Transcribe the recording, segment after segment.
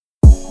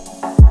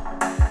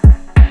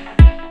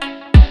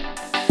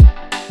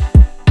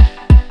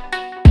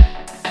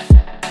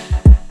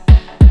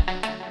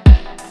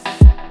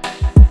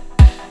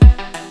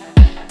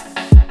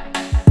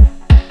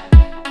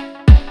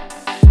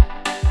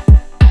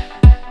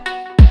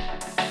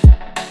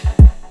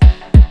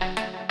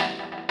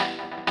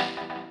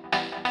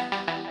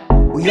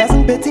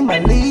betting my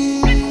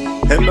league.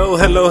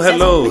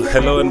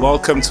 Hello, and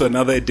welcome to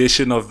another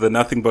edition of the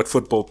Nothing But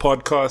Football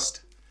podcast.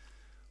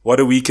 What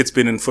a week it's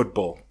been in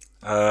football.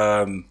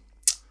 The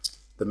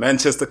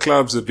Manchester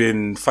clubs have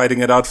been fighting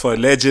it out for a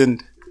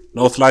legend.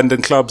 North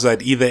London clubs are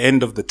at either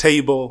end of the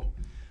table.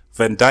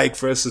 Van Dijk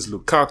versus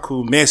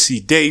Lukaku, Messi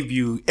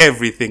debut,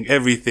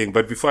 everything.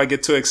 But before I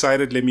get too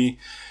excited, let me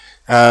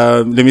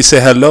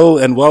say hello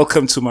and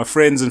welcome to my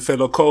friends and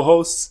fellow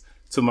co-hosts.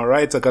 To my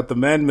right, I got the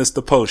man,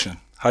 Mr. Potion.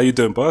 How you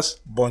doing, boss?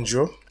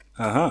 Bonjour.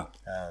 Uh-huh.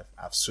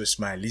 I've switched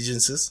my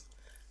allegiances.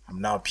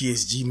 I'm now a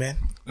PSG man.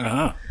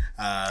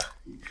 Uh-huh.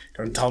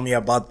 Don't tell me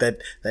about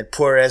that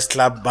poor ass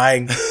club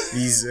buying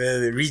these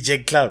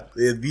reject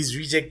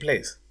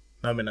players.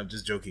 No, man, I'm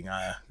just joking.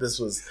 This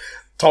was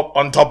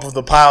on top of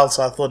the pile,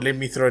 so I thought let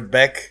me throw it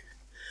back.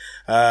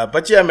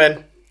 But yeah,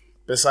 man.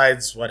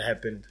 Besides what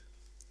happened,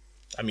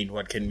 I mean,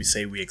 what can we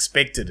say? We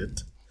expected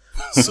it.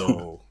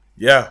 So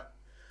yeah.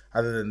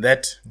 Other than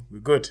that, we're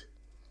good.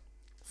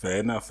 Fair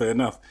enough.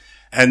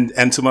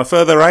 And to my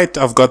further right,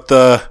 I've got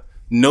the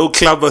no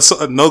club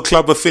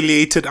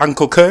affiliated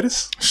Uncle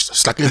Curtis.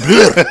 Slightly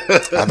blur.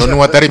 I don't know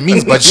what that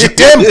means, but shit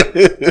him.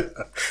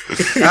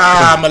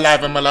 I'm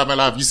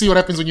alive. You see what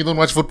happens when you don't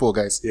watch football,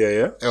 guys?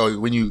 Yeah. Or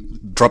when you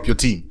drop your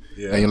team.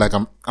 Yeah. And you're like,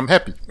 I'm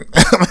happy.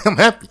 I'm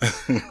happy.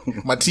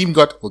 My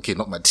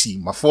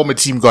former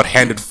team got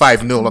handed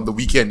 5-0 on the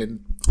weekend and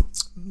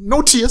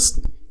no tears.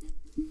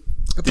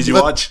 Did you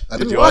watch? I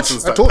didn't watch.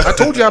 I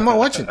told you I'm not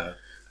watching.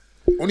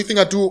 Only thing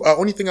I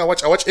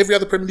watch every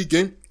other Premier League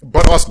game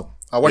but Arsenal.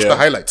 I watch the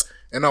highlights.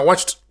 And I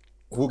watched,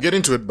 we'll get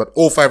into it, but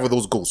all 5 of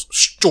those goals.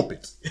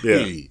 Stupid. Yeah.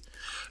 Hey.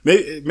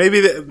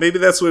 Maybe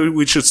that's where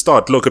we should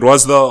start. Look, it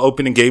was the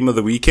opening game of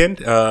the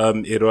weekend.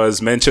 It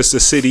was Manchester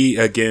City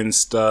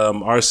against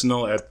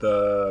Arsenal at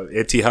the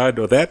Etihad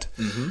or that.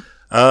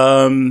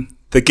 Mm-hmm.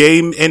 The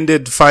game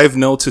ended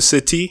 5-0 to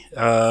City.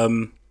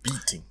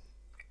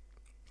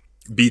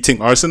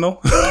 Beating Arsenal.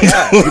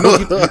 Yeah,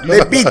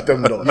 they beat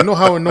them though. You know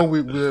how I know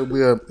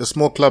we're a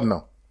small club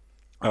now?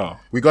 Oh.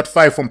 We got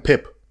 5 from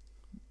Pep.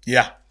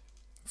 Yeah.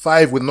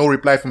 5 with no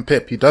reply from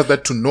Pep. He does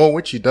that to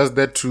Norwich. He does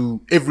that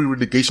to every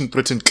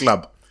relegation-threatened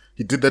club.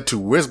 He did that to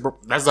West Brom.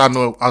 That's how I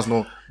know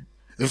Arsenal.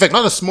 In fact,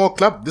 not a small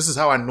club. This is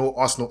how I know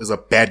Arsenal is a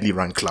badly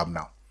run club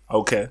now.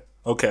 Okay.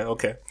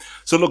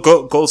 So look,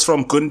 goals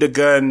from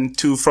Gundogan,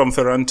 2 from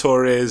Ferran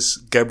Torres,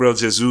 Gabriel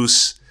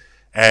Jesus,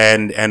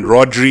 and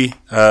Rodri,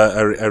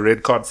 a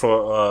red card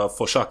for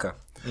Xhaka.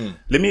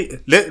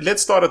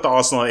 Let's start at the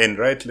Arsenal end,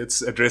 right?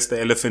 Let's address the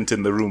elephant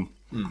in the room.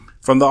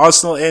 From the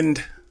Arsenal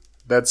end,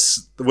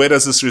 where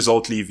does this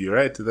result leave you,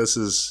 right? This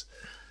is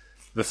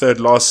the 3rd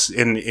loss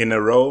in a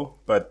row,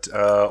 but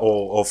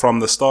or from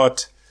the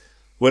start.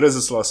 Where does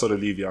this loss sort of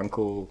leave you,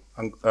 Uncle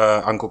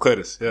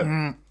Curtis?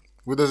 Yeah.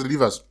 Where does it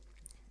leave us?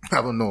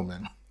 I don't know,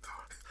 man.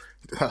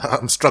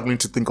 I'm struggling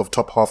to think of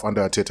top half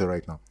under Arteta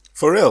right now.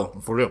 For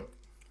real.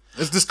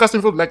 It's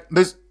disgusting.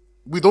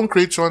 We don't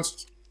create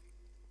chances.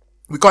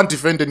 We can't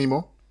defend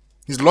anymore.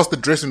 He's lost the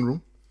dressing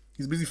room.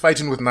 He's busy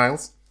fighting with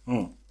Niles.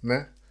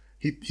 Nah.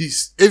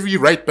 He's every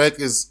right back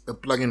is a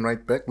plug-in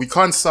right back. We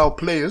can't sell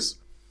players.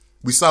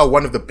 We sell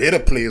one of the better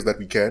players that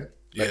we can,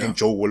 like in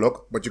Joe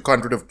Willock. But you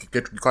can't get rid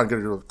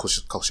of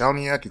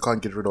Koscielniak. You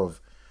can't get rid of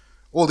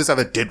all this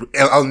other dead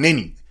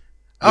Al-Neni.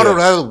 I'd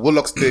rather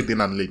Willock stay than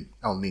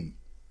Al-Neni.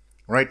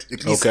 Right?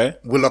 At least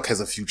Willock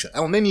has a future.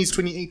 El-Neni is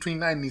 28,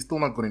 29, and he's still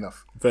not good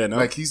enough. Fair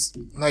enough.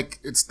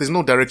 There's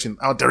no direction.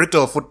 Our director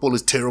of football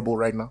is terrible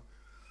right now.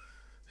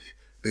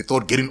 They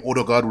thought getting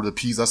Odegaard would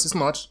appease us. It's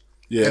not.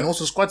 Yeah. And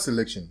also squad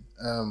selection.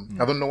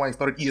 I don't know why he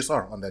started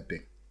ESR on that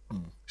day.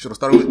 Should have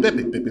started with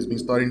Pepe. Pepe's been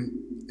starting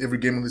every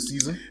game of the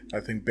season. I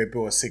think Pepe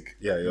was sick.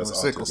 Yeah, he was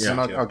sick.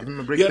 I'll give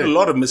him a break. He had a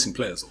lot of missing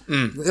players.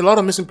 A lot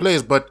of missing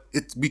players, but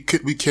we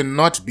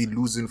cannot be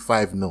losing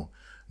 5-0.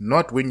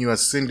 Not when you are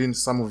sending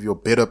some of your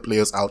better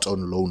players out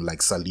on loan like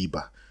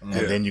Saliba. And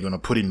then you're going to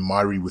put in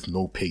Mari with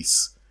no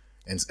pace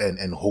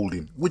and hold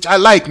him. Which I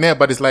like,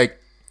 but it's like,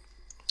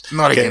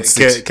 not against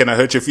it. Can I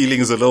hurt your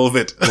feelings a little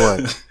bit?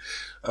 What?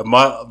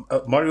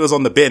 Mari was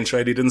on the bench,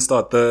 right? He didn't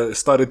start.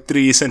 Started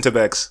 3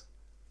 centre-backs.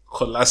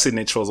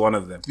 Kolasinac was one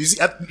of them. You see,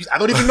 I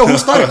don't even know who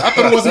started. I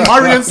thought it was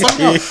Mari and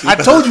someone else. I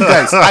told you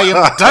guys, I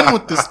am done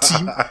with this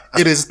team.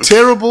 It is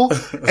terrible.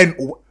 And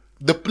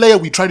the player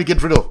we try to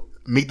get rid of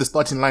made the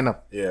starting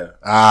lineup. Yeah.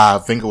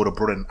 Wenger would have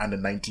brought an under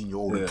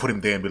 19-year-old and put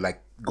him there and be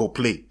like, go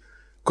play.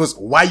 Because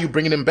why are you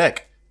bringing him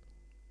back?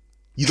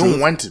 You don't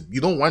want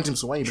him.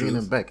 So why are you bringing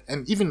him back?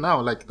 And even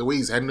now, like the way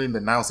he's handling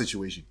the Nile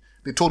situation,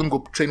 they told him go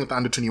train with the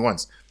under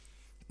 21s.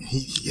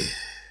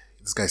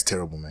 This guy's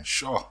terrible, man.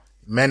 Sure.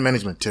 Man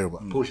management, terrible.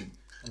 Pushing.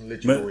 I'll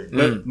let you go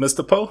in.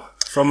 Mr. Poe,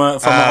 from an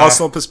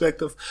Arsenal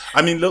perspective.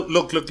 I mean,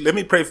 look, let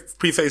me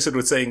preface it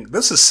with saying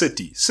this is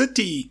City.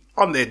 City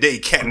on their day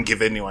can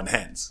give anyone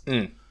hands.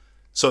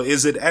 So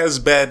is it as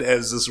bad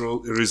as this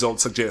result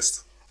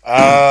suggests?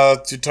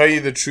 To tell you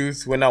the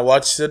truth, when I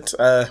watched it,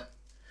 I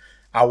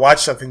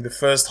think the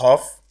first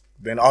half.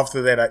 Then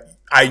after that,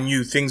 I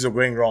knew things were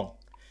going wrong.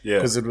 Yeah.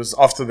 Because it was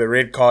after the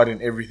red card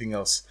and everything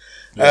else.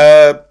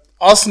 Yeah.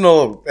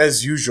 Arsenal,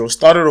 as usual,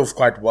 started off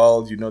quite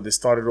well. You know, they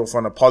started off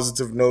on a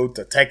positive note,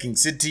 attacking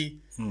City.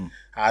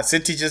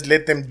 City just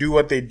let them do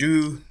what they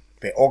do.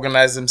 They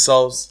organize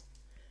themselves.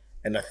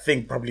 And I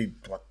think probably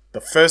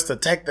the first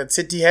attack that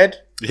City had,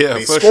 Yeah,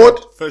 they first scored.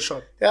 shot. First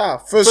shot. Yeah,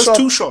 First shot.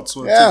 2 shots.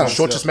 Were Yeah. 2 shots,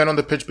 Shortest man on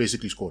the pitch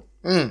basically scored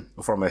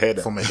from a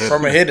header. from a head.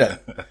 From a header.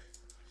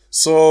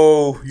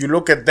 So you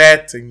look at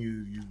that and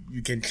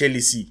you can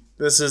clearly see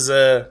this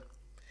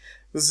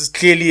is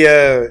clearly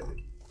a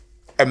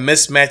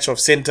mismatch of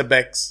centre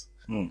backs,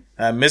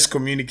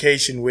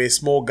 miscommunication where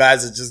small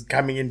guys are just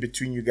coming in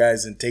between you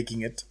guys and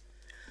taking it.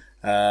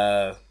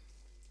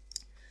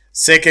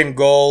 Second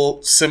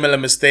goal, similar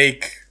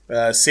mistake,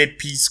 set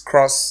piece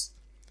cross.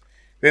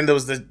 Then there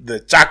was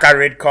the Xhaka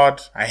red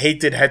card. I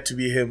hate it had to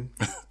be him.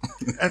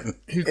 And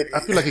I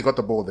feel like he got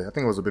the ball there. I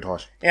think it was a bit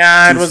harsh.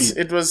 Yeah, 2 feet.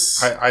 it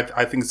was.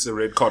 I think it's a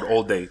red card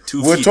all day.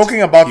 2 We're feet.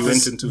 talking about He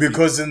this went in 2 feet.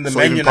 because in the So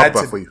Man even United,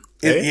 Pogba for you.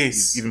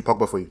 yes, Even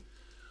Pogba for you.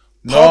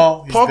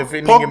 no, he's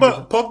defending him.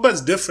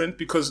 Pogba's different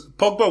because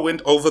Pogba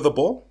went over the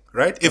ball,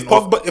 right? If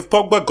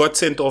Pogba got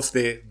sent off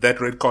there, that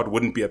red card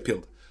wouldn't be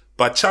appealed.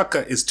 But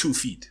Xhaka is 2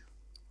 feet.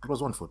 It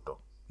was 1 foot though.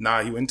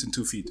 Nah, he went in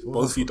 2 feet,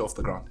 both feet off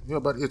the ground. Yeah,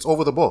 but it's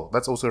over the ball.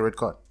 That's also a red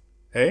card.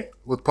 Hey,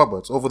 With Pogba,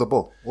 it's over the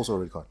ball. Also a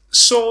red card.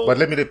 so But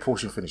let me let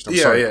Portion finish. I'm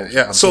yeah, sorry, yeah, Portion.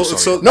 yeah. I'm So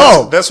sorry.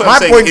 No, that's what my I'm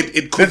saying. point.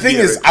 It could the thing be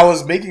a is, red I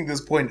was making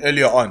this point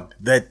earlier on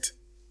that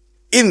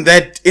in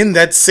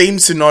that same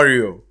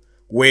scenario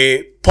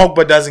where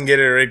Pogba doesn't get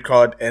a red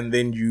card and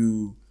then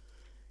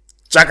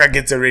Xhaka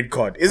gets a red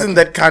card, isn't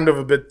that kind of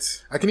a bit?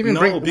 I can even No,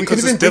 bring we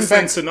because can even it's bring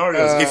different back,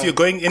 scenarios. If you're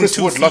going in Chris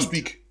 2 Wood feet. last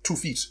week, 2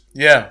 feet,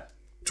 Yeah,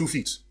 2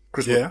 feet.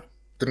 Chris Yeah. Wood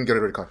didn't get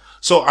a red card.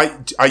 So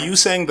are you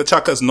saying the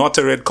Xhaka's not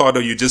a red card,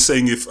 or you just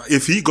saying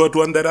if he got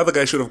one, that other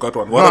guy should have got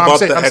one? What No, about I'm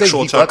saying the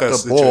actual he got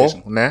Xhaka the ball,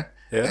 situation? nah.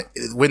 Yeah.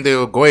 When they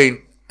were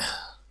going,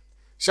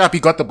 Sharp, he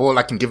got the ball.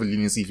 I can give a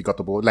leniency if he got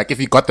the ball. Like if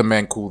he got the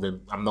man, cool.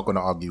 Then I'm not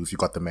gonna argue if you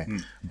got the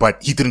man.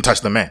 But he didn't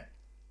touch the man,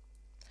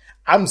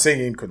 I'm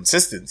saying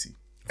inconsistency,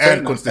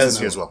 and enough.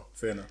 consistency as well.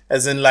 Fair enough.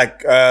 as in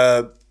like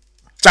Xhaka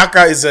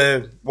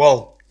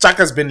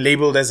Xhaka's been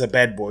labeled as a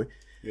bad boy.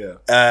 Yeah.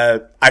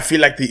 I feel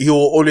like he will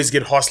always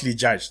get harshly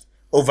judged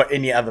over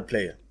any other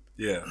player.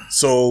 Yeah.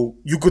 So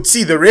you could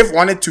see the ref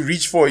wanted to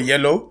reach for a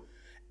yellow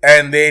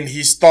and then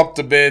he stopped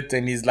a bit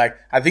and he's like,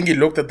 I think he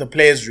looked at the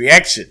player's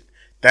reaction.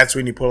 That's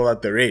when he pulled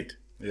out the red.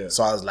 Yeah.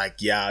 So I was like,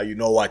 yeah, you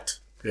know what?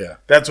 Yeah.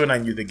 That's when I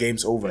knew the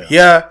game's over.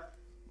 Here,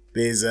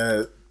 there's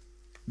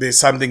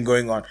something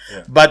going on.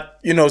 Yeah. But,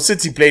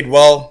 City played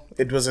well.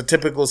 It was a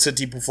typical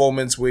City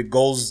performance where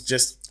goals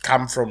just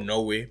come from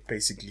nowhere,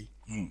 basically.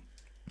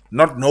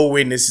 Not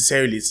nowhere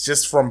necessarily. It's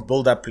just from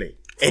build-up play.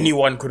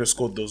 Anyone could have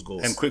scored those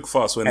goals. And quick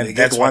fast. When And they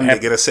that's get what one, they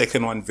happened. get a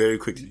second one very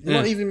quickly. You know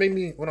what even made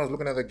me, when I was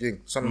looking at that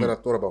game, something that I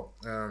thought about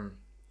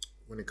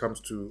when it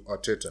comes to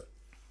Arteta.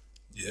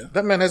 Yeah.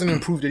 That man hasn't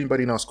improved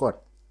anybody in our squad.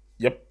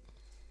 Yep.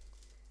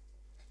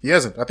 He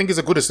hasn't. I think he's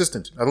a good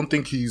assistant. I don't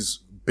think he's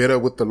better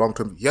with the long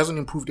term. He hasn't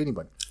improved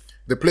anybody.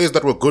 The players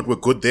that were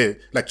good there.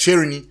 Like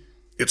Cherny,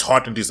 it's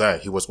Heart and Desire.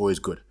 He was always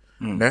good.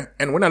 Nah?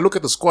 And when I look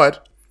at the squad,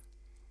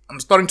 I'm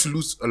starting to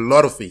lose a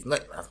lot of faith.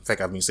 Like, in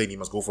fact, I've been saying he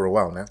must go for a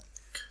while now.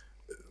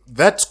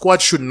 That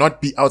squad should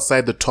not be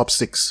outside the top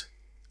 6.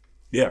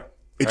 Yeah.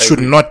 It I should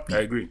agree. not be. I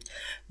agree.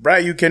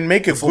 Bruh, you can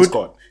make a full good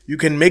squad. You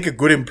can make a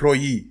good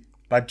employee,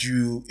 but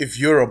if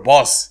you're a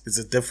boss, it's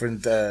a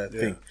different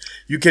thing.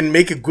 You can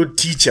make a good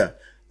teacher,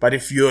 but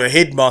if you're a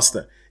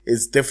headmaster,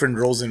 it's different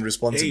roles and Hey,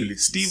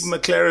 responsibilities. Steve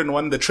McLaren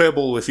won the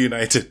treble with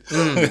United.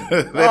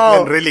 That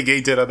man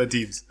relegated other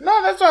teams.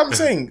 No, that's what I'm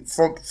saying.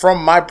 From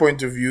my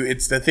point of view,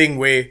 it's the thing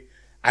where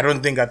I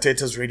don't think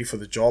Arteta's ready for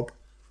the job.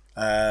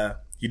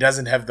 He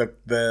doesn't have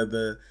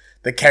the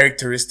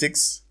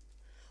characteristics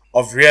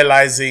of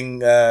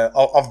realizing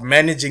of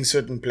managing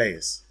certain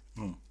players.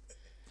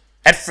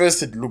 At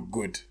first, it looked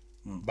good,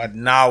 but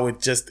now it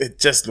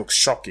just looks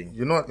shocking.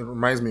 You know what it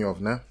reminds me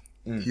of, nah?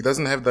 He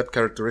doesn't have that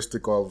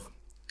characteristic of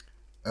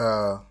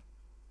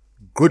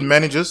good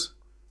managers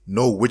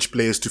know which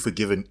players to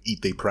forgive and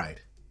eat their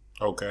pride.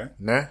 Okay.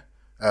 Nah?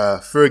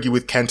 Fergie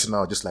with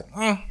Cantona, just like,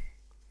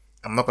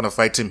 I'm not going to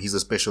fight him. He's a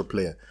special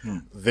player.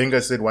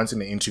 Wenger said once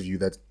in an interview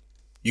that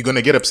you're going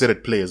to get upset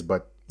at players,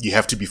 but you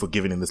have to be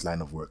forgiven in this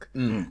line of work.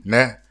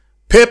 Nah?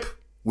 Pep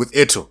with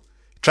Eto'o.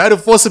 Try to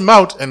force him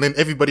out, and then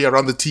everybody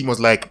around the team was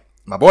like,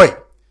 my boy,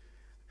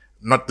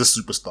 not this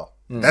superstar.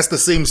 That's the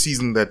same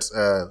season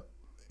that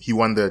he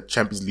won the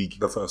Champions League.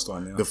 The first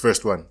one, yeah. The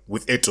first one,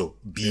 with Eto'o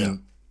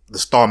being the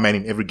star man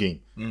in every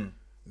game.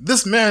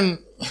 This man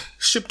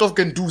shipped off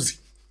Ganduzi.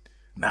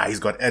 Nah, he's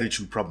got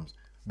attitude problems.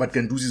 But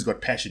Ganduzi's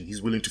got passion.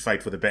 He's willing to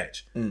fight for the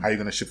badge. How are you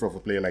going to ship off a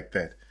player like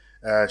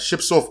that?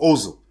 Ships off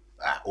Ozil.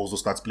 Ozil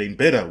starts playing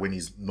better when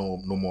he's no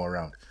more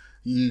around.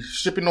 He's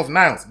shipping off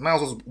Niles.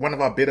 Niles was one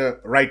of our better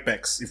right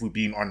backs, if we're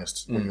being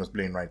honest, when he was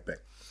playing right back.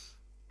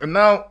 And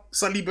now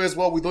Saliba as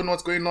well, we don't know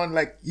what's going on.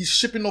 Like, he's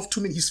shipping off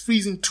too many, he's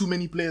freezing too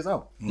many players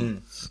out.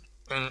 And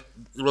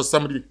it was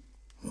something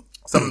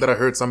that I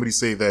heard somebody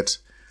say that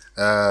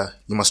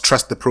you must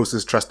trust the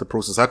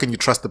process. How can you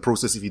trust the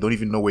process if you don't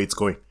even know where it's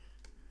going?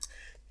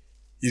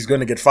 he's going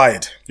to get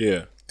fired.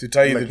 Yeah. To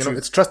tell you Like, the you know, truth,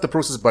 it's trust the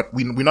process, but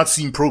we're not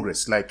seeing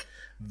progress. Like,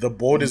 the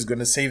board is going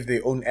to save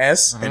their own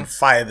ass and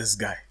fire this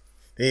guy.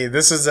 Hey,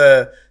 this is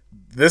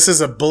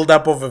a build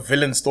up of a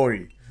villain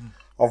story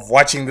of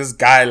watching this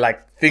guy,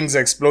 like, things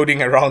are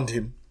exploding around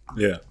him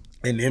Yeah.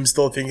 and him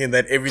still thinking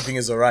that everything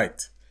is all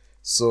right.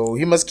 So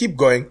he must keep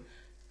going.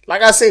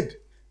 Like I said,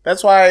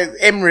 that's why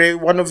Emre,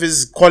 one of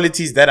his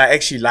qualities that I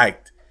actually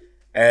liked,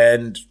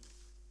 and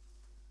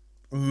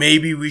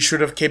maybe we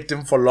should have kept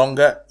him for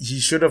longer. He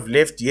should have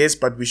left, yes,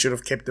 but we should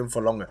have kept him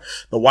for longer.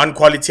 The one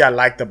quality I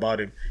liked about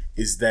him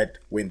is that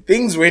when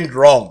things went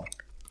wrong,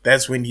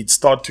 that's when he'd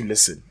start to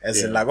listen.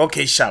 As in, like,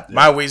 okay, sharp,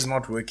 my way's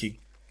not working.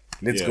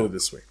 Let's go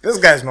this way. This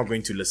guy's not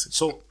going to listen.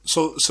 So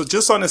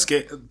just on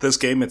this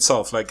game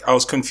itself, like I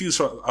was confused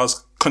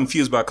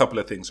by a couple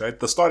of things, right?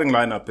 The starting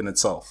lineup in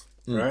itself,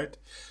 right?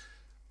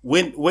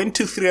 Went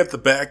to three at the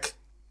back.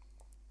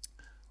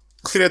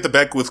 Three at the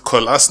back with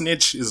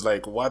Kolasinac is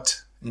like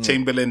what?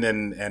 Chamberlain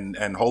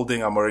and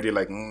Holding. I'm already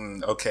like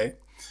okay.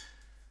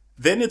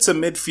 Then it's a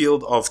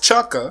midfield of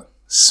Xhaka,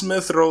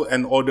 Smith Rowe,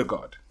 and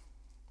Odegaard.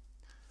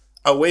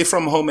 Away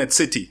from home at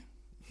City.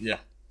 Yeah.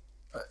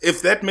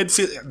 If that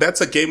midfield,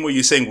 that's a game where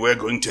you're saying we're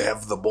going to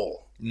have the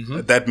ball.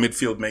 That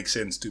midfield makes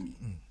sense to me.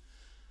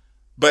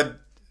 But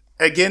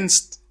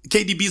against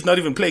KDB's not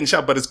even playing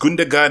sharp, but it's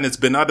Gundogan, it's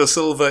Bernardo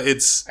Silva,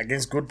 it's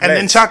Against good and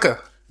then players. Xhaka,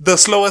 the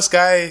slowest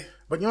guy.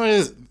 but you know, what it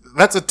is?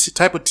 That's a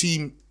type of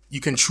team you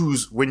can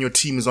choose when your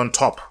team is on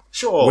top.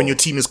 Sure. When your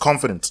team is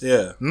confident.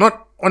 Yeah.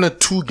 Not on a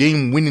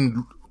 2-game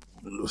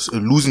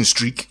losing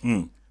streak.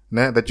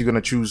 Nah, that you're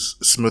gonna choose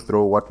Smith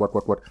Rowe. What?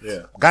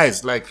 Yeah.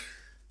 Guys, like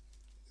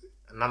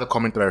another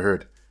comment that I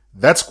heard.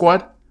 That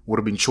squad would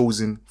have been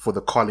chosen for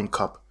the Carling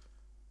Cup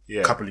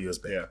Yeah. a couple of years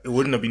back. Yeah. It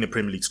wouldn't have been a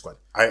Premier League squad.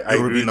 I it would have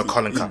agree been a with you.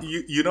 Carling Cup.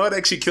 You know what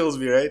actually kills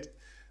me, right?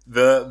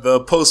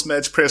 The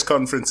post-match press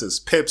conferences,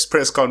 Pep's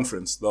press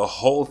conference, the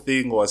whole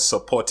thing was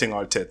supporting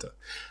Arteta.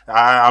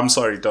 I'm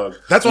sorry, dog.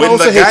 That's what when I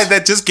also the guy hate.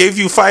 that just gave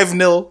you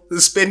 5-0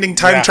 is spending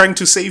time Yeah. trying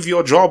to save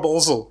your job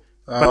also.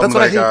 But that's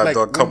what I hate. Like,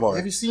 dog, come on.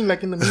 Have you seen,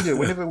 like, in the media,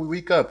 whenever we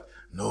wake up,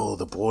 no,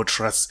 the board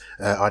trusts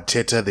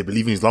Arteta. They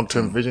believe in his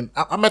long-term vision.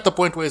 I'm at the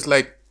point where it's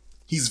like,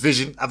 his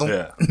vision, I don't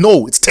Yeah.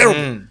 know. It's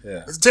terrible.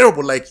 Yeah. It's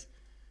terrible. Like,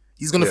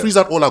 he's going to Yeah. freeze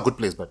out all our good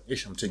players. But,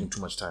 I'm taking too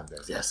much time,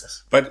 guys.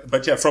 Yes.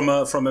 But yeah, from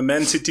a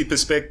Man City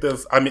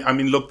perspective, I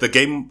mean, look, the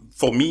game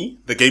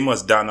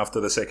was done after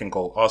the second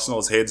goal.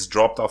 Arsenal's heads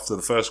dropped after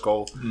the first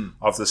goal.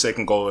 After the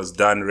second goal was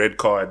done, red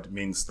card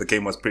means the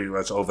game was pretty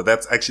much over.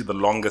 That's actually the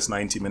longest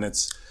 90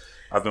 minutes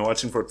I've been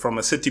watching for it. From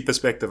a City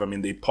perspective, I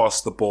mean, they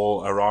passed the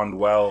ball around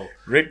well.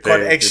 Red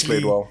card They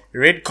played well.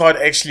 Red card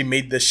actually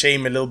made the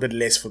shame a little bit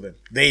less for them.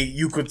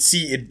 You could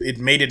see it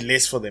made it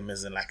less for them,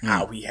 as in like,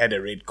 we had a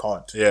red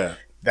card. Yeah,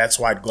 That's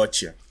why it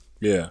got you.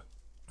 yeah.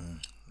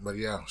 But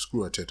yeah,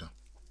 screw Arteta.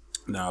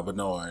 Nah, but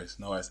no worries.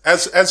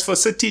 As for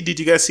City, did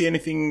you guys see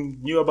anything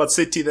new about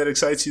City that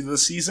excites you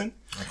this season?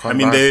 I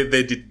mean, lie.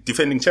 they're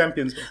defending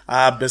champions.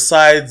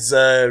 Besides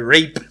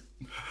rape,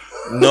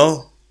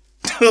 no.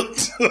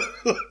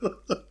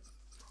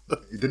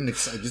 It didn't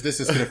excite. This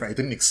is different. It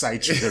didn't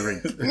excite you, the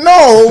rape.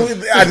 No,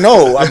 I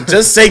know. I'm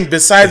just saying.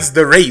 Besides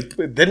the rape,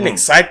 it didn't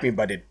excite me,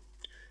 but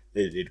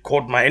it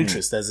caught my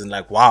interest. As in,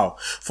 like, wow.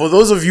 For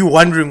those of you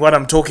wondering what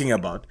I'm talking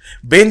about,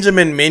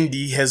 Benjamin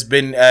Mendy has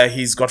been.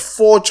 He's got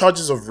 4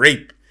 charges of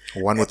rape.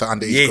 One with the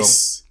underage girl.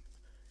 Yes.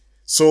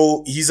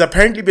 So he's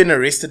apparently been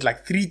arrested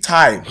like 3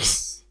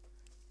 times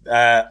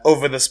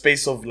over the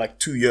space of like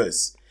 2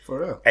 years. For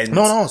real. And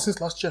No, since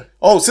last year.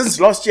 Oh, since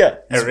last year,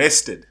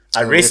 Arrested.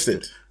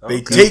 arrested.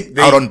 Okay.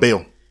 They Out on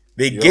bail.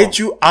 They get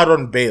you out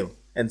on bail,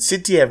 and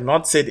City have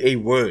not said a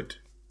word.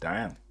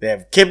 Damn. They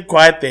have kept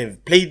quiet. They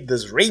have played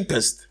this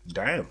rapist,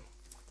 Damn.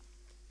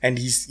 and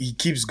he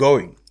keeps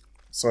going.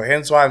 So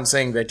hence why I'm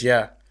saying that.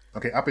 Yeah,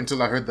 Okay, up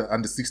until I heard the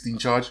under 16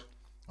 charge,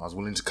 I was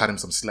willing to cut him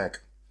some slack.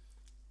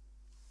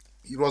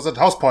 He was at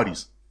house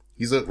parties.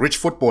 He's a rich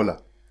footballer.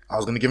 I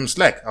was going to give him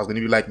slack. I was going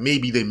to be like,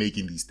 maybe they're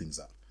making these things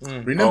up.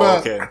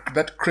 Remember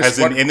that Chris As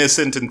in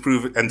innocent and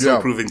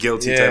until proven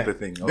guilty Yeah. type of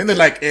thing. Then they're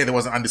like, hey, there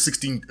was an under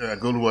 16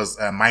 girl who was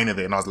minor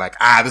there. And I was like,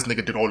 this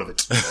nigga did all of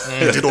it.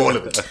 He did all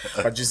of it.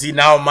 but you see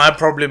now my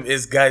problem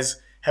is, guys,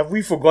 have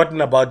we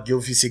forgotten about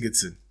Gylfi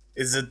Sigurdsson?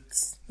 Is it?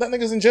 That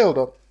nigga's in jail,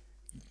 though.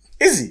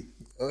 Is he?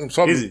 I'm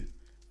sorry. Easy.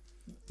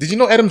 Did you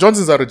know Adam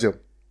Johnson's out of jail?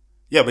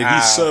 Yeah, but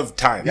he served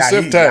time. Yeah,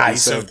 served time. He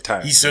served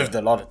time. He served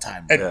a lot of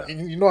time.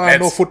 And you know how I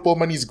know football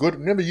money is good?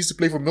 Remember, he used to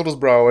play for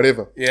Middlesbrough or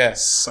whatever.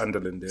 Yes.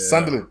 Sunderland. Yeah.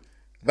 Sunderland.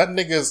 That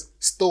nigga's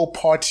still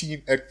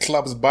partying at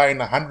clubs buying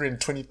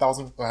 120 pounds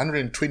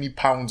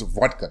of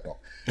vodka, dog.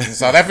 In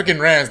South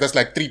African rands, that's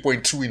like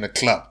 3.2 in a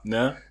club.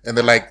 No? And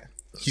they're like,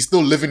 he's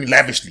still living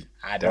lavishly.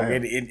 I don't.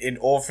 In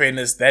all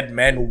fairness, that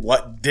man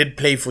did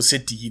play for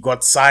City. He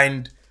got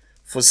signed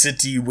for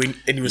City and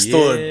he was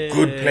still a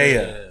good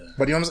player.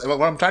 But you know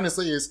what I'm trying to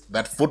say is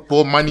that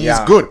football money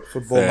Yeah, is good.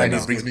 football And money it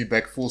is brings me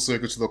back full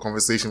circle to the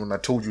conversation when I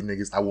told you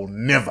niggas I will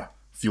never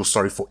feel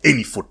sorry for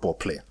any football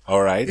player.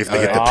 All right. If they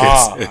hit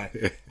All the right.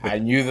 pits. I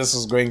knew this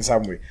was going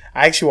somewhere.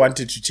 I actually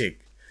wanted to check.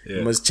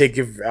 You must check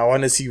if I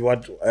want to see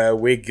what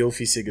where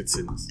Gylfi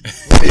Sigurdsson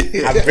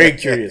is. I'm very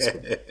curious.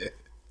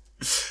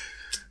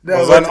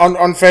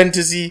 On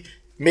fantasy,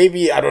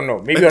 maybe I don't know.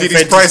 Maybe on Did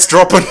his fantasy, price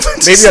drop on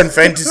maybe on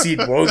fantasy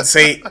it won't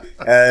say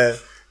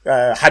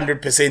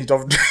 100%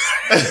 of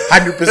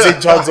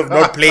 100% chance of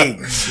not playing.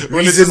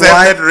 Well, it just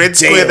have that red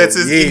square that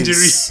says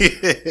yes.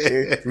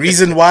 injury.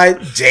 Reason why?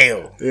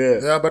 Jail.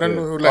 Yeah, but I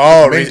know like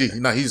Oh, Mendy.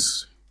 No,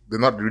 they're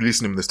not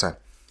releasing him this time.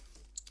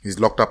 He's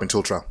locked up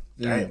until trial.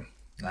 Damn.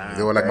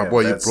 They were like, my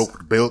boy, you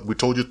broke bail. We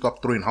told you to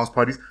stop throwing house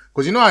parties.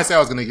 Because you know I said I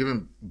was going to give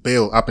him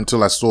bail up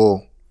until I saw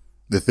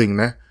the thing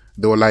there.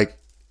 They were like,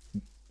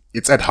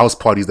 it's at house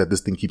parties that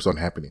this thing keeps on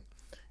happening.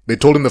 They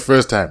told him the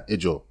first time, hey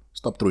Joe,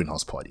 stop throwing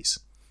house parties.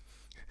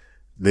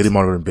 Let him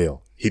on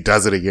bail. He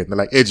does it again. They're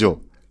like, hey Joe,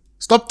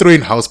 stop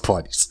throwing house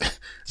parties.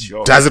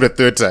 Sure. Does it a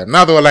third time.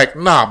 Now they were like,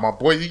 nah, my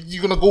boy,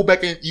 you're going to go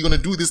back and you're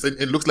going to do this. And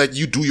it looks like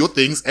you do your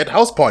things at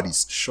house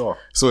parties. Sure.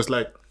 So it's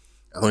like,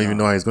 I don't even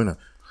know how he's going to.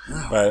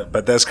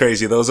 But that's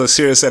crazy. Those are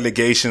serious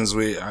allegations.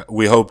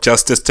 We hope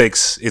justice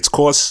takes its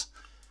course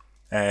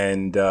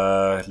and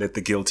let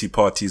the guilty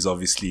parties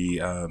obviously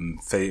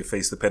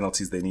face the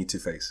penalties they need to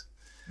face.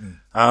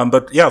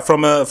 But yeah,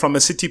 from a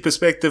City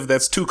perspective,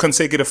 that's 2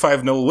 consecutive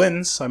 5-0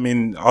 wins. I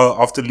mean,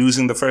 after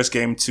losing the first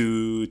game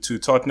to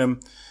Tottenham,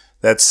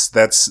 that's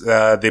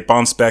they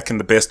bounced back in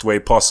the best way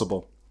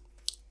possible.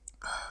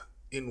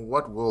 In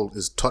what world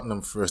is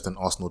Tottenham first and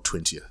Arsenal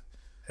 20th?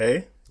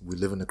 Hey, We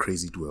live in a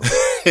crazy world.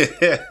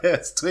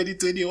 it's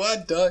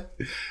 2021, dog.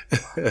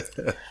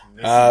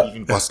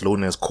 Even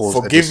Barcelona has caused.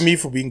 Forgive me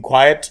for being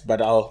quiet, but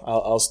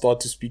I'll start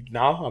to speak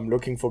now. I'm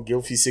looking for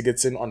Gylfi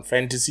Sigurdsson on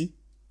fantasy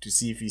to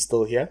see if he's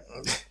still here.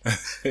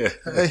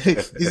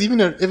 He's even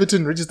an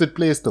Everton registered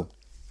player still.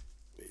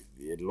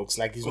 It looks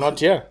like he's not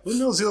here. Who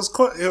knows? He was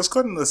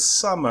caught in the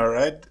summer,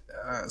 right?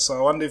 So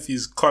I wonder if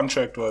his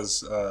contract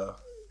was.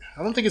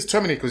 I don't think it's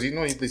terminated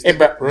because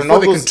but before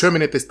they can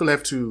terminate, they still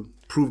have to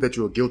prove that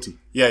you are guilty.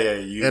 Yeah.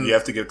 You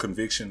have to get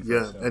conviction.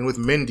 Yeah, and with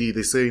Mendy,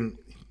 they're saying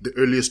the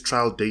earliest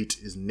trial date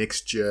is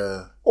next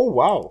year. Oh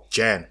wow!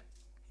 Jan.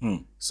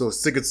 So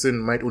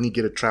Sigurdsson might only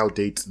get a trial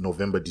date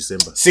November,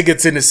 December.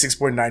 Sigurdsson is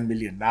 6.9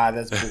 million. Nah,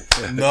 that's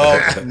cool.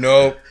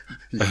 No,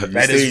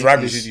 that is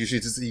rubbish.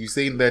 You're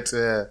saying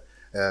that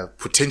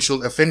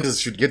potential offenders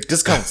should get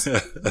discounts.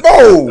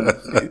 No,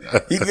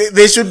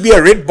 there should be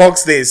a red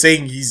box there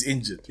saying he's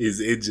injured.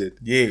 He's injured.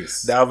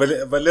 Yes. Now, but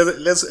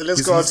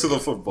let's go on to the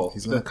football.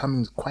 He's gonna come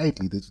in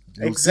quietly.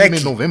 Exactly.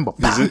 In November.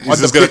 He's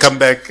just gonna come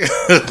back,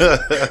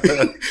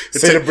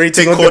 Celebrating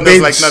take on the corners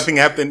bench like nothing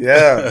happened.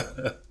 Yeah.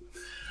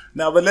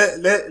 Now, but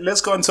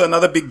let's go on to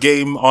another big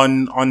game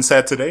on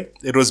Saturday.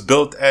 It was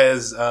built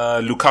as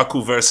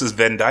Lukaku versus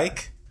Van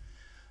Dijk,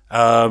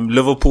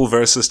 Liverpool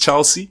versus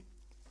Chelsea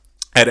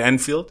at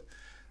Anfield.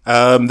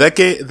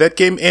 That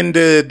game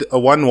ended a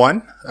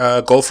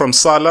 1-1. Goal from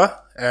Salah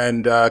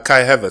and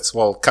Kai Havertz.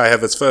 Well, Kai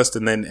Havertz first,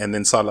 and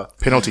then Salah.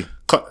 Penalty.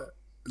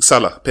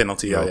 Salah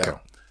penalty. Yeah, Okay.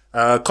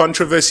 yeah.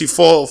 Controversy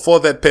for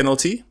that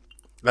penalty.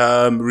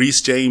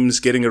 Reece James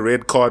getting a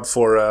red card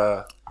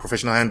for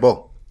Professional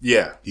handball.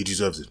 yeah. He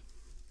deserves it.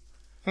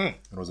 It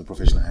was a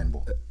professional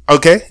handball.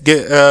 Okay,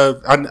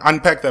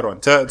 unpack that one.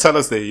 Tell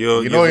us there.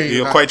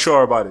 You're quite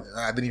sure about it.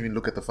 I didn't even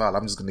look at the file.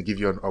 I'm just going to give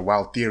you a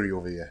wild theory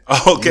over here.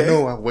 Okay. You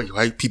know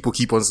why people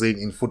keep on saying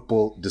in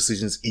football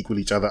decisions equal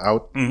each other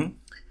out? Mm-hmm.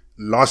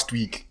 Last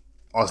week,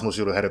 Arsenal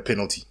should have had a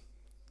penalty.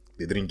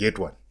 They didn't get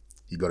one.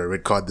 He got a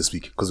red card this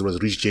week because it was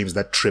Reece James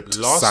that tripped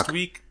Last Saka.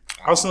 week,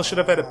 Arsenal should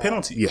have had a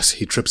penalty. Yes,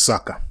 he tripped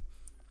Saka.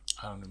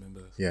 I don't remember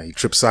this. Yeah, he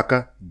tripped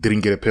Saka,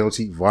 didn't get a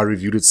penalty. VAR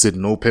reviewed it, said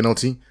no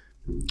penalty.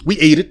 We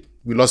ate it.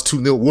 We lost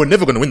 2-0. We were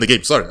never going to win the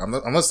game. Sorry, I'm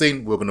not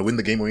saying we're going to win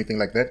the game or anything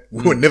like that.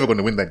 We were never going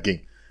to win that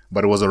game.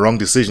 But it was a wrong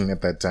decision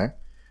at that time.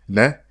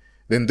 Nah?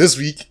 Then this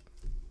week,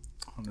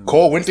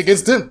 Cole went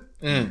against him.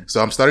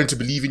 So I'm starting to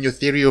believe in your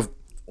theory of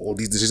all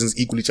these decisions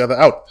equal each other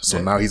out.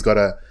 So now he's got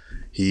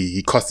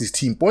he cost his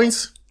team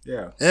points.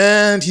 Yeah.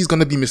 And he's going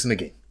to be missing a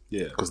game.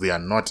 Yeah. Because they are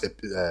not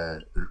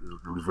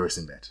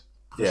reversing that.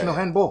 Professional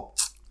handball.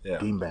 Yeah.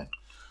 Game ban.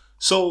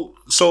 So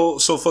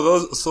for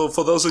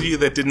those of you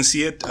that didn't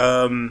see it,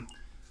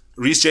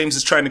 Reece James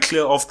is trying to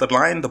clear off the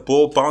line. The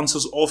ball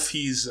bounces off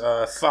his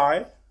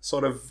thigh,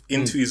 sort of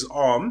into his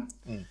arm,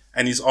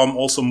 and his arm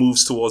also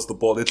moves towards the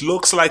ball. It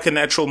looks like a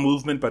natural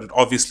movement, but it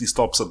obviously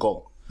stops a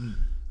goal.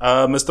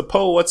 Mr.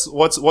 Poe,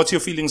 what's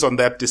your feelings on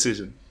that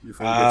decision?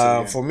 Before we get to the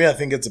game? For me, I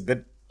think it's a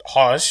bit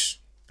harsh,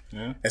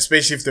 Yeah.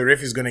 especially if the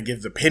ref is going to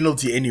give the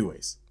penalty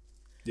anyways.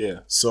 Yeah.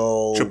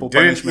 So Triple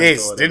punishment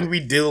or whatever. didn't we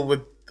deal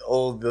with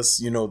all this,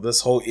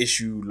 this whole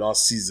issue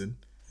last season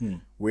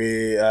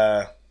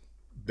where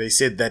they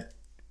said that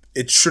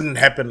it shouldn't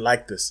happen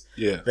like this.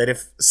 Yeah. That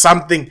if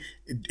something,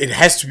 it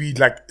has to be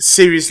like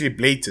seriously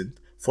blatant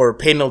for a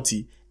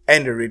penalty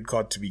and a red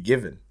card to be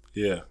given.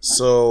 Yeah.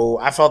 So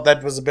I felt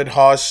that was a bit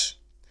harsh.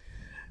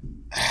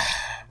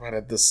 But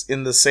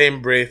in the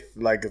same breath,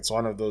 like it's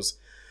one of those,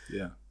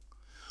 Yeah.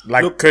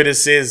 like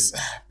Curtis says,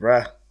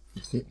 bruh,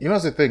 You know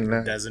what's the thing,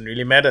 man? doesn't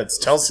really matter. It's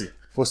Chelsea.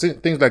 For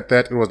things like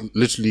that, it was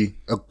literally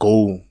a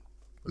goal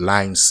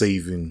line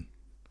saving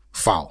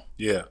foul.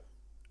 Yeah.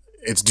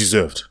 It's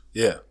deserved.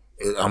 Yeah.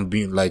 I'm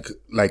being like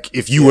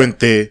if you weren't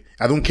there,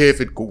 I don't care if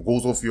it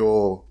goes off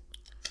your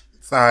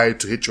thigh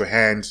to hit your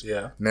hand.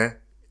 Yeah. Nah,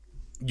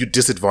 you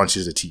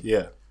disadvantage the team.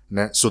 Yeah.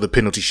 Nah, so the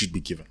penalty should be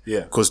given.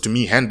 Yeah. Because to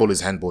me, handball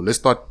is handball. Let's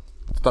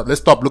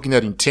stop looking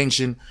at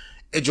intention.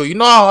 Hey Joe, you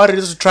know how hard it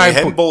is to try and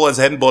Handball was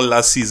handball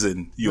last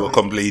season. You were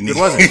complaining. It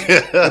wasn't.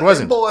 It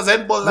wasn't. Handball was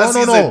handball last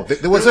No.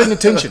 season. There was certain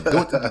intention.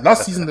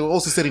 Last season, they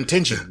also said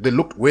intention. They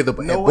looked where the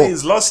No ball.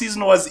 ways. Last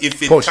season was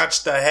if it Potion.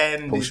 touched the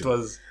hand, Potion. it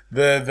was.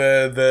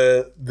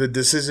 The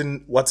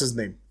decision, what's his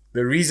name?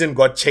 The reason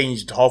got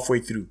changed halfway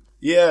through.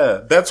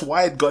 Yeah, that's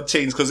why it got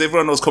changed because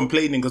everyone was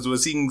complaining because we were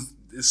seeing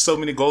so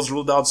many goals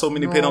ruled out, so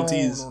many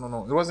penalties.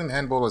 No. It wasn't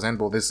handball. It was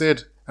handball. They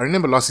said, I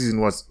remember last season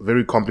was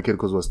very complicated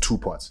because it was 2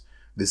 parts.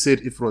 They said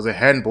if it was a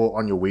handball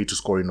on your way to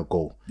scoring a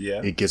goal,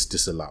 Yeah. it gets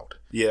disallowed.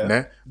 Yeah,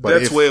 Nah? But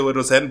that's if, where it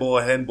was handball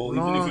or handball.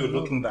 Even if you're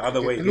looking the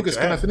other way, Hey, Lucas, it's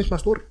can I hand. finish my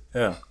story?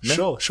 Yeah,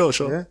 sure.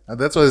 Yeah. And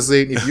that's what I was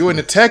saying. If you're an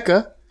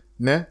attacker,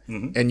 nah,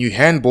 and you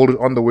handballed it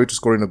on the way to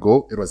scoring a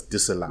goal, it was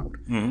disallowed.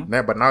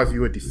 Nah, but now if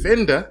you're a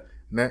defender,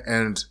 nah,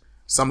 and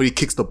somebody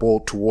kicks the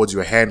ball towards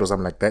your hand or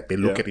something like that, they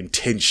look at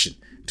intention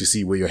to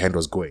see where your hand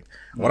was going.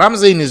 What I'm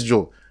saying is,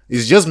 Joe,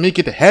 is just make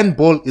it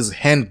handball is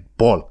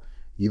handball.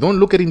 You don't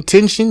look at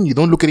intention. You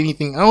don't look at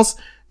anything else.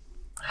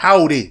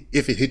 Howdy,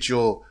 if it hit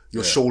your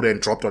shoulder and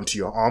dropped onto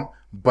your arm,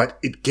 but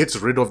it gets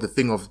rid of the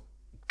thing of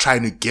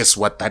trying to guess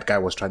what that guy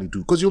was trying to do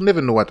because you'll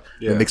never know what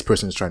the next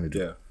person is trying to do.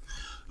 Yeah.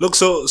 Look,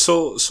 so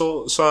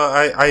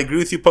I agree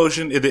with you,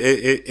 Potion.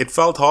 It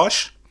felt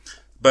harsh,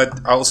 but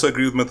I also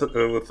agree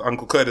with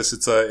Uncle Curtis.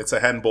 It's a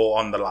handball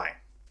on the line.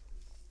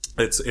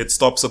 It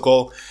stops a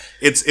goal.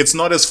 It's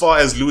not as far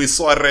as Luis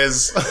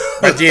Suarez.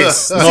 But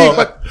yes, No,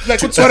 but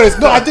like with Suarez,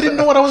 no, I didn't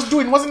know what I was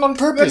doing. It wasn't on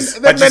purpose.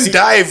 That you man see-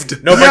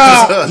 dived. No, but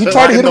Yeah, he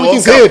tried to hit him with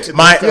his head.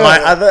 my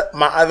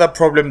other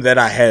problem that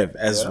I have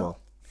as well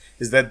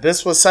is that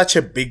this was such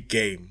a big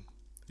game,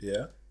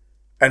 Yeah.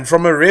 and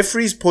from a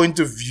referee's point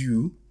of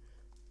view,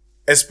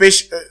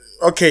 especially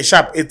okay,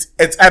 sharp. It's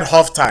at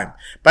halftime,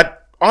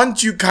 but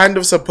aren't you kind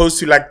of supposed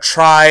to like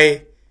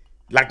try,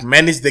 like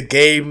manage the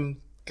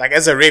game, like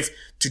as a ref,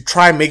 to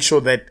try and make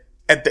sure that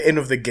at the end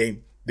of the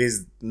game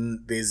there's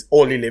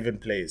all 11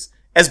 players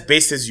as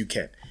best as you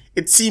can.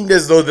 It seemed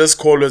as though this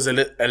call was a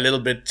little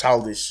bit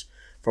childish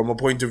from a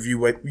point of view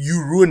where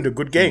you ruined a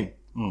good game.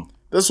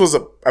 This was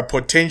a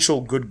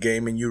potential good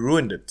game and you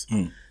ruined it.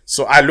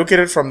 So I look at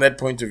it from that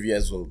point of view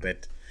as well,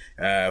 that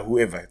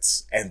whoever,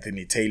 it's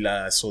Anthony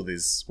Taylor, I saw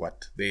there's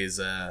what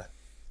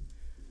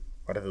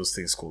are those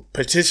things called?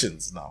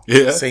 Petitions now.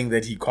 Yeah. Saying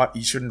that he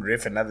shouldn't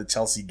ref another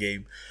Chelsea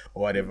game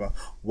or whatever.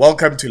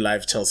 Welcome to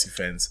life, Chelsea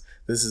fans.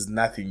 This is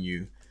nothing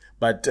new.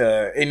 But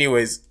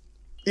anyways,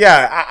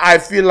 yeah, I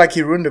feel like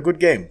he ruined a good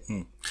game.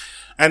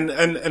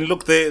 And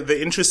look,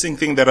 the interesting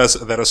thing that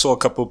I saw a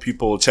couple of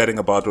people chatting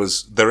about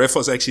was the ref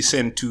was actually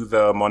sent to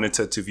the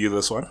monitor to view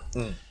this one,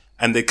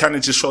 and they kind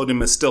of just showed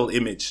him a still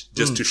image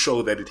just to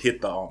show that it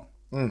hit the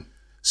arm.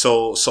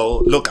 So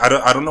look,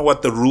 I don't know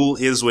what the rule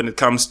is when it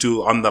comes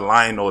to on the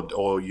line or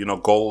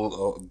goal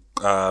or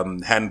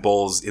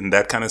handballs in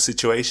that kind of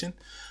situation,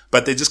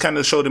 but they just kind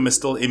of showed him a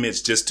still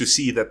image just to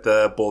see that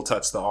the ball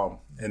touched the arm,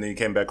 and then he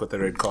came back with the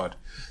red card.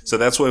 So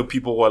that's where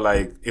people were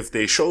like, if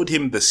they showed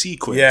him the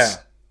sequence. Yeah.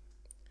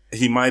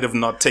 He might have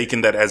not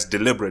taken that as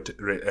deliberate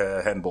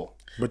handball.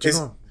 But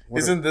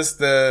Isn't this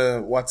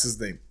the, what's his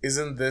name?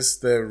 Isn't this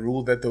the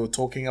rule that they were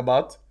talking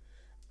about?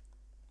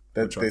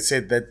 That they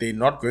said that they're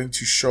not going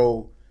to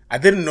show. I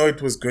didn't know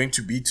it was going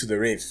to be to the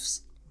refs.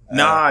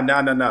 Nah.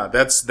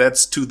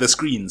 That's to the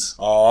screens.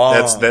 Oh,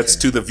 that's okay.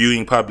 to the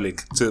viewing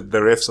public. To the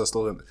refs are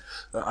still.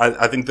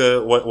 I think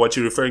what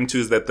you're referring to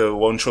is that they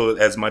won't show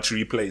as much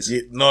replays.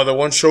 Yeah, no, they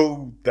won't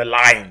show the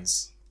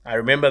lines. I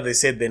remember they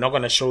said they're not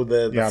going to show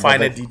the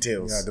finer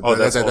details. Oh,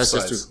 that's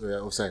just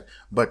offside.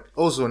 But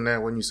also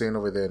now, when you're saying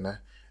over there now,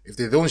 if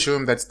they don't show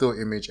him that still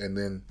image and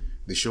then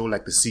they show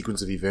like the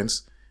sequence of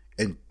events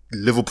and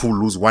Liverpool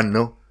lose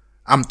 1-0,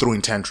 I'm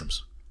throwing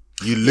tantrums.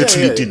 You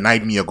literally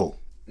denied me a goal.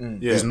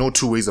 There's no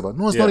two ways about it.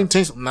 No, it's not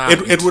intentional. Nah,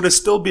 It would have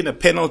still been a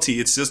penalty.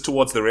 It's just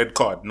towards the red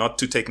card, not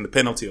to taking the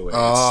penalty away.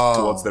 It's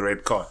towards the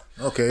red card.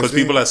 Okay, Because so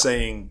people are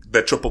saying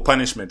the triple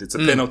punishment. It's a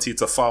penalty.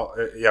 It's a foul.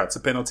 It's a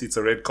penalty. It's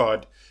a red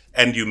card,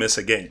 and you miss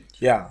a game.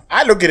 Yeah,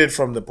 I look at it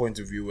from the point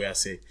of view where I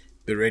say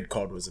the red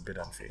card was a bit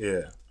unfair.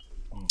 Yeah.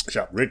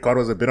 Sure. Red card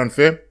was a bit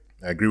unfair.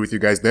 I agree with you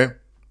guys there.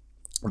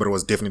 But it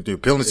was definitely a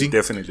penalty.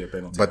 Definitely a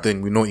penalty. But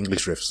then we know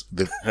English refs.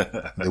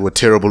 They were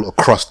terrible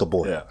across the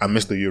board. Yeah. I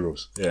miss the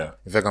Euros. Yeah.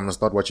 In fact, I'm going to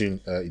start watching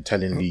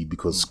Italian League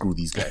because screw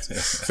these guys. In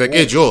fact,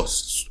 hey, Joe,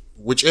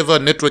 whichever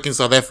network in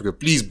South Africa,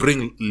 please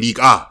bring League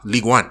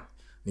One.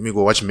 Let me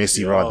go watch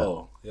Messi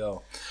rather.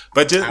 Yo.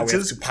 But I would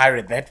have to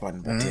pirate that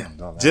one, but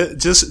yeah.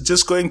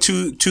 just going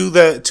to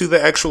the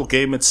actual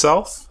game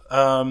itself.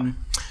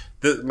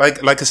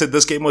 Like I said,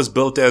 this game was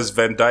built as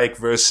Van Dijk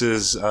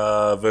versus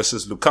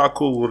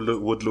Lukaku.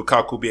 Would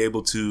Lukaku be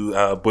able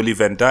to bully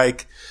Van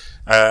Dijk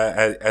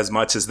as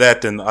much as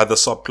that, and other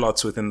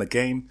subplots within the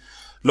game?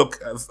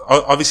 Look,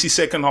 obviously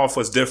second half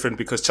was different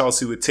because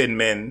Chelsea with 10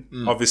 men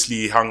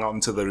obviously hung on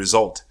to the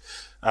result.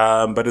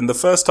 But in the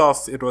first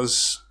half, it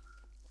was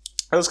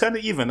kind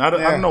of even. I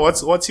don't know.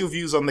 What's your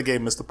views on the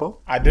game, Mr.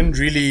 Paul? I didn't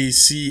really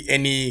see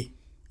any,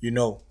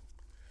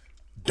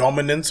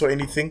 dominance or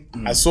anything.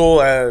 I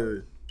saw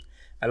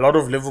a lot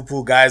of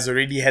Liverpool guys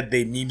already had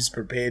their memes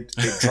prepared.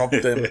 They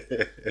dropped them.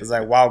 It's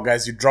like, wow,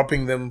 guys, you're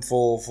dropping them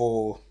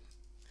for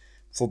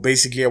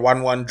basically a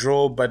 1-1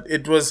 draw. But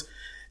it was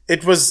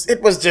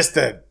just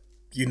their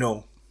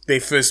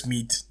first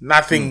meet.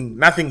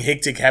 Nothing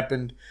hectic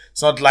happened.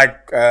 It's not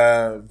like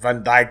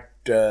Van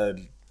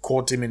Dijk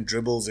caught him in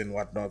dribbles and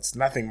whatnot.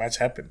 Nothing much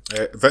happened.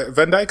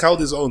 Van Dijk held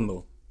his own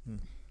though.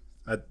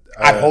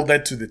 I'd hold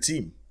that to the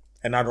team,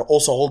 and I'd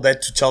also hold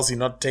that to Chelsea.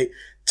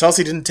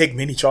 Chelsea didn't take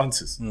many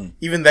chances.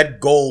 Even that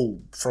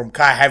goal from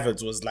Kai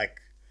Havertz was like,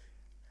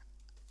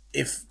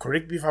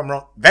 correct me if I'm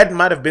wrong, that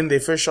might have been their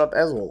first shot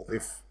as well.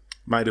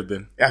 Might have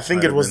been. I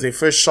think it was their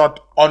first shot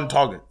on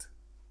target.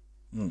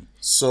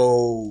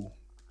 So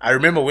I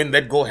remember when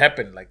that goal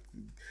happened, like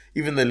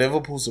even the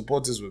Liverpool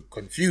supporters were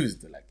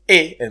confused. They're like,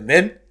 and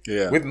then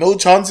with no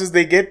chances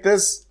they get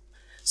this.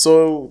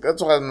 So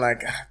that's why I'm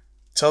like,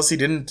 Chelsea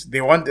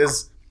they want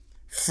as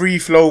free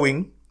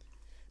flowing.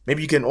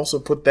 Maybe you can also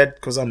put that,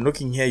 because I'm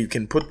looking here, you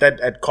can put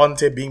that at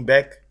Conte being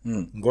back,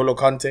 N'Golo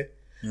Conte.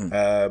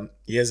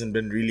 He hasn't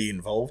been really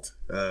involved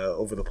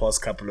over the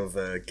past couple of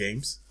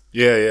games.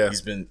 Yeah.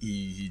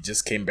 He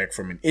just came back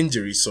from an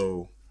injury,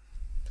 so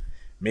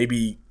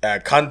maybe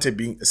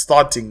Conte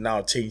starting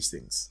now change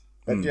things.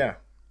 But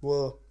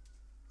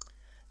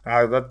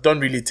I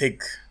don't really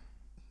take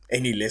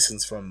any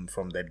lessons from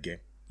that game.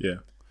 Yeah.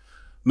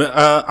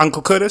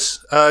 Uncle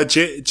Curtis,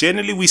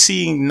 generally we're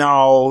seeing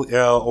now,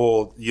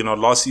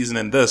 last season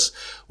and this,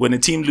 when a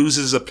team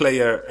loses a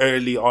player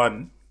early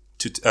on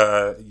to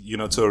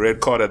a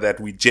red card, that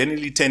we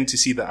generally tend to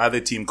see the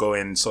other team go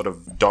and sort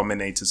of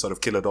dominate and sort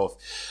of kill it off.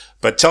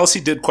 But Chelsea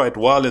did quite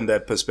well in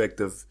that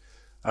perspective.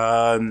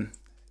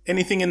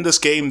 Anything in this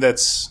game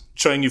that's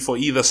showing you for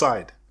either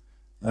side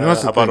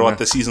about what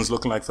the season's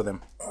looking like for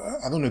them?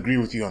 I don't agree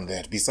with you on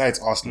that. Besides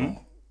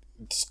Arsenal,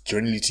 it's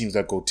generally teams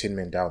that go 10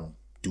 men down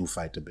do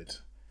fight a bit.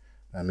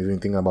 I'm even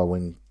thinking about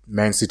when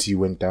Man City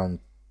went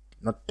down,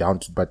 but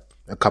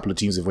a couple of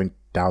teams have went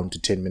down to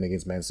 10 men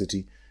against Man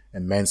City,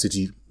 and Man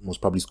City most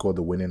probably scored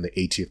the win in the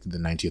 80th to the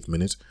 90th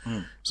minute.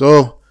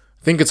 So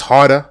I think it's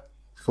harder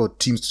for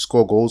teams to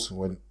score goals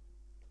when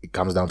it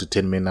comes down to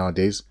 10 men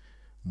nowadays,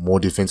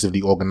 more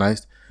defensively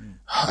organized.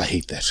 I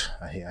hate that.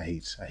 I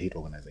hate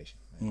organization.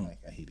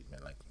 I hate it, man.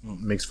 It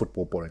makes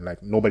football boring.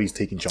 Like, nobody's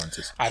taking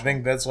chances. I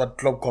think that's what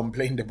Klopp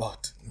complained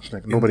about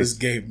like in this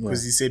game.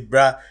 Because he said,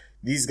 bruh,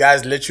 these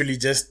guys literally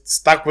just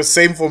stuck with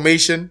same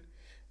formation,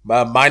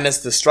 minus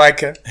the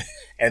striker.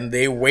 And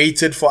they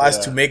waited for us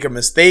to make a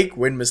mistake.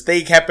 When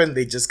mistake happened,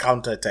 they just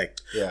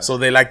counterattacked. So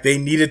they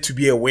needed to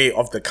be aware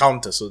of the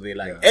counter. So they're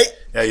like, hey.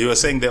 Yeah, you were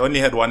saying they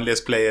only had one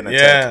less player in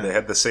attack. They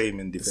had the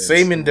same in defense.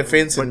 Same in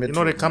defense and midfield. You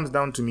know what it comes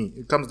down to me?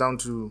 It comes down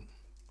to,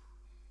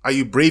 are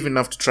you brave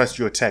enough to trust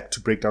your attack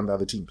to break down the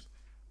other teams?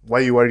 Why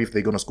are you worried if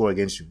they're going to score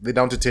against you? They're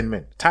down to 10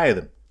 men. Tire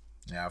them.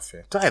 Yeah,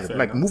 fair. Tire them.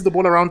 Fair enough. Move the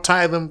ball around,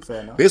 tire them.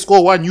 They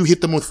score one, you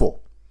hit them with 4.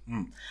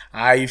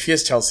 He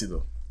fears Chelsea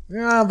though.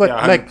 Yeah, but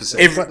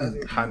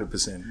 100%.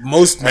 100%.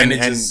 Most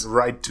managers, and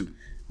right too.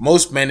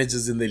 Most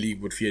managers in the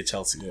league would fear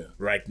Chelsea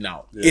right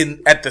now.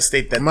 At the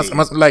state that must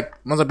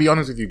I be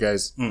honest with you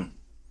guys?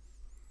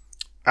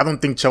 I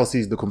don't think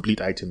Chelsea is the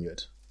complete item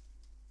yet.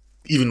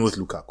 Even with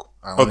Lukaku.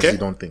 I honestly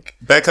don't think.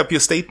 Back up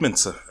your statement,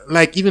 sir.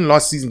 Like, even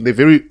last season, they're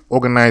very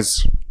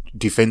organized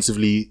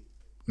defensively,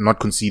 not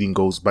conceding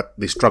goals, but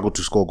they struggled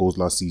to score goals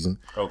last season.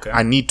 Okay.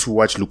 I need to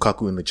watch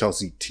Lukaku in the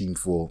Chelsea team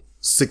for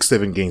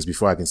 6-7 games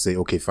before I can say,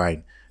 okay,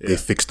 fine. They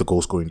fixed the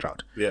goal scoring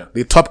drought. Yeah.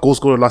 The top goal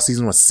scorer last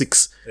season was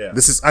 6. Yeah.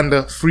 This is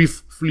under free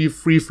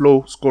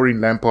flow scoring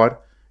Lampard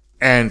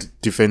and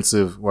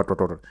defensive what.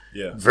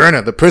 Yeah.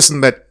 Werner, the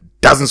person that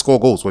doesn't score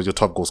goals, was your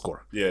top goal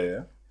scorer.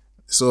 Yeah.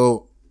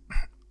 So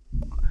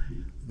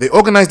they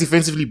organize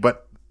defensively,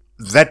 but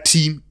that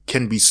team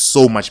can be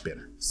so much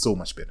better. So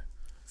much better.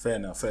 Fair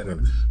enough.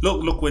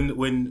 Look.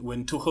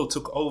 When Tuchel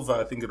took over,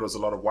 I think it was a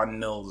lot of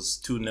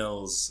 1-0s,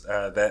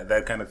 2-0s,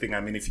 that kind of thing.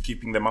 I mean, if you're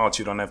keeping them out,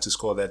 you don't have to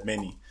score that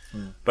many.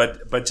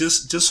 But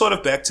just sort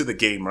of back to the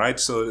game, right?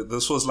 So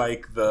this was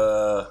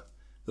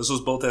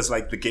built as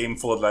like the game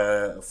for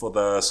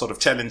the sort of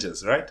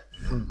challenges, right?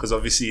 Because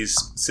obviously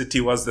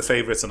City was the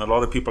favourites, and a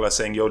lot of people are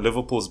saying, "Yo,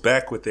 Liverpool's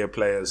back with their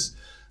players.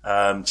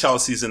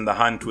 Chelsea's in the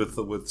hunt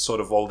with sort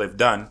of all they've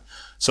done."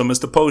 So,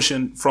 Mr.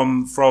 Potion,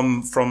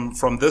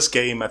 from this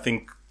game, I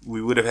think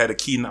we would have had a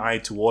keen eye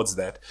towards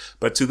that.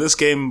 But to this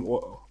game,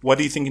 what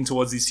are you thinking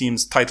towards these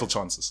teams' title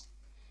chances?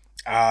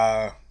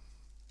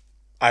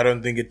 I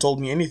don't think it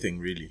told me anything,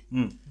 really.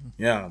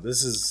 Yeah,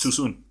 this is... Too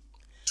soon.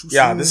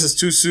 This is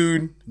too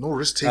soon. No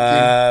risk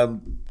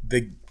taking.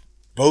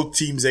 Both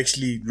teams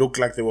actually looked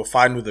like they were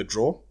fine with a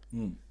draw.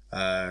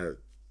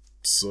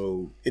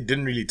 So it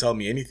didn't really tell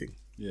me anything.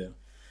 Yeah.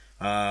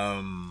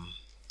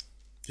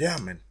 Yeah,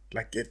 man.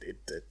 Like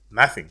it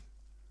nothing.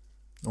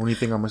 Only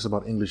thing I miss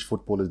about English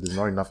football is there's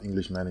not enough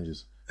English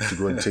managers to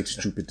go and take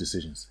stupid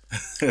decisions.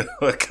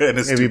 What kind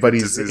of stupid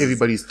Everybody's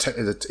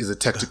decisions? is a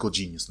tactical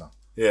genius now.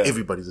 Yeah.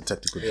 Everybody's a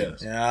tactical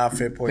genius. Yeah,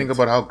 fair point. Think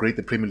about how great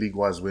the Premier League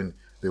was when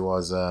there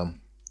was the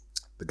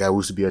guy who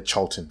used to be at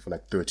Charlton for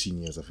like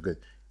 13 years. I forget.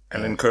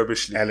 Alan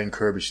Kirbishley. Alan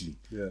Kirbishley.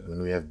 Yeah.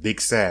 When we have Big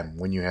Sam.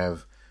 When you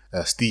have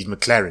Steve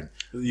McLaren.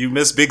 You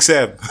miss Big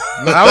Sam.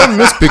 No, I don't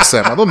miss Big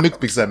Sam. I don't miss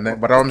Big Sam. Nah.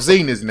 But what I'm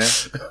saying is, nah,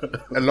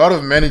 a lot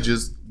of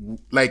managers,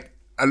 like,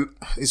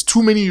 it's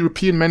too many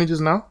European managers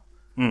now.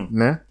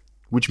 Nah,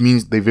 which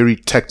means they're very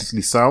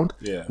tactically sound.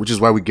 Yeah. Which is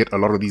why we get a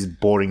lot of these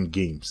boring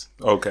games.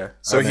 Okay.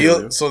 So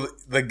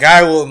the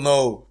guy will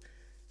know.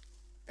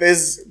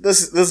 This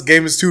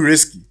game is too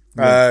risky.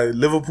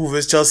 Liverpool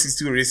versus Chelsea is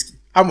too risky.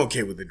 I'm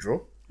okay with the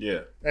draw.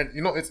 Yeah. And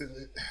you know,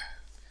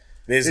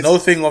 There's no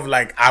thing of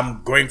like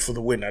I'm going for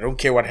the win. I don't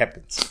care what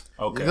happens.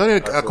 Okay. you know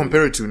what I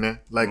compare it to, nah?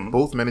 Like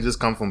both managers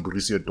come from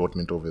Borussia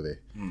Dortmund over there.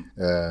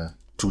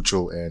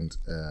 Tuchel and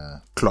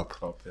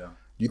Klopp. Yeah.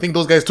 You think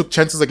those guys took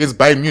chances against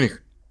Bayern Munich?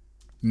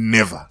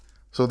 Never.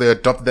 So they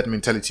adopted that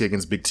mentality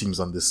against big teams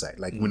on this side.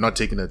 Like, we're not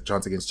taking a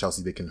chance against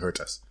Chelsea, they can hurt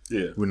us.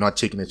 Yeah. We're not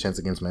taking a chance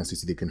against Man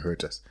City, they can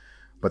hurt us.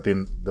 But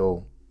then,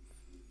 though,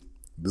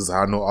 this is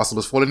how I know Arsenal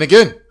was falling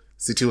again.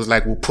 City was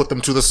like, we'll put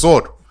them to the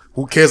sword.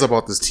 Who cares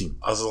about this team?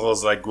 Arsenal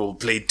was like, we'll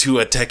play 2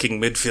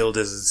 attacking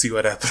midfielders and see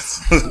what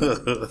happens.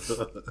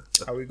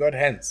 We got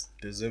hands,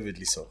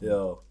 deservedly so.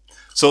 Yeah.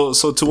 So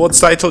towards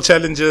title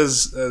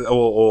challenges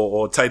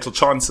or title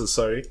chances,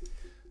 sorry.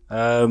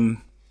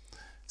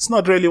 It's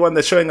not really one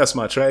that's showing us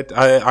much, right?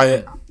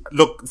 I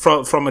look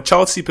from a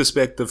Chelsea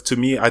perspective. To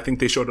me, I think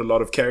they showed a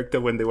lot of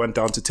character when they went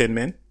down to 10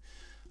 men.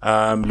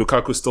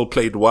 Lukaku still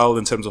played well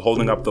in terms of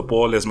holding up the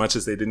ball as much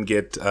as they didn't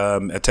get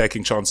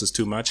attacking chances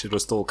too much. It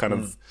was still kind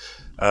of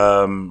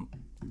a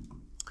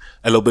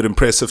little bit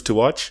impressive to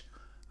watch.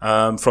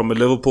 From a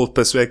Liverpool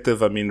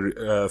perspective, I mean,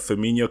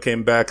 Firmino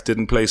came back,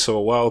 didn't play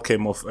so well,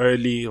 came off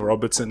early.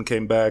 Robertson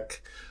came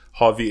back.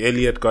 Harvey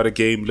Elliott got a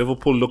game.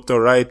 Liverpool looked all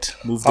right,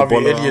 moved the ball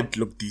Harvey around. Elliott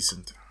looked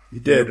decent. He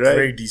did, looked right?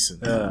 Very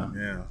decent.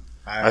 Yeah.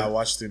 I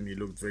watched him. He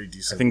looked very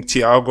decent. I think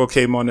Thiago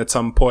came on at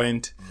some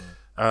point.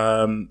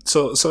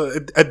 So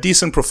a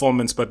decent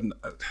performance, but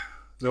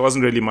there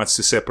wasn't really much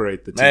to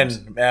separate the teams.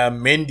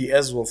 Mendy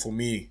as well for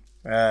me.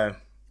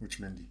 Which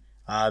Mendy?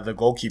 The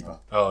goalkeeper.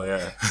 Oh,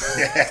 yeah.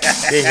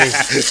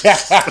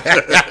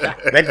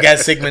 That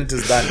guy's segment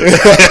is done.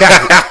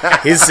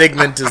 His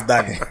segment is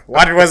done.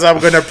 What was I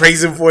going to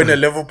praise him for in a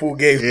Liverpool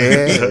game?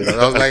 Yeah.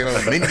 I was like,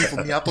 Mendy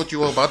for me. I thought you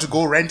were about to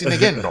go ranting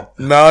again, no?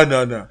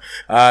 No.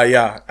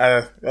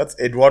 That's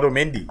Eduardo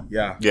Mendy.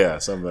 Yeah. Yeah,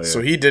 somebody. So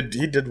he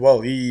did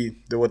well.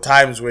 There were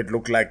times where it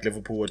looked like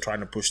Liverpool were trying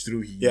to push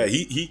through.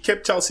 He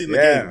kept Chelsea in the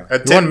Yeah. game.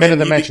 At He won 10 man of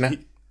the he- match, he- nah?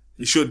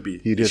 He should be.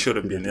 He should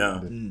have been,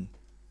 yeah.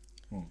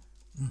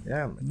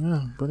 Yeah, man.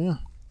 Yeah, but yeah.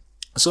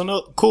 So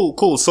no,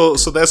 cool. So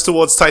that's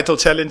towards title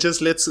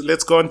challenges. Let's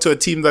go on to a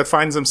team that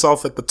finds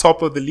himself at the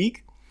top of the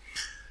league.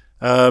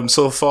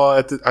 So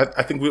far,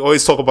 I think we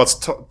always talk about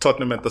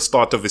Tottenham at the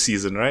start of the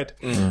season, right?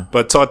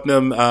 But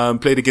Tottenham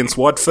played against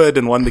Watford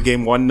and won the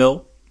game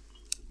 1-0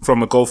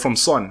 from a goal from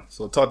Son.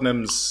 So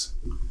Tottenham's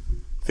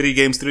 3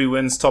 games, 3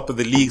 wins, top of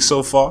the league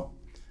so far.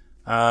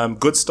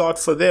 Good start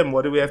for them.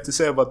 What do we have to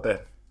say about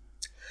that?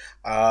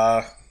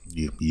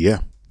 Yeah.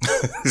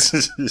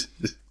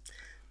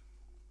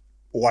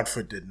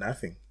 Watford did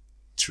nothing.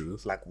 True.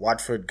 Like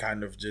Watford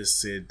kind of just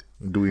said,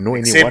 Do we know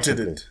any accepted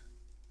Watford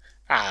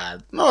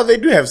it. No, they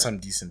do have some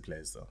decent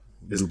players though.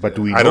 players? But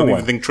do we know I don't one?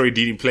 even think Troy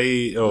Deeney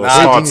play or Nah,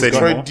 starts Deeney's anymore.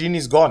 Troy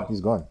Deeney's gone.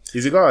 He's gone.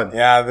 Is he gone?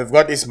 Yeah, they've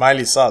got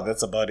Ismaili Sarr.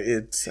 That's about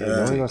it.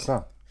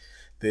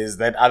 There's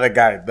that other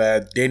guy,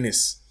 the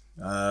Dennis.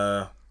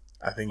 I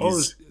think Oh,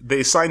 he's.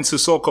 they signed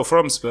Sissoko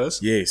from Spurs.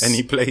 Yes. And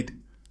he played.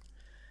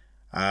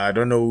 I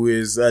don't know who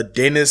is.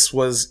 Dennis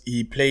was.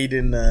 He played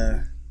in.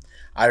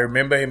 I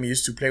remember him. He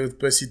used to play with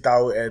Percy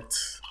Tau at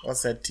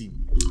what's that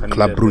team?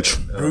 Club Brugge.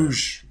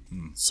 Bruges.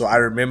 So I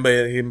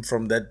remember him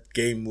from that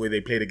game where they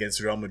played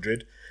against Real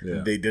Madrid.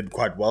 Yeah. They did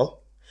quite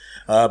well.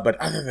 But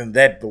other than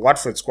that, the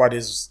Watford squad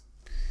is.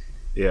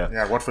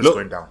 Yeah, Watford's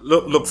going down.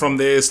 Look, from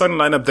the starting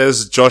lineup,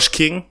 there's Josh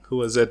King, who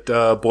was at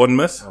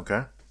Bournemouth.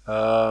 Okay.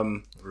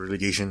 Um,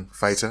 Relegation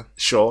fighter.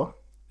 sure.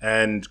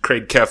 And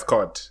Craig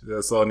Cathcart.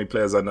 That's the only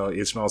players I know.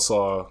 Ishmael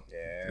Saw,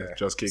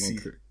 Josh King,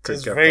 and Craig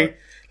Just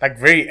Cathcart.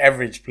 very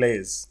average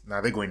players. Nah,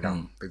 they're going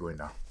down. They're going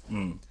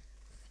down.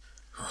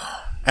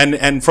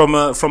 And from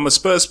a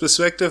Spurs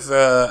perspective,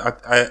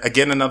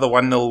 again another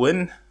 1-0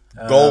 win.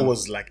 Goal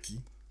was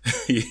lucky.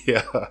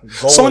 Yeah.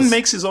 Goal Son was-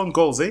 makes his own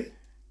goals, eh?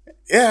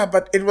 Yeah,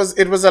 but it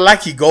was a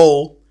lucky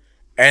goal,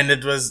 and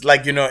it was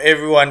like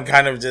everyone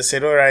kind of just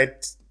said, "All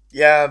right,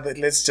 yeah, but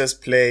let's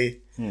just play."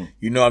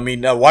 I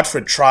mean,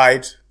 Watford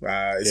tried.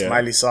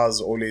 Ismaili Sarr's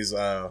always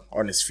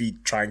on his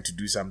feet trying to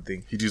do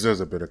something. He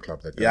deserves a better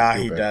club. That Yeah,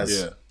 feel he bad.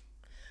 does. Yeah.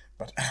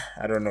 But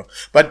I don't know.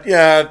 But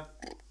yeah,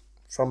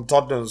 from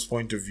Tottenham's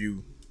point of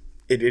view,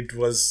 it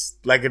was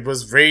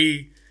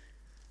very.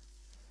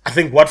 I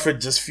think Watford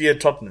just feared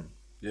Tottenham.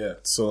 Yeah.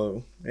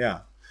 So yeah,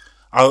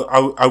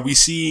 Are we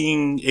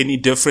seeing any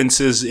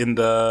differences in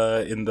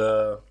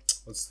the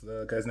what's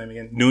the guy's name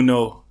again?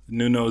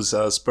 Nuno's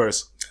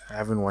Spurs. I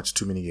haven't watched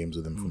too many games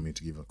with him for me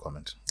to give a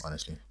comment,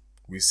 honestly.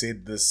 We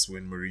said this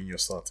when Mourinho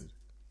started.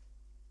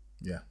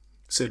 Yeah.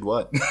 Said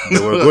what? They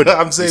were good.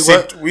 I'm saying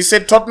what? We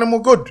said Tottenham were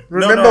good.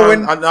 Remember No,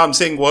 when? I'm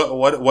saying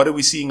what are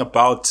we seeing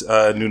about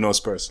Nuno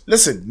Spurs?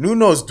 Listen,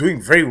 Nuno's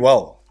doing very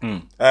well.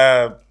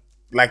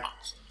 Like,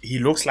 he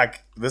looks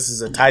like this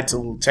is a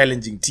title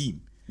challenging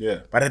team.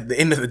 Yeah. But at the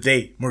end of the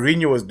day,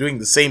 Mourinho was doing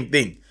the same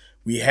thing.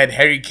 We had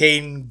Harry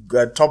Kane,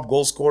 top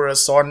goal scorer,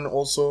 Son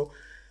also.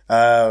 We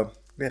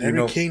had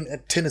Harry Kane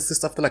at 10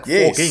 assists after like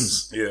 4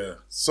 games. Yeah.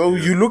 So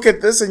you look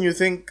at this and you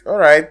think, all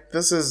right,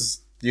 this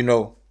is,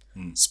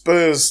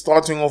 Spurs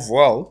starting off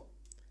well.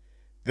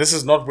 This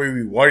is not where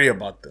we worry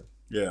about them.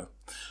 Yeah.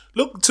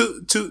 Look,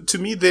 to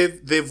me,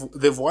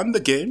 they've won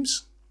the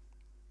games,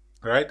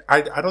 right?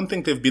 I don't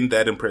think they've been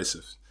that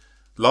impressive.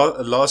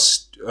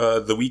 Last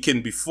the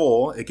weekend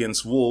before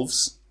against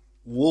Wolves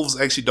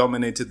actually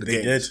dominated the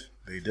game.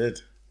 They did.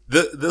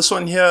 This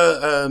one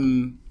here,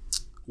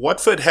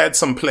 Watford had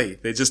some play.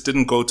 They just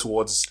didn't go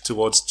towards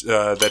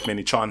that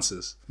many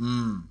chances.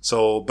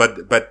 So,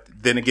 but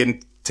then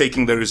again,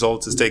 taking the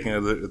result is taking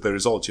the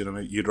result.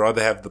 You'd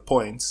rather have the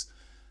points.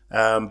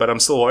 But I'm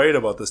still worried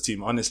about this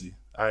team. Honestly,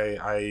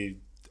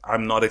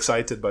 I'm not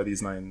excited by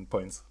these 9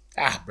 points.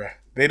 Bruh.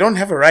 They don't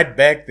have a right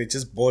back. They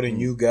just bought a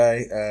new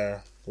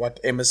guy.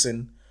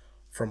 Emerson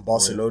from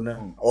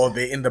Barcelona, or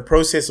they're in the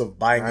process of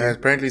buying him.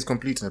 Apparently he's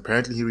complete, and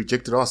apparently he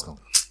rejected Arsenal.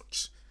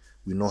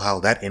 We know how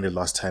that ended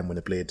last time when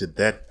a player did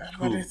that.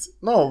 But it's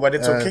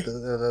okay.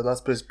 The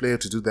last player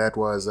to do that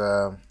was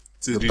To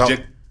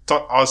reject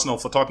Arsenal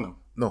for Tottenham.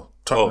 No,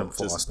 Tottenham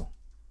for Arsenal.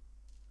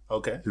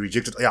 Okay. He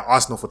rejected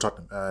Arsenal for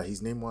Tottenham.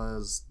 His name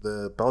was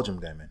the Belgium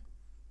guy, man.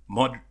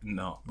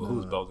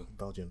 Who's Belgium?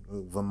 Belgium.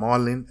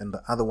 Vermaelen, and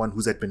the other one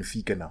who's at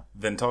Benfica now.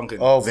 Vertonghen.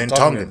 Oh,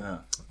 Vertonghen. Yeah.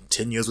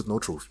 10 years with no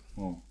trophy.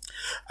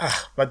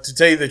 But to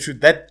tell you the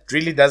truth, that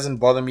really doesn't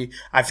bother me.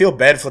 I feel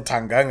bad for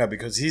Tanganga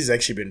because he's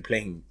actually been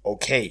playing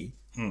okay.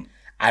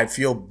 I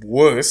feel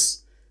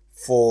worse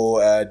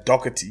for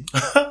Doherty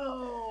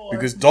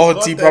because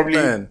Doherty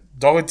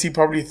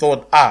probably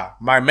thought,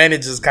 my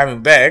manager's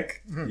coming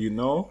back.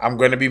 I'm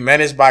going to be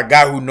managed by a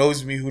guy who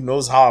knows me, who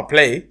knows how I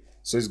play.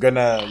 So he's going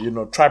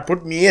to, try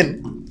put me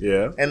in.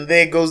 Yeah. And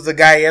there goes the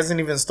guy. He hasn't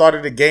even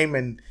started a game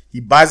and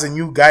he buys a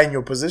new guy in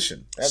your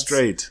position.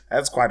 Straight.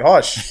 That's quite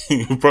harsh.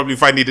 You probably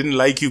find he didn't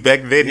like you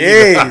back then.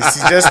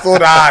 Yes, he just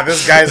thought,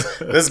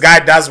 this guy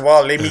does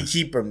well. Let me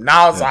keep him.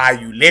 Now it's,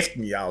 you left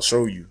me. I'll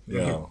show you.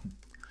 Yeah.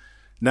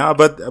 Now,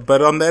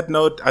 but on that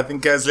note, I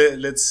think guys,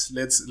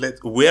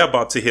 we're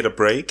about to hit a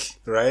break,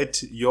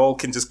 right? You all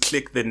can just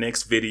click the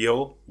next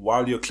video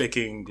while you're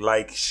clicking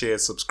like, share,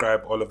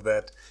 subscribe, all of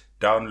that.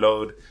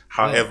 Download,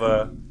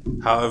 however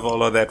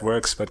all of that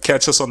works. But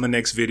catch us on the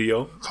next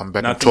video. Come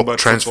back and talk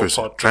transfer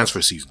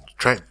season.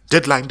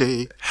 Deadline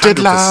day.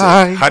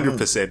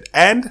 100%.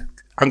 And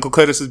Uncle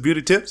Curtis's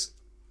beauty tips.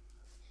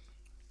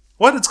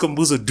 What did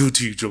Skombuzo do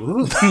to you,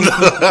 Joe?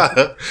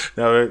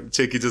 Now,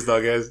 check it just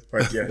now, guys.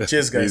 Right, yeah.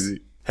 Cheers, guys.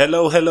 Easy.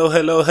 Hello.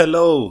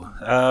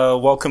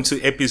 Welcome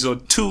to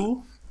episode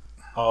 2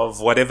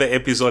 of whatever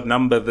episode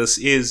number this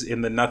is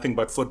in the Nothing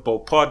But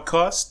Football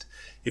podcast.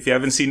 If you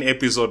haven't seen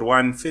episode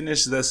 1,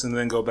 finish this and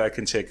then go back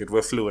and check it.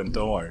 We're fluent,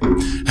 don't worry.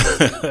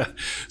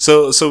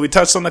 So we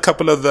touched on a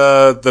couple of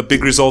the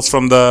big results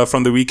from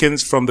the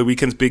weekend's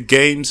big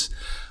games.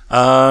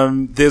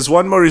 There's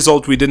one more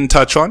result we didn't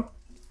touch on.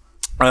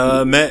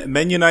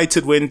 Man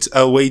United went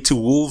away to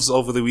Wolves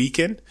over the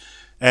weekend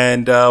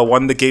and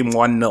won the game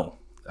 1-0.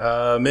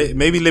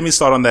 Maybe let me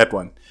start on that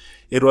one.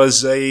 It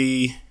was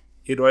a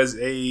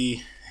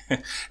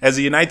as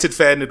a United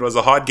fan, it was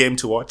a hard game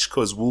to watch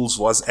because Wolves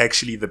was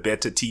actually the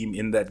better team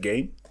in that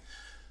game.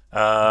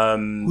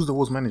 Who's the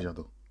Wolves manager,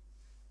 though?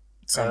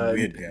 Some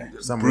weird guy.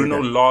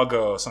 Bruno Lager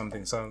or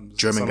something. Some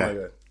German guy. like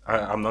that.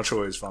 I'm not sure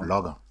where he's from.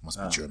 Lager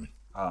must be German.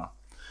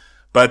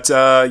 But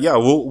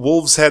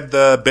Wolves had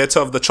the better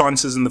of the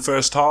chances in the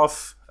first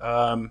half.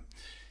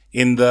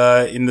 In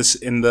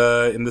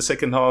the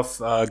second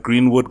half,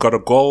 Greenwood got a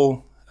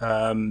goal.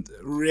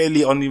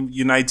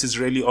 United's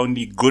really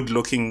only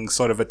good-looking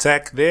sort of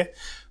attack there,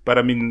 but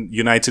I mean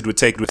United would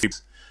take with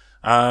it.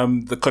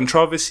 The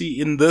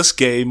controversy in this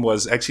game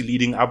was actually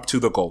leading up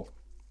to the goal,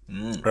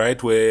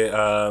 right? Where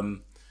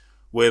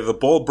the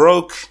ball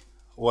broke,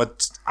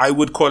 what I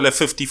would call a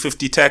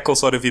 50-50 tackle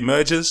sort of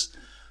emerges,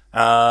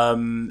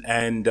 and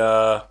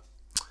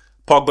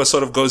Pogba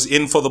sort of goes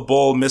in for the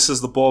ball, misses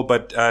the ball,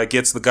 but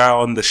gets the guy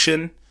on the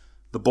shin.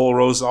 The ball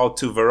rolls out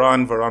to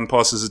Varane. Varane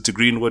passes it to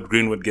Greenwood.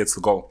 Greenwood gets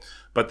the goal.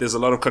 But there's a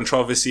lot of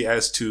controversy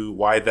as to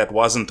why that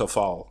wasn't a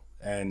foul.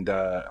 And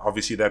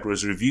obviously that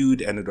was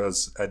reviewed and it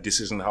was a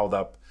decision held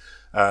up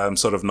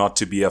sort of not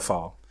to be a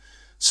foul.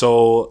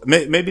 So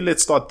maybe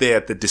let's start there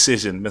at the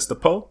decision.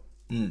 Mr. Poe,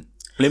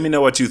 let me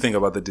know what you think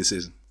about the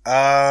decision.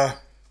 For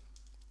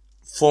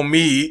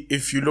me,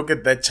 if you look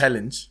at that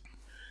challenge,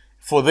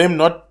 for them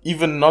not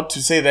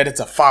to say that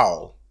it's a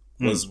foul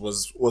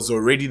was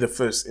already the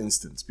first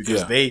instance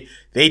because Yeah.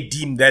 they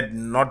deemed that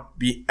not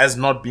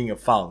being a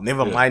foul.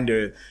 Never mind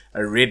a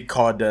red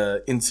card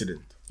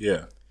incident.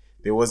 Yeah.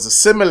 There was a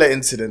similar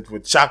incident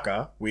with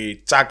Xhaka where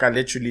Xhaka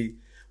literally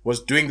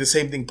was doing the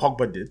same thing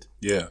Pogba did,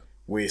 Yeah.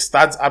 where he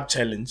starts up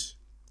challenge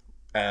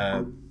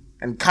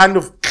and kind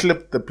of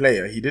clipped the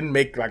player. He didn't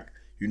make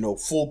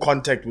full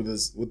contact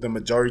with the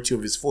majority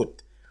of his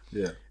foot.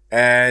 Yeah.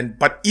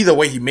 But either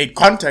way, he made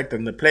contact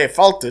and the player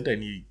felt it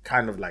and he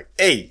kind of like,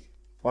 hey,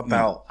 what the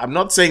hell? I'm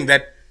not saying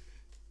that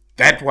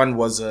one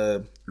was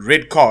a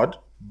red card,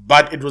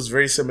 but it was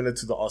very similar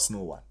to the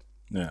Arsenal one.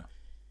 Yeah.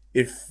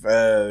 If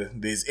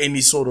there's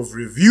any sort of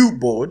review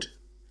board,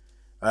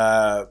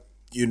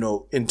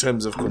 in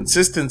terms of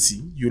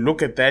consistency, you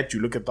look at that, you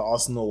look at the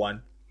Arsenal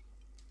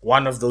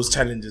one of those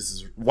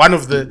challenges one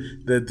of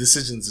the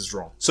decisions is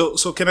wrong. So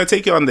can I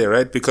take you on there,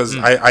 right? Because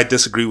I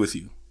disagree with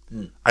you.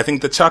 I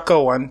think the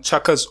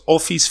Chaka's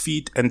off his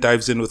feet and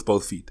dives in with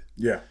both feet.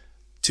 Yeah.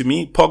 To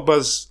me,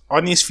 Pogba's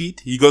on his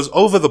feet. He goes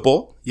over the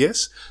ball.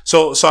 Yes.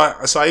 So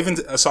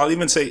I'll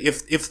even say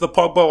if the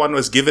Pogba one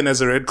was given as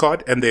a red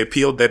card and they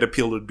appealed, that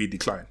appeal would be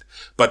declined.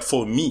 But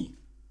for me,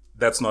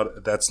 that's not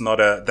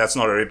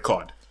a red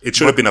card. It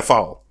should have been a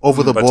foul.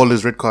 Over the ball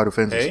is red card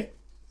offense. Hey?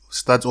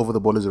 Studs over the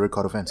ball is a red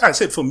card offense. I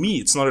said for me,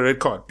 it's not a red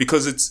card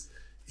because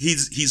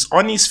he's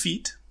on his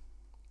feet.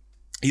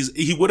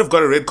 He would have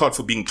got a red card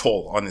for being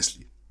tall,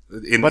 honestly.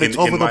 But it's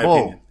over the my ball.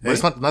 opinion. But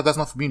it's not. That's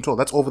not for being tall.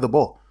 That's over the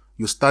ball.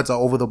 Your studs are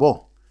over the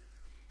ball.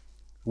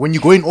 When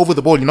you're going over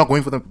the ball, you're not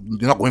going for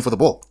the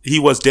ball. He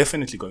was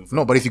definitely going for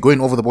No, but if you're going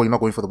over the ball, you're not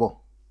going for the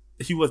ball.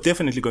 He was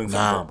definitely going for the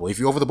ball. But if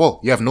you're over the ball,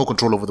 you have no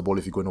control over the ball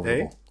if you're going over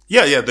the ball.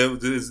 Yeah.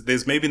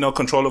 There's maybe no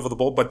control over the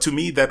ball, but to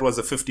me, that was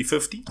a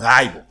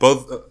 50-50.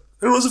 Both.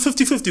 It was a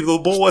 50-50. The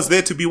ball was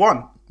there to be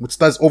won. Which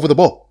studs over the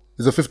ball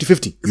is a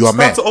 50-50. You are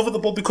mad. Starts over the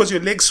ball because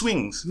your leg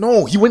swings.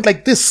 No, he went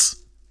like this.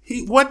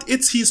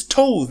 It's his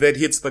toe that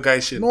hits the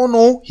guy's shin.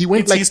 No, he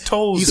went It's like his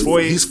toes,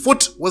 boy. His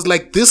foot was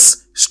like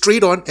this,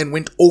 straight on, and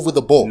went over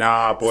the ball.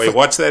 Nah, boy,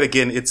 watch that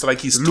again. It's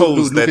like his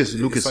toes. Lucas,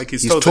 it's like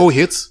his toe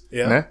hits.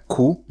 Yeah. Nah,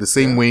 cool. The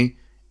same way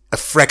a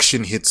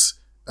fraction hits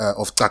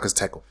of Xhaka's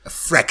tackle. A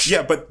fraction.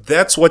 Yeah, but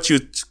that's what you're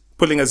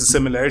pulling as the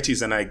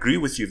similarities, and I agree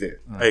with you there.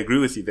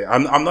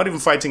 I'm not even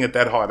fighting it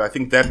that hard. I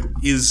think that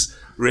is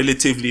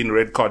relatively in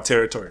red card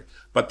territory.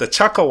 But the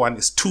Xhaka one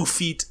is 2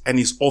 feet and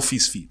he's off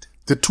his feet.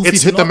 The 2 feet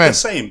It's hit the not man. the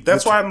same.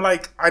 That's why I'm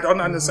like, I don't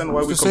understand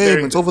why we're It's the same.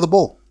 comparing. It's over the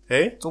ball.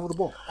 Hey? It's over the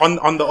ball.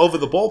 On the over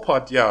the ball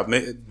part, yeah,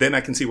 then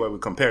I can see why we're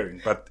comparing.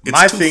 But it's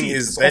My 2 thing feet.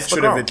 is It's that off the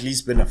should have ground. at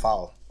least been a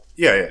foul.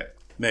 Yeah,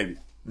 maybe.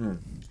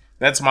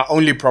 That's my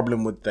only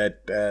problem with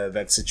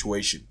that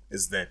situation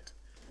is that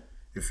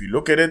if you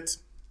look at it,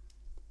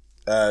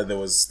 there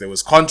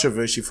was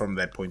controversy from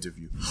that point of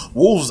view.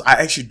 Wolves, I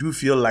actually do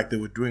feel like they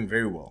were doing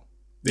very well.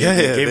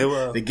 They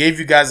were. They gave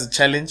you guys a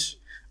challenge.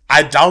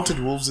 I doubted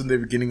Wolves in the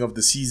beginning of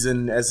the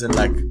season, as in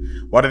like,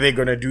 what are they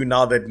gonna do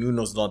now that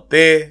Nuno's not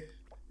there?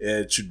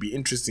 It should be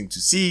interesting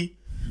to see.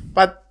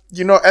 But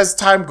as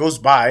time goes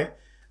by,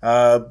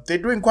 they're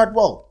doing quite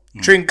well.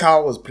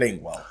 Trincao was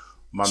playing well.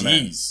 My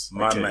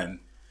man.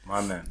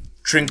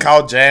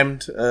 Trincao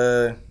jammed.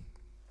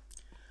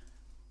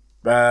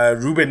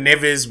 Ruben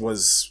Neves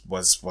was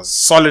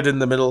solid in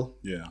the middle.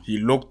 Yeah. He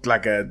looked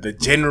like the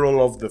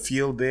general of the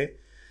field there.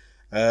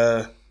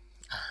 I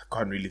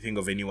can't really think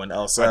of anyone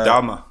else.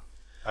 Adama.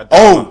 Baby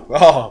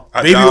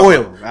Adama.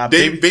 Oil.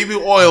 Baby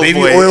Oil, Baby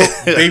boy. Oil.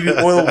 Baby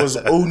Oil was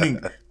owning.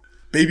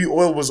 Baby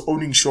Oil was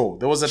owning Shaw.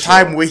 There was a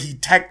time where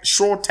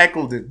Shaw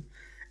tackled him,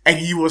 and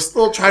he was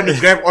still trying to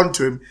grab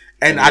onto him,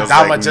 and he was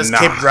Adama like, just nah.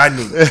 kept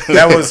running.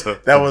 That was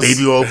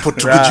Baby Oil put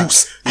to Nah. the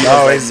juice.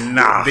 No, like, it's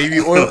nah.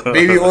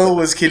 Baby Oil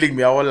was killing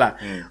me. I won't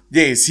lie.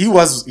 Yes, he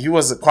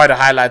was quite a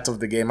highlight of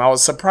the game. I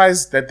was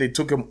surprised that they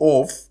took him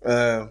off.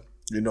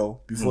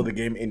 Before the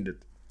game ended.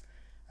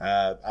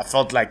 I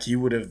felt like he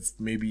would have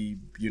maybe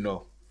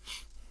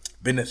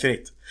been a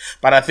threat.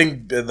 But I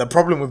think the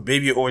problem with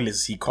Baby Oil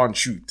is he can't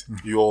shoot.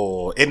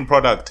 Your end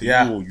product.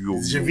 Yeah,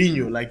 it's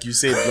Gervinho, like you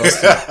said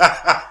last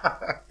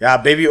time. Yeah,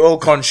 Baby Oil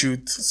can't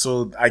shoot,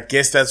 so I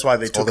guess that's why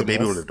they All took the him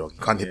Baby off. Oil dog.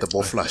 Can't hit the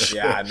ball flush.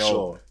 Yeah, I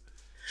know.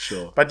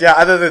 Sure. But yeah,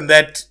 other than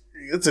that,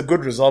 it's a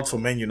good result for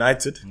Man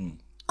United,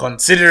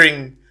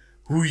 considering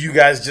who you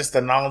guys just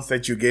announced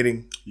that you're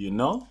getting,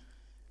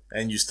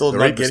 and you still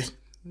not rapist. getting.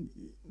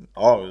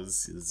 Oh,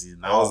 is he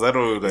now? Oh, is that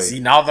what we're like? Is he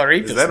now the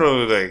rapist? Is that what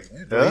we're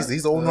like?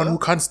 He's the only one who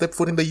can't step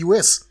foot in the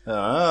US.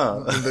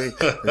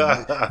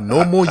 Ah.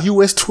 No more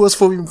US tours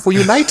for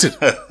United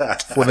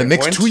for the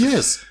next point. 2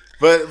 years.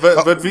 But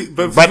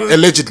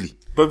Allegedly.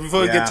 But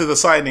before we Yeah. get to the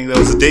signing, there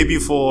was a debut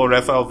for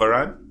Rafael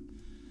Varane.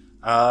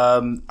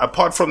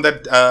 Apart from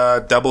that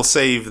double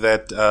save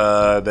that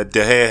De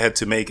Gea had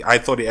to make, I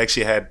thought he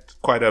actually had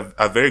quite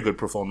a very good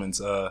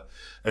performance.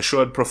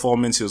 Assured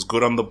performance. He was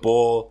good on the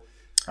ball.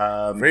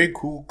 Very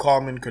cool,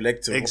 calm, and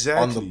collective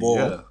Exactly. on the ball.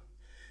 Yeah.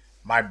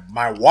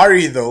 My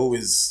worry though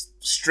is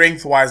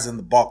strength wise in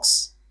the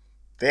box.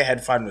 They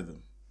had fun with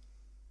him.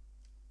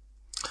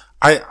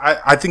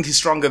 I think he's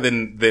stronger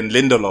than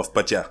Lindelof,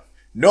 but yeah.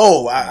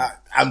 No,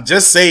 I'm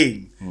just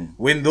saying,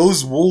 when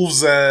those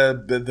Wolves,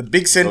 the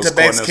big centre Those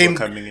backs corners came, were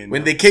coming in,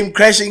 when yeah. they came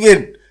crashing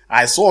in,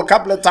 I saw a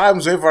couple of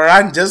times where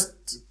Varane just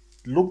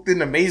looked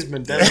in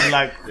amazement and was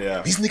like,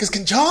 Yeah. These niggas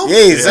can jump.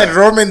 yeah, he said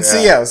Roman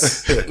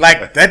Cias.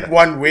 Like that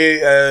one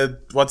where,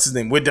 what's his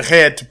name? Where De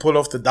Gea had to pull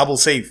off the double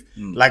save.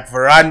 Like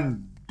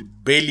Varane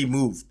barely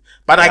moved.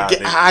 But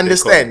I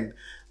understand.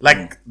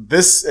 Like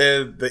this,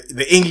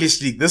 the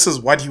English league, this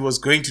is what he was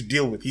going to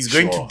deal with. He's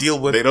going to deal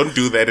with. They don't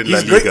do that in La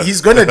Liga.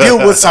 He's going to deal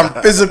with some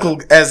physical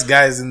ass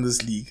guys in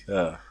this league.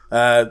 Yeah.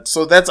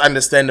 So that's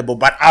understandable.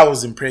 But I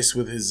was impressed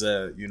with his,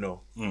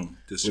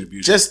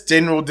 Distribution. just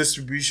general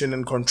distribution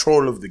and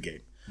control of the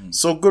game.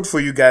 So good for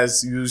you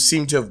guys. You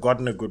seem to have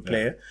gotten a good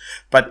player,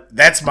 but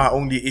that's my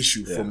only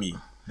issue for me.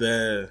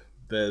 The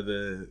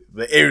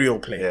aerial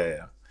play.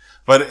 Yeah.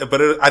 But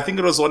I think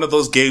it was one of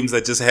those games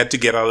that just had to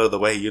get out of the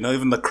way. You know,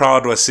 even the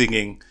crowd was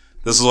singing.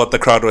 This is what the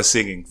crowd was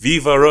singing.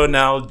 Viva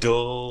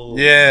Ronaldo.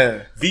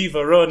 Yeah. Viva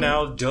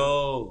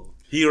Ronaldo.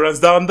 He runs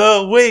down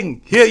the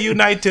wing. Hear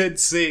United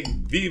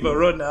sing. Viva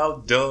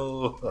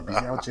Ronaldo. They're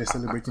out here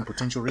celebrating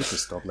potential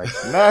rapist stuff. Like,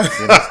 No.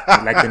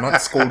 they're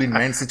not scolding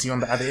Man City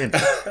on the other end.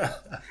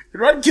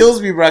 What kills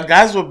me, bro?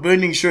 Guys were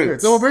burning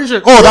shirts. They were burning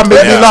shirts. Oh, that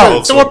made me Yeah, laugh.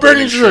 folks They were were burning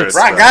burning shirts. shirts.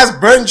 Right, guys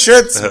burn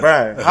shirts,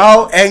 bro.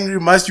 How angry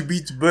must you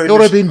be to burn? It would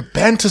have been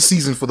banter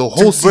season for the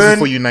whole season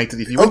for United.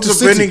 If you went to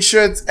Also City, burning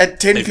shirts at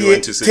 10 If you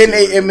went to City, 10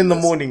 a.m. in the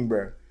yes. morning,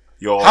 bro.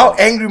 Yo. How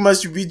angry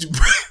must you be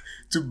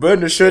to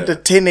burn a shirt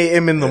at 10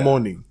 a.m. in the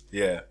morning?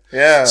 Yeah.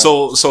 Yeah.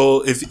 So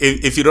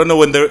if you don't know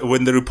when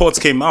the reports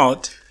came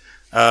out,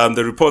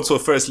 the reports were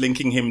first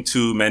linking him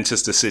to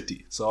Manchester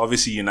City. So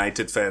obviously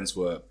United fans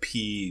were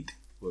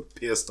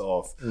pissed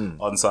off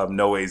on some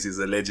no ways. He's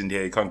a legend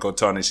here. He can't go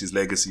tarnish his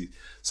legacy.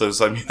 So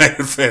some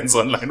United fans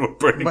online were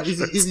burning. but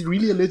is he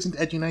really a legend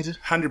at United?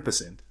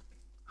 100%.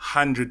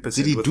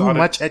 Did he do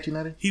much at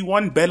United? He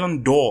won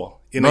Ballon d'Or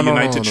in a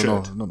United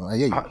shirt. No. I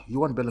hear you. He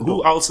won Ballon Who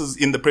d'Or. else is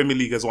in the Premier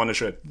League has won a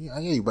shirt? Yeah,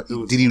 I hear you. But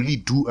did he really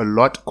do a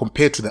lot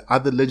compared to the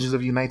other legends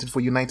of United for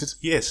United?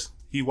 Yes.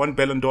 He won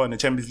Ballon d'Or in the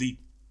Champions League.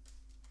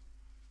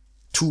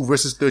 2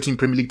 versus 13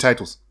 Premier League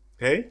titles.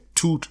 Okay?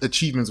 2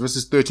 achievements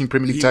versus 13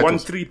 Premier League He titles. won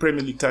 3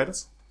 Premier League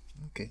titles.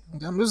 Okay.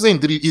 I'm just saying,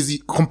 is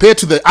he compared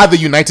to the other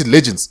United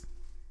legends?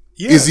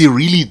 Yeah. Is he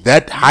really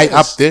that high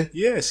up there?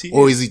 Yes, he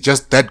Or is. is he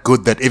just that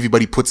good that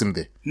everybody puts him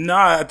there?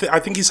 Nah, I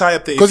think he's high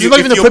up there. Because If he's not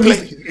you- even if a you're Premier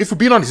play- League. If we're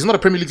being honest, he's not a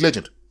Premier League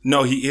legend.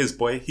 No, he is,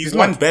 boy. He's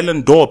won not.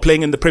 Ballon d'Or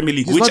playing in the Premier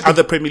League. He's Which not the-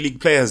 other Premier League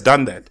player has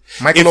done that?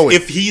 Michael Owen.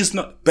 If he's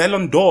not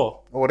Ballon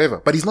d'Or, Or whatever.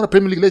 But he's not a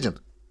Premier League legend.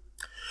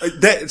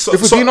 if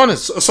we're being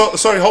honest.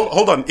 sorry,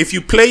 hold on. If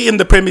you play in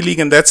the Premier League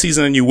in that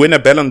season and you win a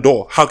Ballon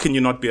d'Or, how can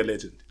you not be a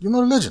legend? You're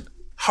not a legend.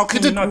 How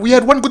can you not? We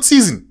had one good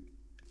season.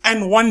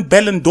 And one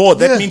Ballon d'Or.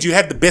 That Yeah. means you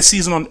had the best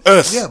season on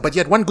earth. Yeah, but you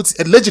had one good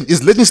a legend.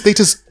 Is legend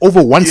status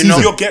over one season?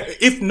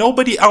 If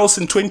nobody else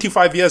in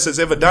 25 years has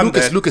ever done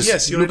Lucas, that,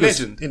 yes, you're a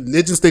legend.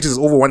 Legend status is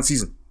over one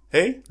season.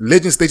 Hey?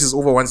 Legend status is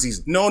over one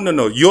season. No.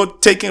 You're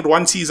taking it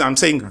one season. I'm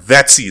saying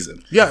that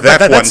season. Yeah, that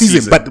that one season,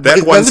 season. but that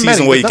it one doesn't season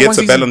matter. where he That gets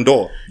one a Ballon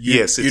d'Or.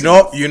 Yes, You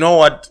know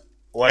what?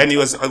 and he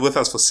was with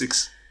us for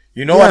 6.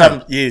 You know what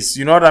I'm. Yes,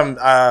 you know what I'm.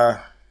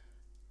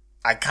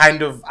 I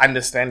kind of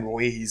understand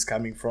where he's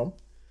coming from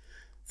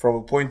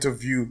a point of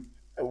view.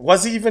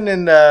 Was he even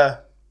in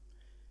the?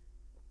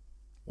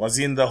 Was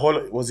he in the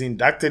hall? Was he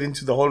inducted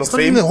into the Hall of not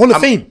Fame? in the Hall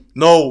of Fame.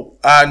 No,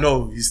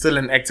 no. He's still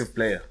an active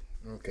player.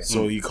 Okay.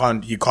 So he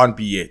can't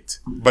be yet.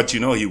 But you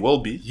know he will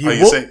be. He Are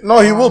you will, saying? no,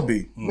 he will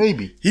be.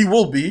 Maybe. He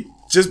will be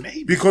just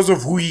because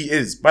of who he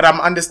is. But I'm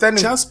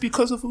understanding. Just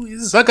because of who he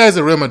is. That guy is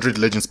a Real Madrid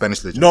legend,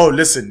 Spanish legend. No,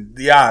 listen.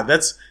 Yeah,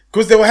 that's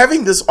because they were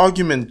having this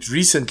argument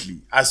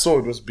recently. I saw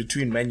it was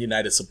between Man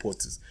United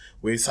supporters,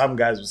 where some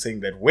guys were saying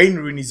that Wayne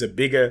Rooney's a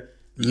bigger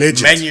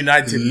Legend. Man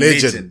United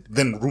legend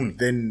than Rooney.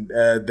 than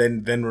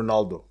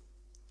Ronaldo.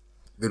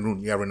 Than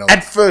Rooney, yeah, Ronaldo.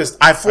 At first,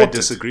 I fought. I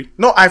disagree.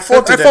 No, I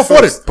fought it. I at fought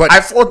first. it, but I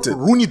fought it.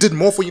 Rooney did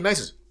more for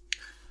United.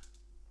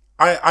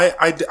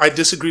 I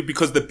disagree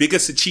because the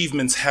biggest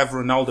achievements have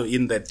Ronaldo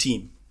in that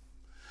team.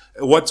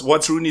 What's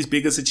Rooney's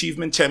biggest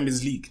achievement?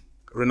 Champions League.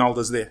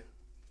 Ronaldo's there.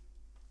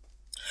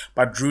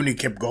 But Rooney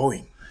kept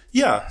going.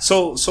 Yeah,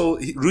 so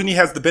Rooney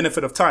has the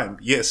benefit of time.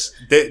 Yes,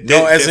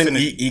 No, as in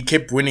definitely. he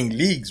kept winning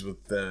leagues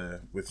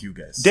with you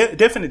guys.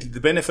 Definitely the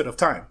benefit of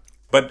time.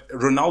 But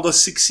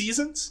Ronaldo's 6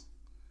 seasons,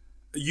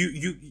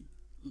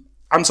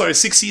 I'm sorry,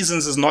 6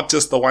 seasons is not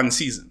just the one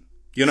season.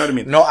 You know what I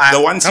mean? No, the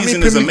one How many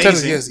season is Premier League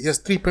titles? amazing. He has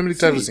 3 Premier League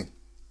titles.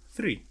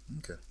 3.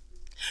 Okay.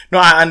 No,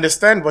 I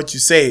understand what you're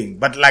saying,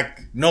 but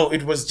no,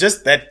 it was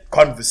just that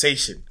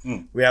conversation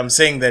where I'm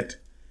saying that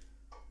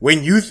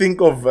when you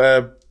think of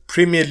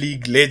Premier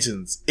League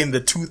legends in the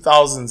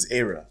 2000s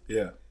era,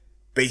 Yeah.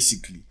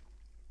 basically,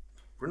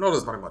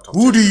 Ronaldo's not in my top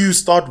who do you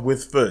start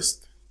with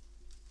first?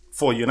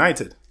 For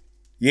United.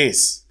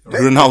 Yes.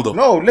 Ronaldo.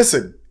 No,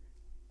 listen.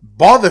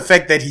 Bar the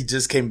fact that he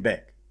just came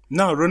back.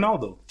 No,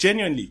 Ronaldo.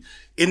 Genuinely.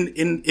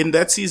 In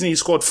that season, he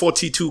scored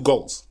 42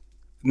 goals.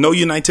 No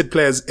United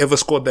players ever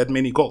scored that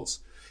many goals.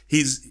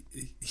 He's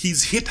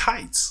hit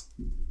heights.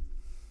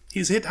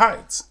 He's hit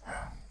heights.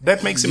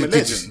 That makes him a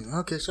legend.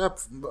 Okay, sharp.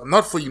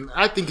 Not for you.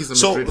 I think he's a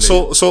So, Madrid so,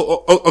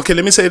 legend. okay.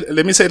 Let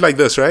me say it like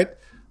this, right?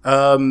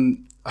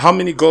 How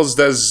many goals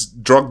is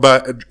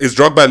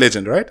Drogba a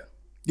legend, right?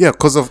 Yeah,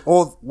 because of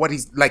all what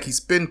he's like. He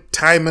spent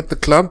time at the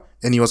club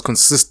and he was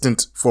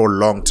consistent for a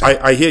long time.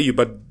 I hear you,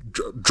 but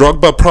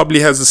Drogba probably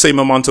has the same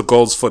amount of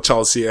goals for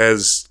Chelsea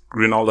as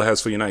Ronaldo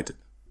has for United.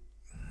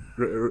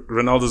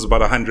 Ronaldo's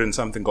about 100 and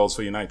something goals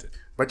for United.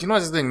 But you know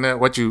this thing,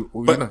 what you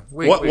But know,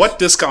 what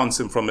discounts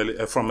him from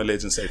a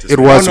legend status? It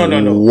was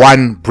No.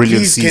 one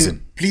brilliant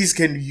season.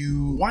 Can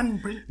you... one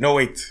brilliant. No,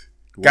 wait.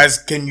 Guys,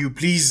 can you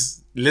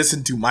please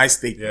listen to my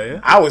statement? Yeah.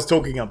 I was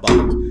talking about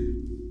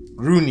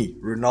Rooney,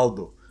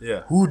 Ronaldo.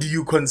 Yeah. Who do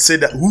you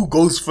consider... Who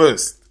goes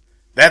first?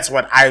 That's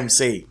what I'm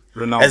saying.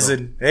 Ronaldo. As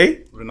in,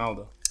 hey?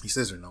 Ronaldo. He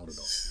says Ronaldo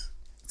though.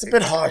 It's a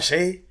bit harsh,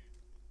 eh?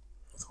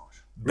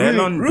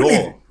 Ballon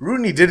d'Or.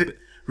 Rooney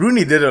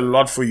did a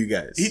lot for you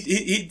guys.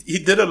 He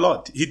did a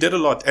lot. He did a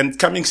lot. And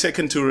coming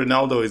second to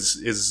Ronaldo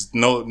is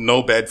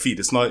no bad feat.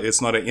 It's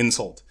not an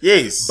insult.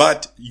 Yes.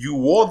 But you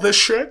wore this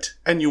shirt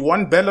and you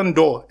won Ballon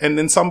d'Or, and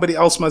then somebody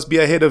else must be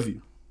ahead of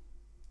you.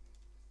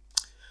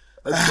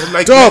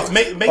 Like Dog.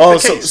 make Oh, the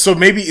case. so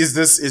maybe is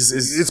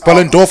It's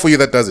Ballon d'Or for you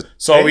that does it.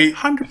 so are we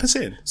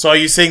 100%. so are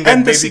you saying that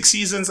And the maybe, 6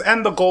 seasons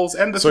and the goals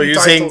and the so 3 you're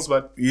saying titles,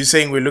 but you're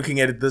saying we're looking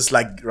at this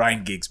like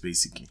Ryan Giggs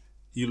basically.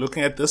 you're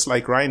looking at this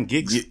like Ryan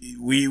Giggs.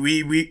 We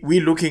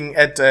looking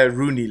at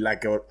Rooney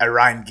like a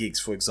Ryan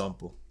Giggs, for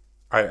example.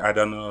 I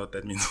don't know what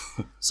that means.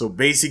 So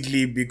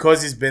basically,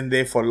 because he's been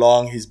there for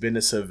long, he's been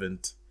a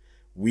servant.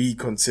 We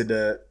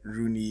consider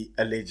Rooney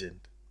a legend.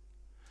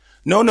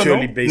 No.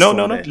 Purely based on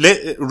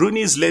that.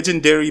 Rooney is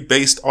legendary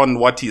based on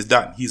what he's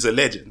done. He's a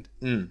legend.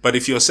 But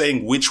if you're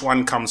saying which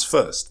one comes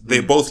first,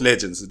 they're both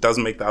legends. It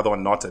doesn't make the other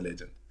one not a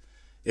legend.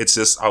 It's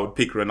just I would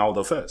pick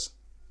Ronaldo first.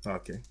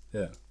 Okay.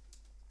 Yeah.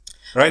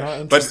 Right?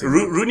 Oh, But interesting.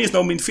 Rooney is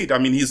no mean feat. I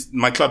mean, he's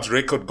my club's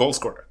record goal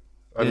scorer.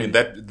 I mean,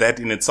 that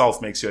in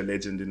itself makes you a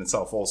legend in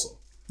itself also.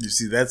 You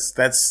see, that's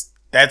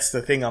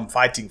the thing I'm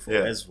fighting for Yeah.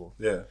 as well.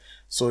 Yeah.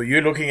 So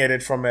you're looking at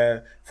it from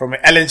a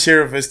Alan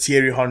Shearer versus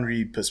Thierry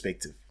Henry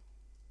perspective.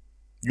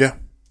 Yeah.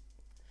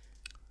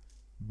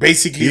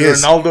 Basically,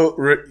 Yes.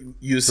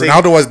 you're saying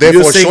Ronaldo was there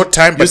you're for a saying- short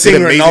time, You're but saying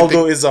did amazing Ronaldo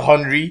thing. is a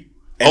Henry.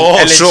 And Oh,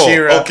 Alan sure.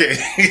 Shearer, Okay.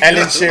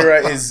 Alan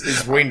Shearer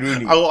is Wayne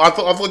Rooney. I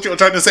thought you were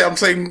trying to say I'm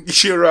saying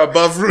Shearer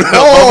above No,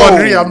 above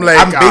Henry. I'm like,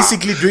 I'm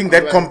basically doing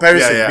that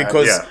comparison Yeah,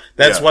 because yeah,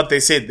 that's yeah. what they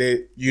said.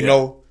 You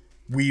know,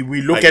 we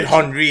look I at get you.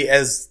 Henry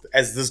as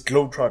this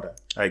globetrotter,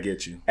 I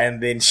get you.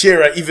 and then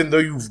Shearer, even though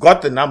you've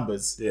got the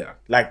numbers, Yeah.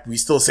 like we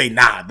still say,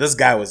 nah, this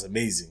guy was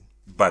amazing.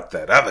 But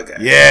that other guy.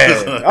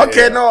 Yeah.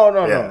 Okay. No.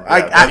 Yeah,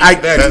 I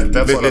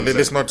that's what I'm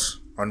Let's saying. not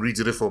Henry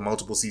did it for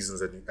multiple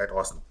seasons at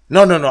Arsenal.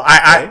 No.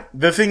 I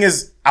the thing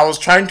is, I was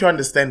trying to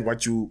understand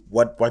what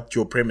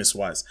your premise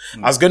was.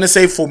 I was gonna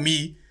say for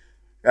me,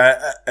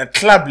 a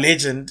club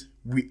legend.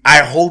 I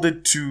hold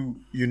it to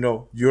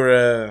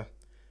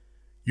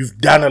you've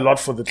done a lot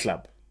for the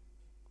club.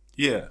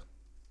 Yeah.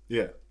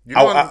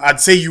 I'd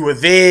say you were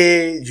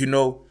there.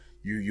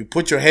 You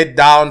put your head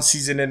down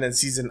season in and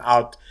season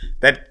out.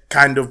 That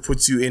kind of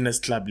puts you in as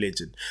club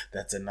legend.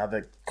 That's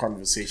another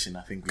conversation.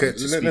 I think. We Okay,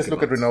 need to speak let's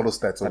look at about. Ronaldo's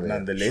stats But over here.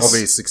 nonetheless- Over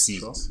his 6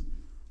 seasons.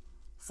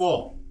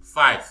 4,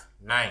 5,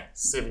 9,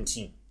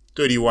 17,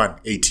 31,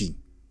 18.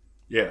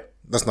 Yeah.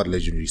 That's not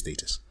legendary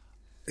status.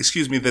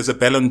 Excuse me, there's a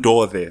Ballon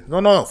d'Or there.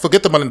 No.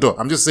 Forget the Ballon d'Or.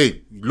 I'm just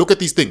saying, look at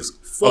these things.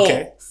 4,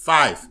 Okay.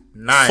 5,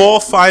 9.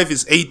 4, 5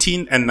 is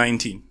 18 and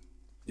 19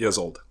 years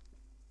old.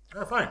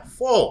 Oh, fine.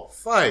 4,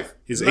 5.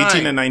 He's 9,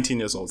 18 and 19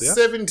 years old, yeah?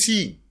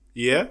 17,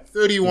 Yeah?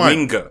 31.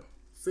 Winger.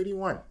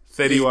 31.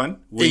 31.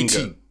 Winger.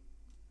 18.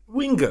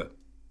 Winger.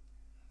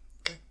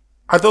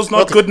 Are those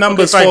not Okay, good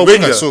numbers fine, for a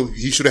winger. winger? So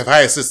he should have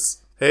high assists.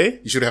 Hey?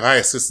 He should have high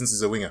assists since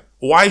he's a winger.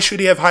 Why should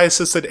he have high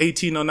assists at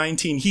 18 or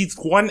 19? He's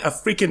won a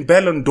freaking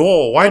Ballon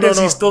d'Or. Why does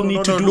he still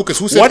need to do? Lucas,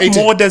 who said what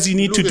 18? more does he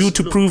need to do Lucas,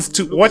 to Lu- prove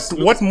to Lucas,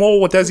 what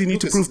more does he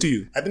need to prove to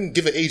you? I didn't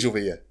give an age over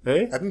here.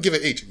 Eh? I didn't give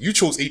an age. You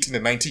chose 18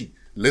 and 19.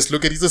 Let's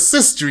look at his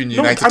assists during No,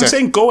 United I'm time.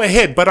 saying go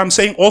ahead, but I'm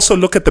saying also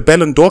look at the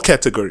Ballon d'Or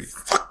category.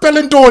 Fuck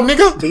Ballon d'Or,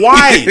 nigga.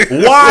 Why?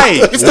 Why?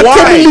 It's the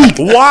Why? Premier League.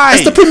 Why?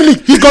 It's the Premier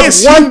League. He's got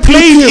Yes, one he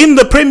played football- in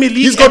the Premier League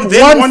He's got and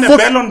then one won a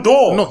Ballon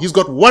d'Or. No, he's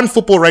got one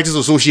Football Writers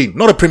Association,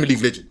 not a Premier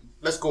League legend.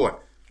 Let's go on.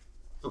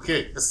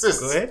 Okay,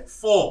 assists. Go ahead.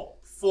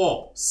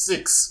 4,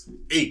 6,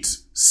 8,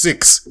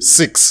 6,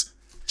 6.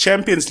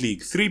 Champions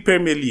League, 3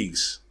 Premier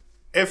Leagues,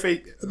 FA.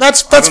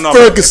 That's I don't know about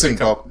Ferguson, FA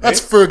Cup, dog. That's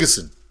eh?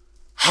 Ferguson.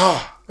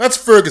 That's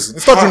Ferguson.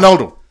 It's not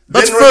Ronaldo.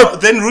 That's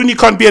Then Rooney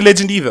can't be a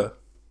legend either.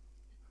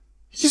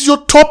 He's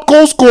your top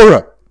goal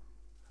scorer.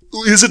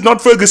 Is it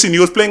not Ferguson? He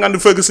was playing under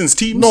Ferguson's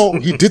teams. No,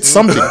 he did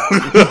something.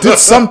 He did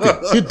something.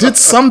 He did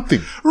something.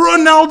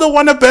 Ronaldo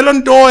won a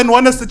Ballon d'Or and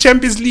won us the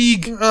Champions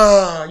League. You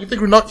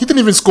think Ronaldo? He didn't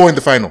even score in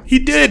the final. He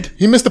did.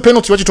 He missed the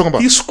penalty. What are you talking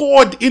about? He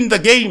scored in the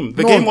game.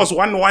 The No. game was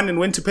 1-1 and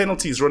went to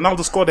penalties.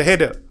 Ronaldo scored a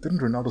header. Didn't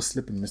Ronaldo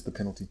slip and miss the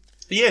penalty?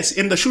 Yes,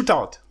 in the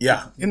shootout.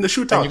 Yeah. In the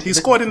shootout. He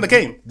scored in the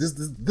game. This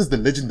is the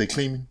legend they're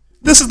claiming.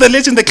 This is the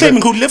legend they're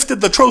claiming who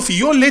lifted the trophy.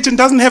 Your legend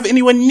doesn't have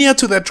anywhere near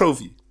to that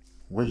trophy.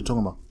 What are you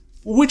talking about?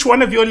 Which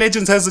one of your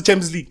legends has the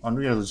Champions League?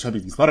 Henry has a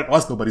Champions League. He's not at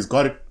Arsenal, but he's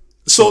got it.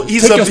 So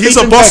he's Take your a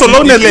statement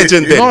Barcelona back.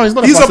 legend then. No, he's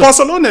not. He's a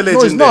Barcelona legend.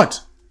 No, he's then. not.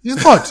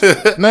 He's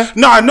not. Nah.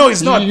 No, I know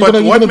he's not. But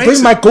You're what gonna makes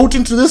bring my goat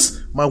into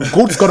this? My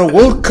goat's got a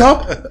World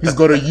Cup. He's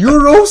got a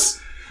Euros.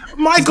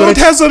 my goat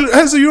has a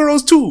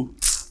Euros too.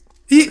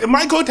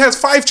 My goat has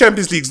 5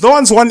 Champions Leagues. No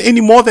one's won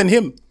any more than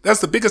him. That's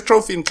the biggest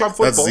trophy in club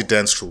football. That's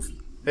Zidane's trophy.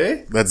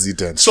 Eh? That's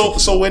Zidane's.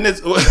 So when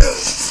it's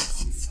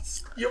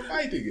you're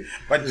fighting it.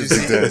 But you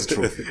Zidane's see,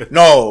 trophy.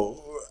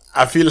 no,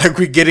 I feel like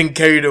we're getting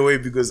carried away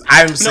because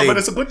I'm saying. No, but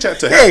it's a good chat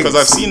to have because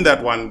I've seen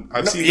that one.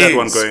 I've seen that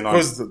one going on.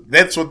 Because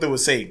that's what they were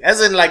saying.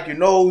 As in, like,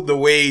 the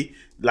way,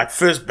 like,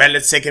 first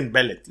ballot, second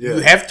ballot. Yeah.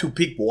 You have to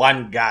pick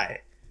one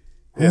guy.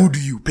 Who do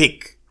you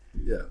pick?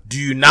 Yeah. Do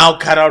you now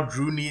cut out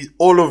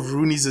all of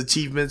Rooney's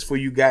achievements for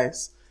you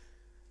guys?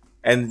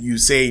 And you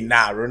say,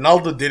 nah,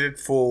 Ronaldo did it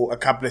for a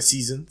couple of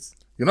seasons.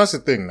 You know, that's the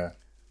thing, now.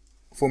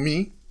 For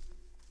me,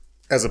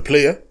 as a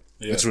player,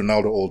 it's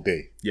Ronaldo all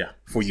day. Yeah.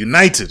 For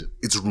United,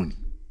 it's Rooney.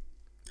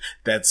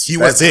 He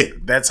was there.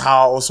 That's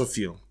how I also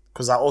feel.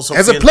 Because I also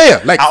As a feel,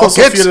 player, like, I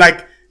also forget- feel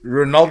like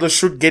Ronaldo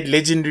should get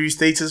legendary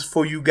status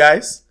for you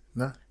guys.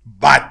 Nah.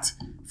 But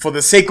for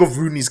the sake of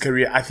Rooney's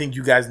career, I think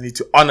you guys need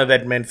to honor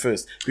that man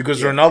first.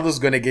 Because Ronaldo's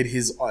going to get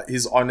his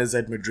honors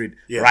at Madrid.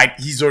 Yeah. Right?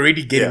 He's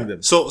already getting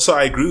them. So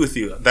I agree with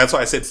you. That's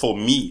why I said for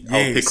me, I'll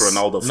Yes. pick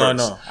Ronaldo first.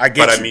 No, I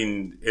get But you. I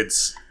mean,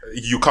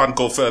 you can't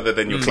go further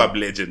than your club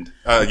legend,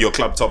 your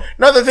club top.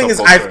 No, the thing top is,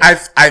 goal scorer.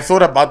 I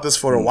thought about this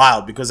for a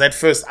while because at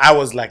first I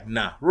was like,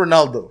 nah,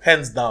 Ronaldo,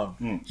 hands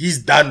down. He's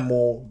done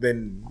more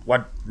than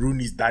what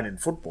Rooney's done in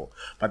football.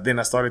 But then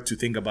I started to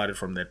think about it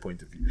from that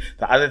point of view.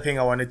 The other thing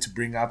I wanted to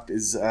bring up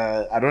is,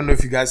 I don't know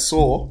if you guys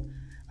saw,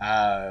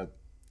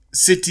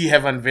 City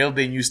have unveiled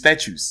their new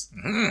statues.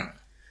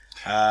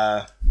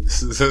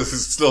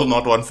 Still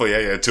not one for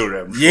Yaya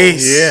Toure. I'm sure.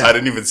 Yes. Yeah. I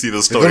didn't even see the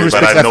don't story, but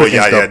respect I know Africans,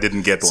 Yaya though.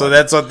 didn't get one. So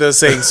that's what they're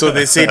saying. So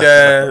they said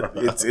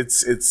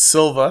it's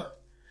silver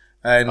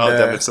and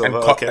David Silva,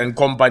 okay. and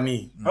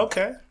company.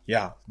 okay.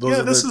 Yeah,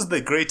 Yeah, this is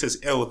the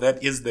greatest. That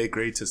is the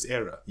greatest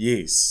era.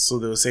 yes. So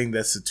they were saying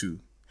that's the two.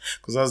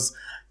 Because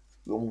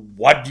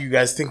what do you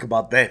guys think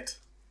about that?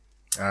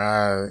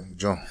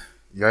 John,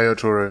 Yaya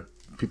Toure,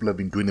 people have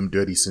been doing him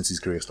dirty since his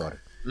career started.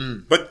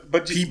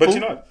 But you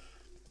know,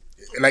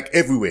 Like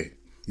everywhere.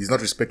 He's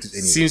not respected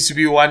anywhere. Seems to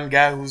be one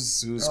guy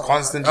who's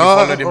constantly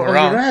followed him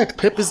around. You're right.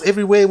 Pep is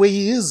everywhere where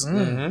he is.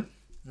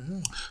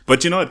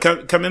 but you know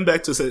what? Coming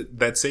back to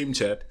that same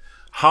chat,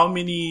 how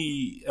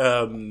many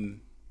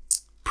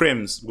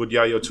Prems would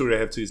Yaya Toure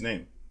have to his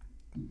name?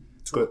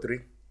 2 or 3.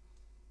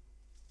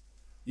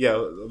 Yeah,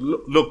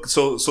 look.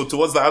 So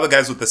towards the other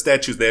guys with the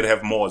statues, they'd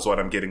have more. Is what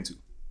I'm getting to.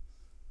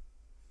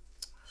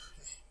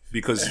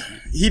 Because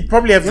He'd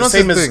probably have the that's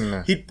same the as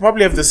thing, he'd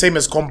probably have the same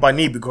as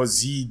Company because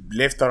he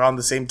left around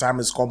the same time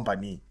as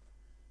Company.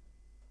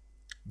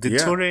 did Yeah.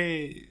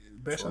 Toure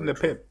bash on the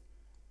Pep?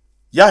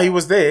 Yeah, he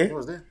was there.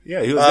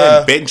 Yeah, he was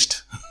there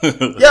benched.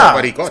 Yeah,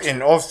 But he got-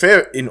 in all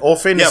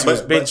fairness, he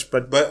was benched.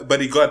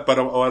 But he got. But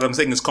what I'm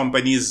saying is,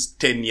 Company's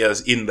 10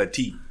 years in the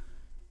team.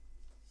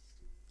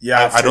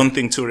 yeah, I don't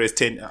think Toure is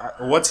 10.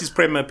 What's his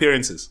Prem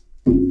appearances?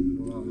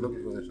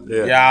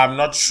 Yeah, I'm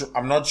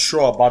not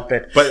sure about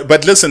that.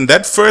 But listen,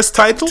 that first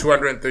title,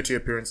 230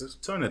 appearances.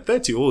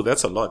 230. Oh,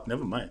 that's a lot.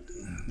 Never mind.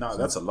 No,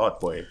 that's a lot,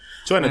 boy.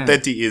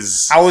 230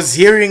 is. I was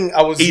hearing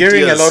 8 a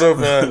years. lot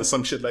of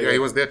some shit like Yeah, that. he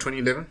was there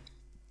 2011.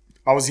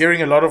 I was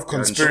hearing a lot of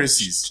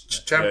conspiracies.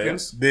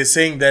 Champions. They're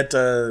saying that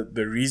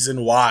the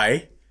reason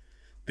why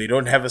they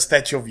don't have a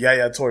statue of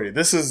Yaya Toure.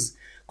 This is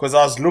because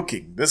I was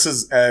looking. This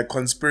is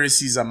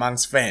conspiracies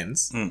amongst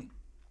fans.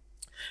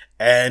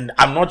 And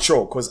I'm not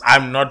sure because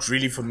I'm not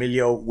really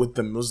familiar with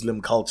the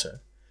Muslim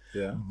culture.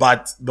 Yeah.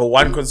 But the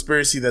one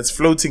conspiracy that's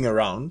floating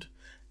around,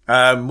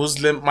 my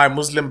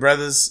Muslim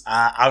brothers,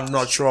 I'm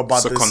not sure about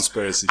It's a this.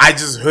 conspiracy. I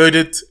just heard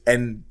it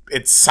and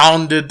it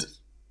sounded,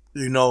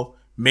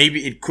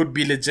 maybe it could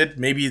be legit.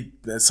 Maybe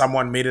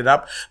someone made it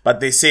up.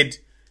 But they said,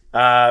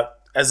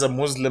 as a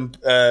Muslim,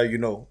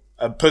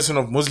 a person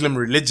of Muslim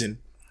religion,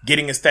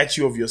 getting a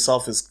statue of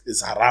yourself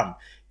is haram.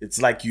 It's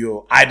like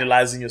you're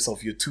idolizing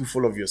yourself. You're too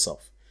full of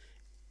yourself.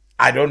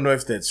 I don't know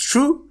if that's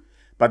true,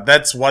 but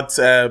that's what's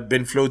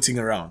been floating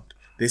around.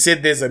 They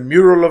said there's a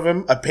mural of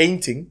him, a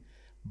painting,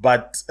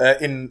 but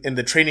in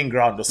the training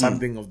ground or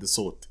something of the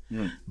sort.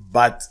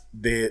 But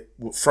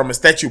from a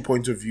statue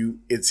point of view,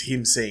 it's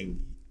him saying,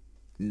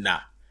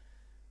 nah.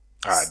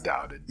 I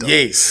doubt it. Dog.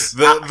 Yes.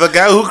 The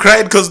guy who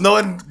cried because no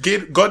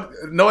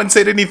one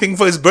said anything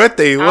for his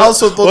birthday. I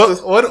also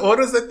thought what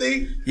was that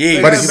thing?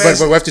 Yeah. But, That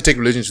but we have to take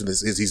religion to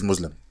this. He's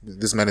Muslim.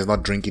 This man is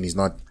not drinking. He's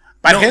not.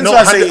 But hence why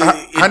I say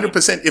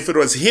 100%. If it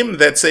was him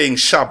that's saying,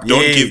 "Sharp,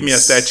 don't give me a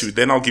Yes. statue,"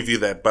 then I'll give you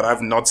that. But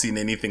I've not seen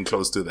anything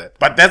close to that.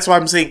 But that's why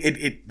I'm saying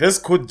this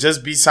could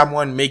just be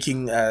someone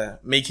making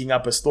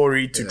up a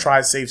story to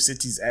try save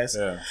City's ass.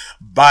 Yeah.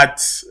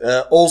 But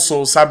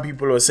also some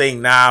people are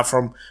saying, nah,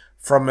 from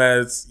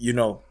as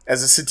a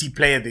City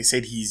player, they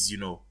said he's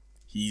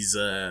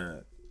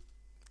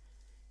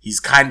he's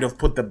kind of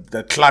put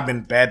the club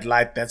in bad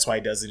light. That's why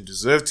he doesn't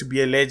deserve to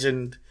be a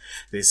legend.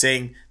 They're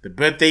saying the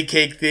birthday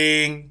cake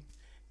thing,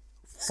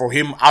 for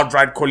him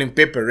outright calling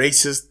Pep a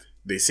racist.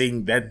 They're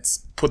saying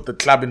that's put the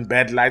club in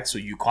bad light, so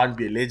you can't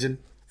be a legend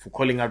for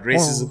calling out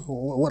racism.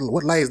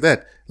 What lie is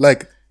that?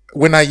 Like,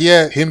 when I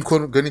hear him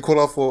going to call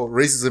out for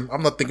racism,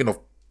 I'm not thinking of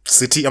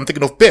City, I'm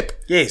thinking of Pep.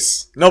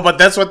 Yes. No, but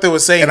that's what they were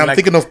saying. And I'm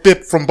thinking of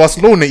Pep from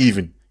Barcelona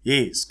even.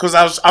 Yes. Because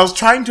I was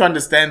trying to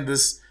understand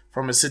this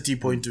from a City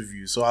point of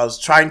view. So I was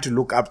trying to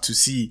look up to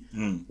see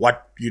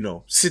what,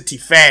 City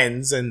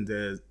fans and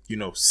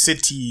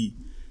City,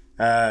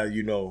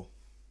 the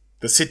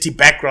City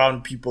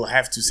background people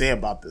have to say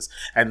about this.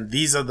 And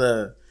these are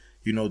the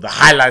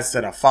highlights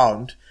that I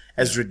found,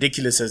 as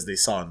ridiculous as they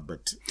sound.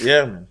 But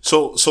yeah, man.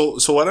 So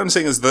what I'm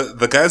saying is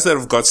the guys that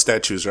have got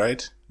statues,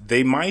 right?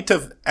 They might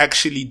have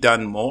actually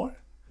done more.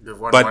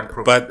 But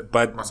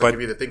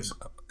give you the things.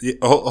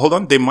 Hold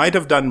on. They might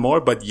have done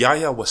more, but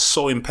Yaya was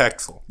so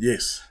impactful.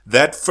 Yes.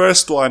 That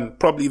first one,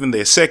 probably even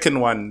their second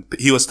one,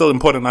 he was still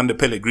important under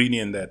Pellegrini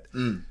in that.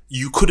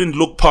 You couldn't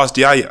look past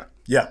Yaya.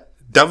 Yeah.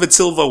 David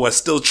Silva was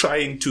still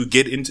trying to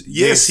get into...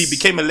 Yes, he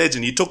became a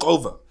legend. He took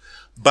over.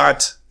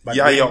 But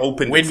Yaya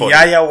opened when it for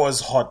Yaya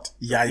was hot,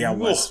 Yaya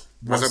was...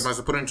 Must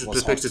I put it into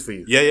perspective for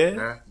you?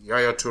 Yeah.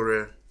 Yaya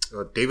Toure,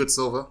 David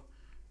Silva,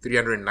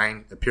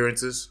 309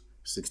 appearances,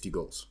 60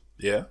 goals.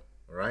 Yeah.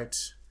 All right.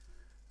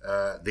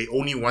 They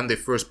only won their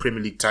first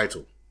Premier League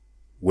title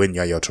when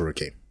Yaya Toure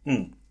came.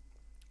 Right?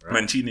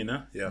 Mancini,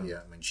 no? Yeah.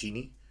 Yeah,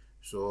 Mancini.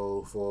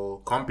 So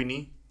for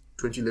Company,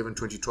 2011,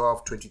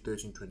 2012,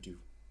 2013,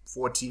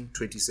 2014,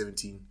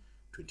 2017,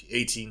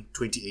 2018,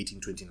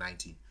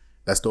 2019.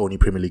 That's the only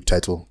Premier League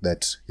title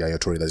that Yaya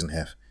Toure doesn't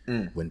have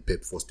when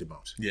Pep forced him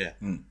out. Yeah.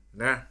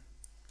 Nah.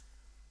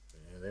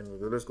 And then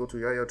let's go to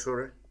Yaya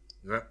Toure.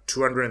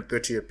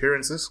 230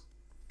 appearances.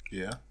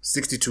 Yeah.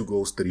 62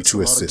 goals,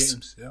 32 assists.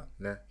 Games, yeah.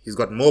 Nah. He's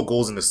got more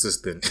goals and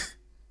assists than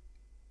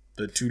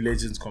the two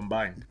legends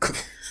combined.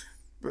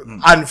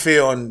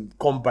 Unfair on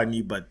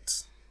Company,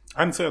 but...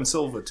 Unfair on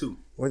Silva, too.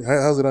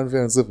 How's it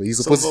unfair on Silva?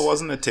 Silva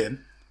wasn't a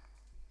 10.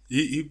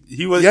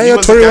 He was... Yaya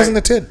Toure wasn't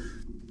a 10.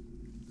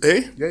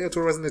 Eh? Yaya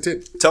Toure wasn't a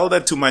 10. Tell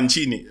that to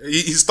Mancini.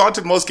 He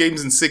started most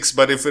games in 6,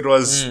 but if it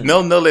was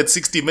 0-0 at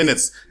 60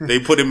 minutes, they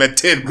put him at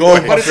 10.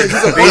 But he's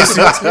a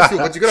basic midfield.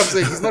 But you get what I'm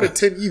saying? He's not a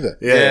 10 either.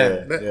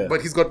 Yeah.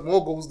 But he's got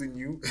more goals than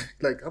you.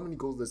 Like, how many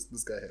goals does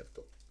this guy have,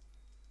 though?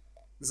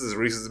 This is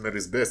racism at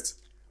his best.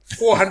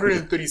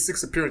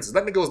 436 appearances.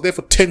 That nigga was there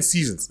for 10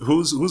 seasons.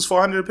 Who's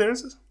 400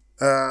 appearances?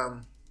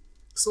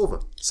 Silva.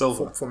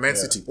 For Man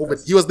City. Yeah. But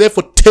he was there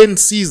for 10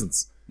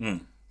 seasons.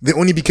 They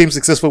only became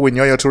successful when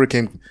Yaya Toure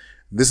came.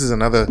 This is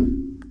another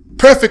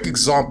perfect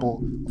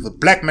example of the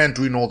black man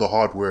doing all the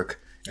hard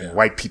work and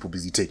white people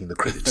busy taking the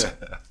credit.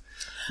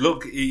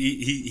 Look,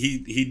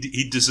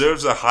 he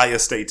deserves a higher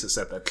status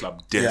at that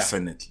club.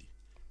 Definitely.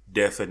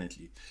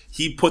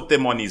 He put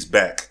them on his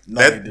back.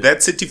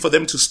 That City, for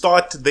them to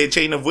start their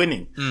chain of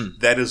winning,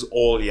 that is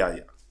all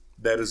Yaya.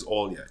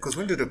 Because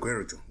when did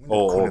Aguero join?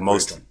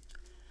 Mostly.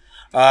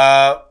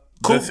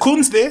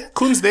 Kun's there.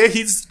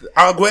 He's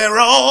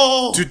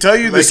Aguero. To tell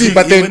you the he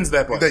wins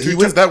that one. He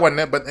wins that one.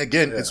 But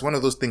again, it's one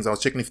of those things. I was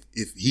checking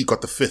if he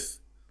got the fifth.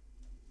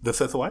 The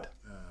fifth what?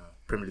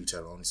 Premier League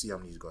title. I want to see how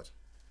many he's got.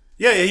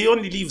 Yeah, he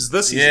only leaves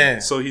this season. Yeah.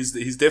 So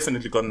he's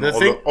definitely gotten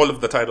all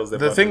of the titles.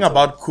 The thing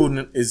about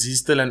Kun is he's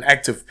still an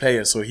active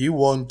player, so he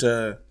won't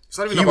get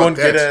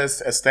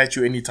a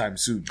statue anytime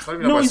soon.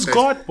 No, he's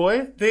got,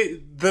 boy.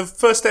 The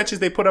first statues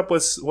they put up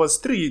was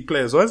 3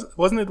 players,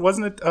 wasn't it?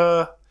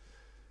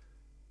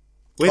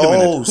 Wait a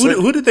minute.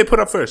 Who did they put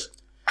up first?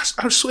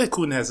 I swear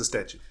Kun has a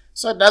statue.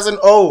 So it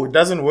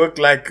doesn't work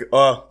like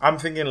I'm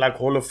thinking like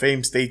Hall of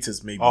Fame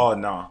status maybe. Oh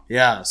no.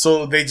 Yeah.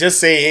 So they just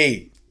say,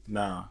 hey,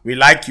 nah, we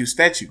like you,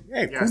 statue.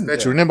 Hey, Kun.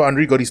 Statue. Remember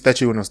Henry got his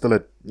statue when he was still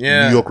at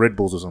New York Red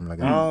Bulls or something like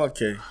that. Oh,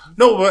 okay.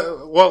 No,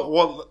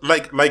 well,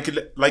 like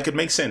it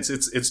makes sense.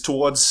 It's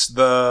towards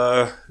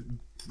the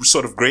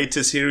sort of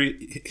greatest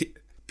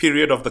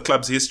period of the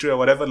club's history or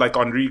whatever. Like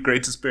Henry,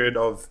 greatest period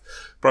of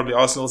probably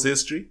Arsenal's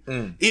history.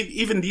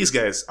 Even these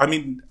guys, I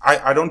mean,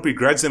 I don't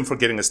begrudge them for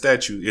getting a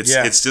statue.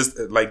 It's just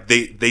like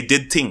they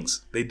did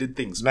things. But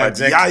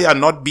exactly. Yaya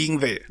not being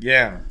there.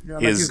 Yeah.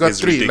 Like he's got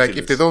 3. Ridiculous. Like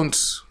if they don't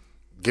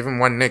give him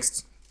one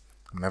next,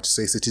 I'm gonna have to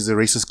say City's a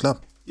racist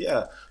club.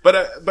 Yeah, but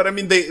I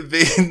mean, they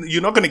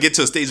you're not going to get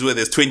to a stage where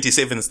there's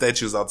 27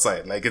 statues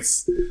outside. Like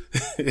it's,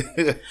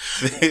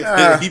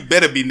 he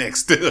better be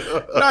next.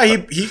 No,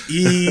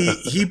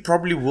 he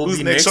probably will Who's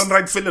be next. next. Sean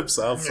Wright Phillips.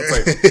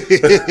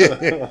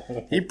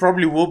 He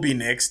probably will be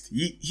next.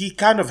 He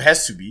kind of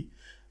has to be,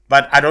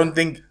 but I don't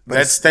think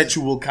that statue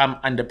will come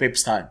under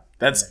Pep's time.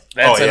 That's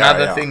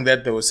another thing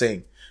that they were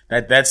saying,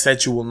 that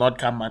statue will not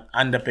come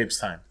under Pep's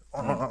time.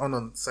 On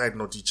a side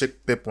note, you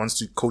check Pep wants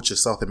to coach a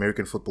South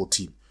American football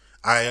team.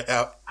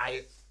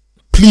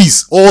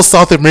 Please, all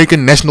South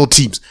American national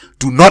teams,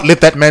 do not let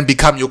that man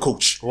become your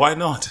coach. Why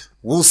not?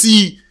 We'll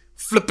see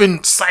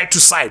flipping side to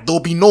side. There'll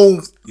be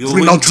no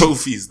win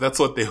trophies. That's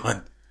what they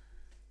want.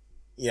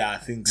 Yeah, I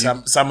think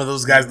some of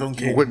those guys don't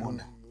care.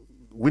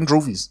 win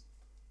trophies.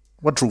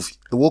 What trophy?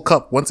 The World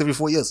Cup once every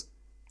 4 years.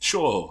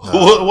 Sure.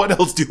 What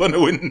else do you want to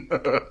win?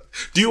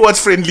 Do you watch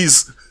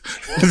friendlies?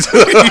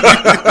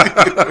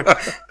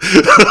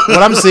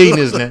 What I'm saying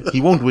is, man, he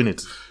won't win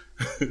it.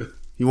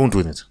 He won't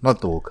win it.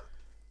 Not the World Cup.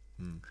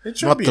 It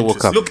should Not be the World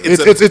Cup. Look,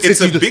 It's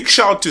it's a you- big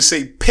shout to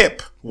say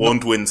Pep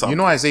won't win something. You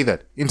know, I say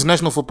that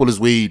international football is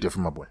way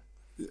different, my boy.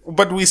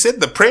 But we said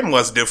the Prem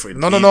was different.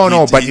 No. He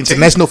But changed.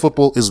 international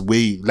football is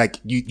way like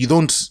you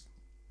don't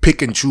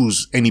pick and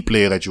choose any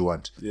player that you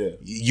want. Yeah.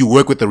 You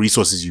work with the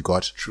resources you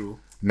got. True.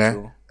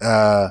 Nah?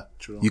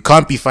 You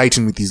can't be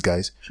fighting with these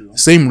guys.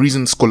 Same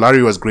reason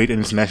Scolari was great in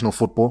international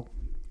football,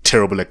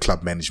 terrible at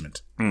club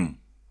management.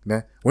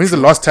 Nah? When's the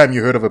last time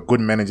you heard of a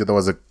good manager that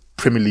was a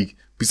Premier League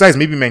besides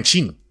maybe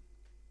Mancini?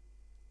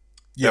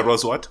 There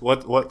was what?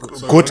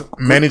 Good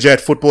manager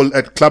at football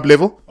at club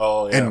level,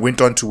 Oh, yeah. and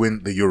went on to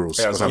win the Euros.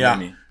 Yeah, or so something.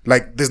 many.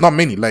 Like, there's not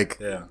many. Like,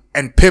 Yeah.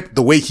 and Pep,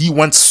 the way he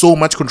wants so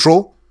much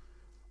control,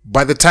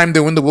 by the time they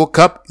win the World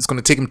Cup, it's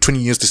going to take him 20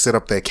 years to set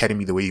up the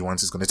academy the way he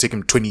wants. It's going to take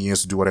him 20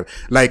 years to do whatever.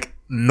 Like,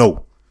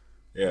 no.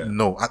 Yeah.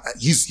 No.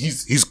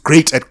 He's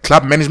great at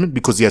club management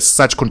because he has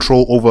such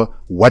control over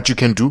what you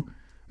can do.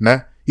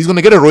 Nah? He's going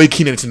to get a Roy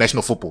Keane in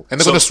international football. And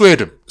they're going to swear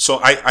at him. So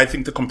I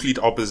think the complete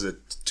opposite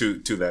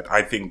to that.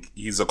 I think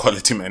he's a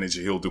quality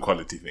manager. He'll do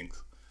quality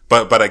things.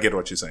 But I get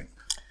what you're saying.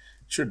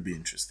 Should be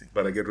interesting.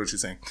 But I get what you're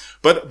saying.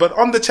 But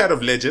on the chat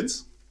of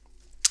legends,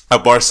 a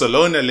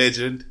Barcelona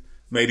legend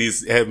made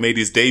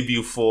his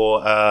debut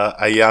for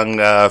a young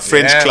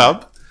French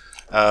club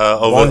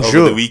over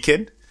the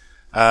weekend.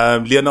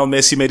 Lionel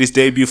Messi made his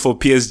debut for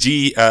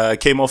PSG.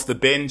 Came off the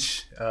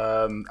bench.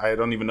 I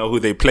don't even know who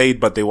they played,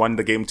 but they won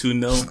the game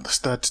 2-0.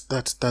 Start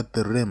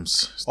the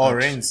Reims.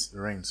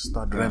 Reims.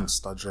 Start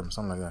Reims,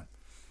 something like that.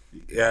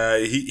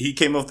 He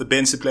came off the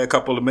bench to play a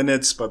couple of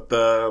minutes, but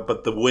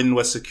the win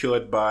was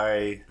secured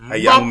by a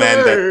young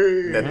man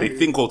that they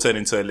think will turn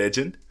into a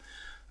legend.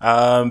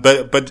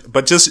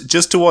 But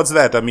just towards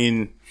that, I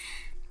mean,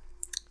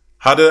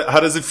 how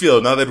does it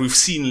feel now that we've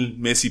seen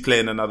Messi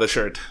play in another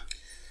shirt?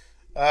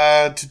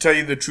 To tell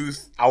you the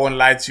truth, I won't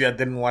lie to you. I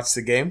didn't watch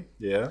the game.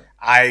 Yeah.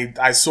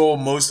 I saw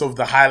most of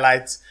the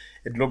highlights.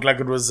 It looked like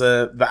it was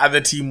the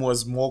other team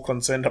was more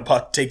concerned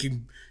about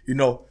taking,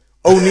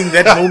 owning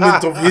that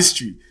moment of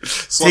history.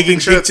 Taking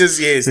pictures,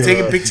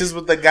 taking pictures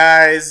with the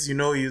guys.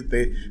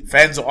 The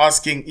fans are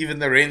asking, even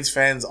the Rennes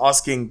fans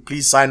asking,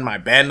 please sign my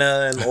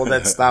banner and all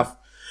that stuff.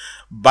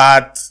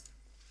 But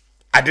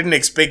I didn't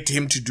expect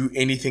him to do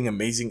anything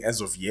amazing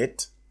as of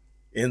yet.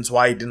 Hence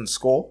why he didn't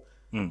score.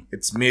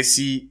 It's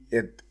Messi.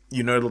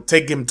 It'll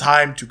take him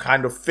time to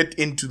kind of fit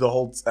into the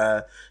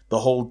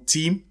whole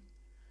team.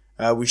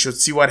 We should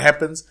see what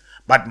happens.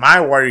 But my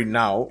worry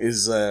now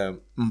is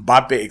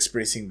Mbappe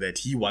expressing that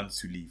he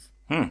wants to leave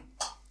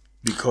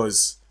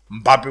because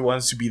Mbappe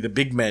wants to be the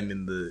big man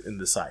in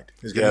the side.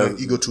 He's getting an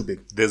ego too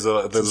big. There's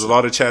a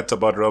lot of chat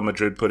about Real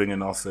Madrid putting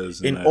in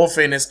offers. In all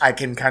fairness, I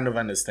can kind of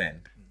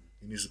understand.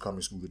 He needs to calm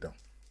his ego down.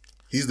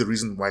 He's the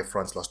reason why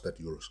France lost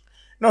that Euros.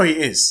 No, he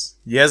is.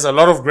 He has a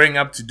lot of growing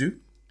up to do.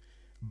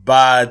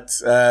 But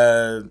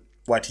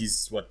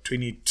he's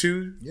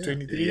 22,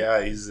 23?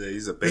 Yeah, he's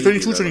a baby.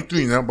 He's 22,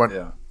 23 now, but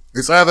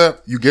it's either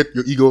you get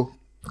your ego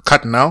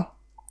cut now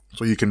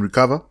so you can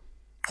recover,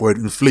 or it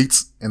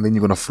inflates and then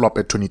you're going to flop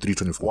at 23,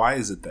 24. Why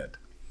is it that?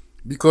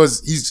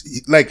 Because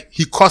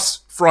he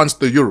cost France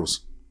the Euros.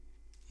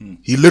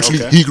 He literally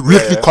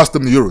cost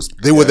them the Euros.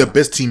 They were the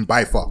best team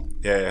by far.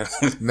 Yeah.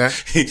 Nah.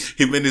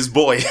 Him and his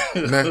boy.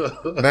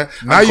 Nah.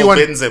 Now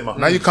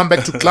you come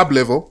back to club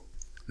level.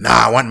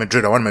 Nah, I want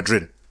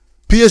Madrid.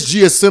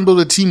 PSG assembled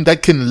a team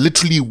that can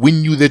literally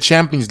win you the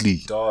Champions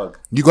League. Dog.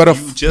 You got a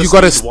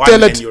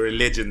stellar. And you're a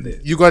legend there.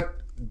 You got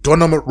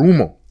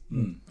Donnarumma.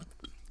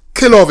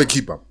 Killer of a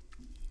keeper.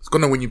 It's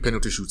gonna win you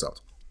penalty shootouts.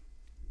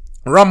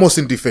 Ramos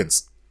in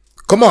defense.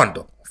 Come on,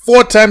 though.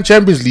 4-time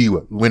Champions League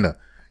winner.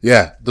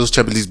 Yeah, those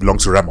Champions Leagues belong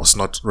to Ramos,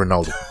 not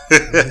Ronaldo.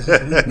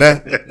 Nah,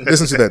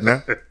 listen to that,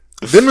 nah.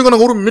 Then we're gonna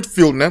go to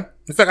midfield, nah.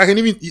 In fact,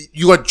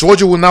 you got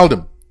Giorgio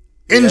Wijnaldum.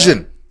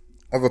 Engine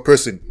of a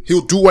person.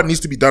 He'll do what needs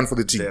to be done for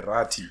the team.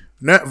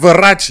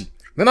 Verratti.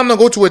 Then I'm gonna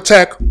go to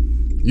attack.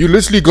 You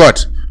literally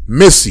got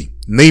Messi,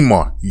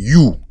 Neymar,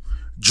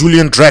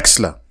 Julian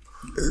Draxler,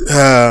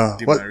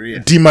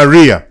 Di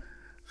Maria.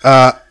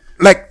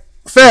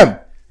 Fam.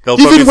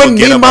 Even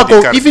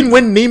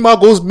when Neymar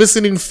goes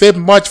missing in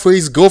March for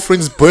his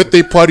girlfriend's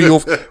birthday party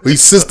or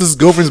his sister's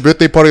girlfriend's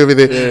birthday party over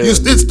there, it's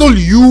still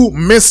you,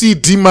 Messi,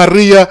 Di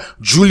Maria,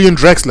 Julian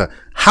Draxler.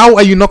 How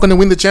are you not going to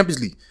win the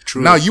Champions League?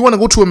 True. Now you want to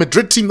go to a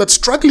Madrid team that's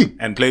struggling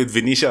and play with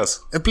Vinicius.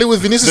 No.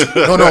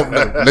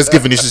 Let's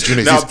give Vinicius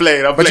Junior. Now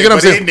play. But you know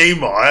what I'm saying?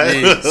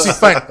 Neymar. See,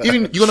 fine.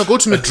 Even you're gonna go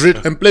to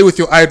Madrid and play with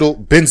your idol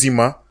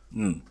Benzema,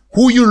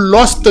 who you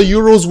lost the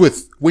Euros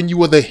with when you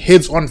were the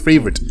heads-on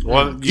favorite.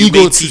 Well, you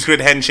made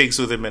secret handshakes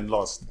with him and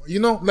lost.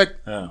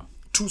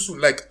 Too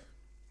soon.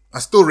 I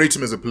still rate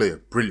him as a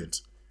player.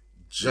 Brilliant.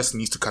 Just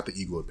needs to cut the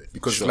ego a bit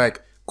because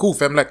cool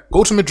fam.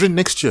 Go to Madrid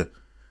next year.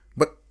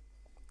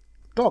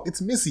 Dog,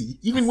 it's Messi.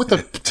 Even with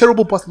a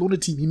terrible Barcelona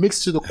team, he makes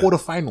it to the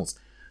quarterfinals.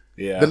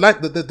 Yeah.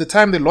 The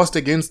time they lost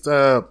against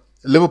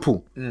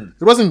Liverpool, it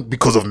wasn't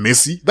because of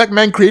Messi. That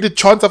man created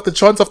chance after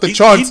chance after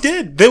chance. He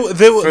did. They were.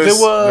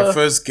 The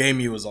first game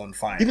he was on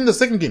fire. Even the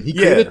second game, he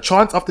created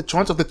chance after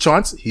chance after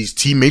chance. His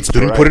teammates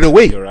didn't Right. put it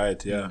away. You're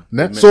right. Yeah.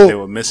 Ne? They So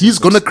were missing he's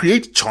some gonna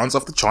create chance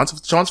after chance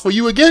after chance for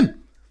you again.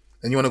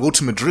 And you want to go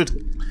to Madrid?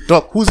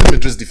 Doc, who's in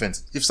Madrid's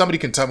defense? If somebody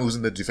can tell me who's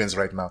in the defense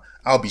right now,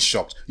 I'll be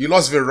shocked. You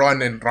lost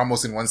Varane and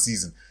Ramos in one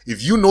season.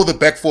 If you know the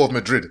back four of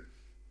Madrid,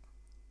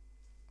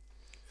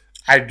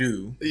 I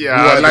do.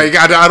 Yeah, like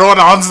I don't want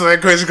to answer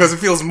that question because it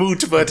feels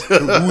moot. But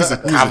who's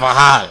it?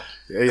 Carvajal.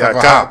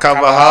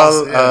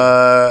 Carvajal,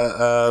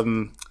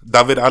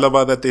 David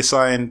Alaba that they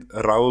signed,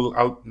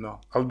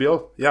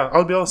 Albiol. Yeah,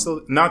 Albiol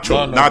still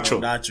Nacho. Nacho.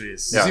 Nacho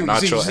is. Yeah, You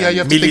Nacho. see how you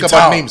have to Militao. think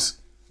about names.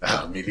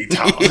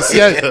 Militao. See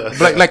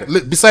how, like,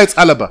 besides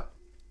Alaba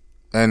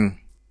and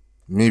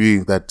maybe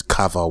that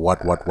cover what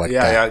guy.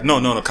 Yeah.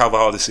 No.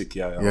 Carvajal is sick.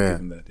 Yeah, I'll Yeah. give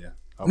him that. Yeah.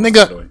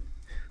 Nigga.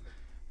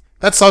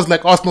 That sounds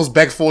like Arsenal's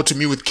back four to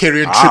me with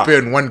Kerry and Trippier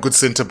and one good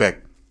centre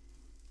back.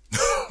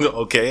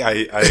 Okay, I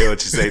hear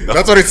what you're saying.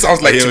 That's what it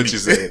sounds like I hear to what me. you're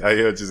saying. I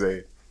hear what you're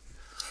saying.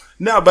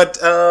 No, but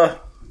I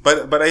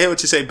hear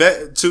what you say.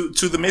 Back to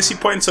the Messi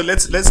point. So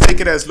let's take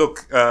it as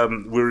look.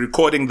 We're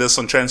recording this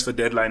on transfer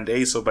deadline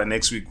day, so by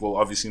next week we'll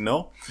obviously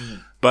know.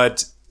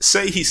 But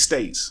say he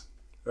stays,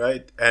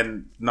 right?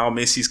 And now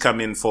Messi's come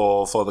in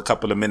for the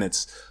couple of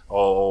minutes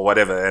or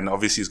whatever, and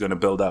obviously he's going to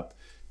build up.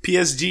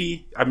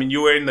 PSG. I mean, you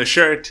were in the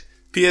shirt.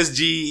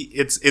 PSG.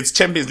 It's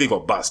Champions League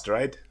or bust,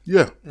 right?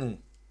 Yeah.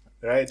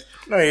 Right.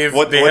 No, if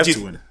What they do have you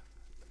to win.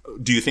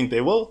 Do you think they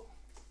will?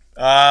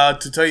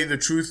 To tell you the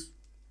truth,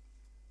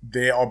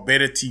 there are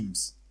better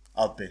teams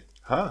out there.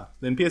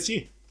 Then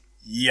PSG.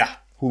 Yeah.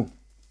 Who?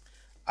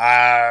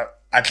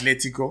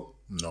 Atletico.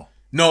 No.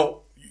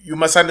 No, you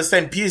must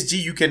understand,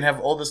 PSG, you can have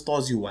all the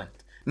stars you want.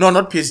 No,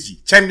 not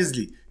PSG. Champions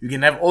League, you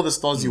can have all the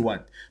stars you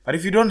want. But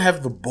if you don't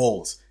have the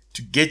balls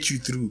to get you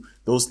through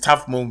those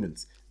tough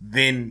moments,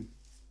 then,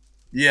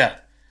 yeah.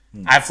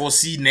 I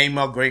foresee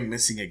Neymar going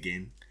missing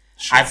again.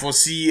 I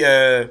foresee,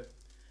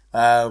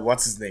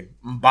 what's his name?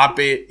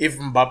 Mbappe. If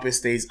Mbappe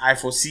stays, I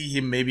foresee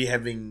him maybe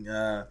having,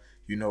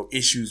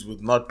 issues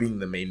with not being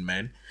the main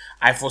man.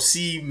 I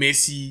foresee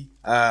Messi,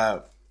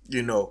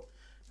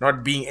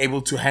 not being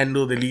able to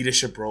handle the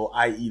leadership role,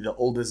 i.e. the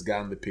oldest guy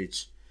on the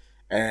pitch.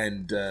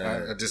 And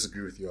I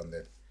disagree with you on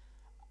that.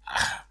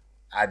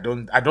 I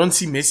don't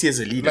see Messi as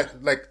a leader.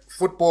 Like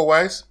football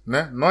wise,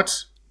 nah,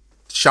 not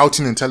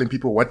shouting and telling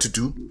people what to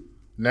do,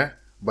 nah,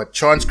 but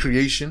chance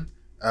creation,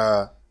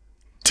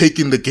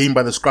 taking the game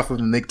by the scruff of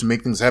the neck to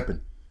make things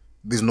happen.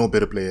 There's no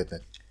better player than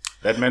that.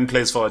 That man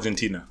plays for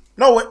Argentina.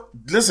 No,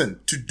 listen,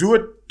 to do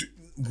it,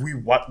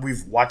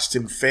 we've watched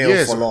him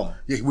fail for long.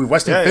 Yeah, we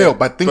watched him fail,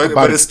 but think about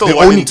but it. it's still the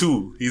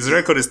 1-2. His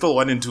record is still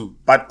 1-2.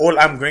 But all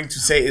I'm going to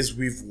say is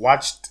we've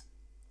watched,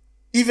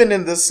 even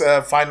in this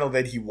final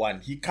that he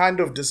won, he kind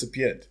of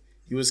disappeared.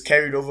 He was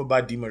carried over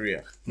by Di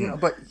Maria. Yeah,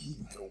 but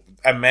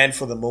A man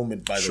for the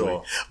moment, by the Sure.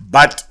 way.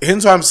 But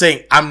hence what I'm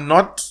saying, I'm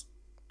not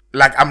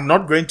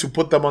going to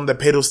put them on the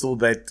pedestal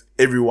that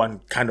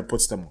everyone kind of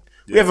puts them on.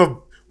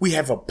 We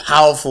have a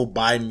powerful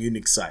Bayern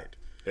Munich side.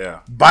 Yeah.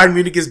 Bayern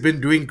Munich has been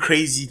doing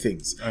crazy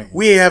things.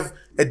 We have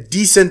a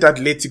decent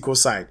Atletico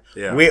side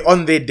Yeah. where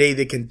on their day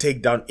they can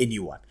take down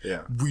anyone.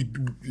 Yeah.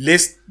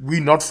 Lest we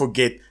not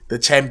forget the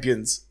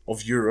champions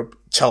of Europe,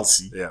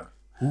 Chelsea, Yeah.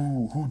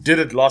 who did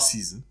it last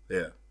season.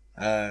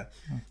 Yeah.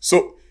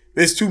 So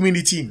there's too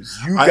many teams.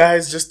 You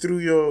guys just threw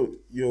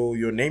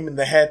your name in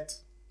the hat.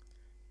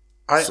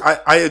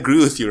 I agree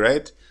with you,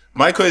 right?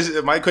 My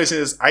question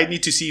is, I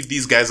need to see if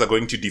these guys are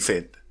going to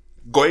defend.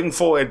 Going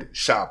forward,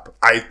 sharp.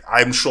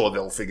 I'm sure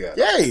they'll figure it out.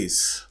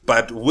 Yes.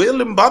 But will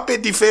Mbappe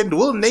defend?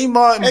 Will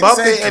Neymar, Mbappe,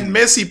 Exactly. and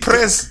Messi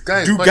press?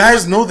 Do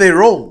guys know their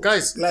role?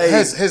 guys, Like-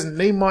 has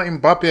Neymar,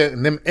 Mbappe,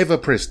 and them ever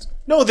pressed?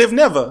 No, they've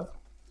never.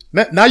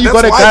 Now you That's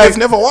got a why guy. they've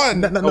never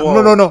won.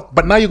 No.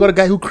 But now you got a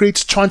guy who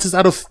creates chances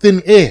out of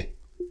thin air.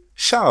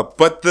 Sharp.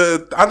 But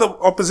the other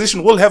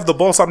opposition will have the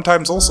ball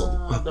sometimes also.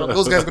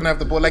 Those guys gonna have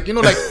the ball. Like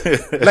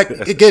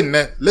again.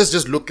 Let's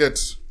just look at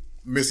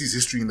Messi's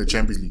history in the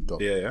Champions League,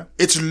 dog. Yeah.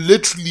 It's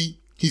literally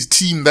his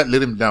team that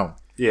let him down.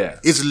 Yeah.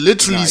 It's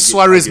literally Nah, I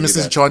Suarez give you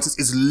missing that. chances.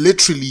 It's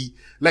literally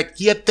like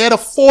they had a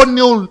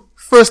 4-0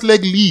 first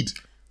leg lead.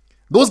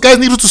 Those guys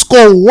needed to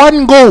score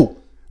one goal.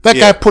 That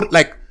Yeah. guy put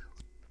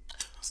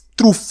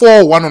through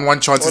 4 one-on-one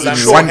chances in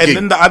Sure. one And game.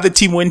 then the other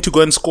team went to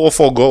go and score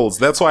 4 goals.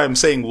 That's why I'm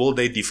saying, will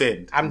they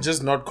defend? I'm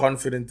just not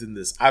confident in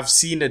this. I've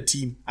seen a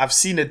team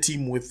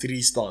with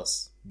 3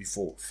 stars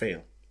before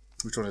fail.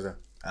 Which one is that?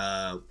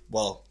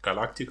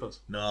 Galacticos.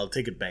 No, I'll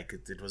take it back.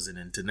 It was an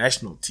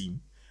international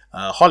team.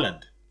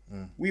 Holland.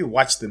 We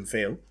watched them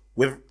fail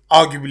with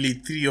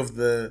arguably 3 of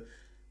the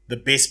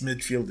best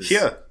midfielders.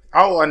 Here.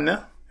 Our one, ne?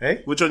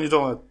 Hey? Which one you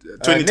talking about?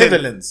 2010.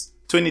 Netherlands.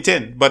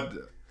 2010. But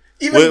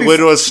Even where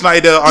it was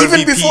Schneider, RVP,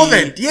 even before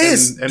that,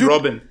 yes. and dude.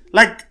 Robin.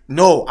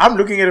 No, I'm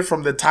looking at it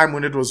from the time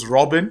when it was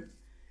Robin.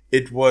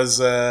 It was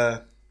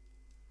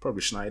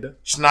Probably Schneider.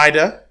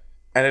 Schneider.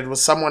 And it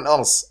was someone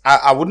else.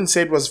 I wouldn't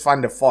say it was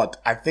Van der Voort.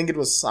 I think it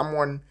was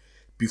someone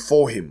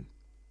before him.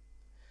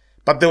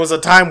 But there was a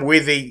time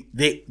where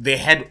they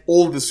had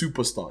all the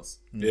superstars.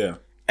 Yeah.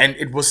 And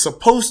it was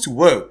supposed to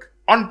work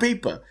on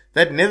paper.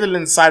 That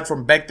Netherlands side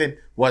from back then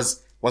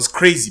was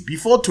crazy.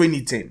 Before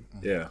 2010.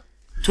 Yeah.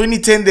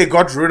 2010, they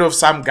got rid of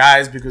some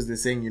guys because they're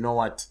saying, you know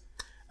what,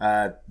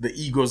 the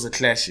egos are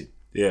clashing.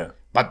 Yeah.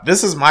 But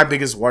this is my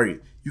biggest worry.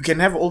 You can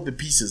have all the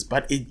pieces,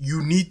 but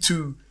you need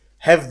to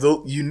have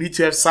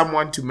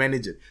someone to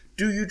manage it.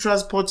 Do you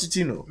trust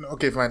Pochettino?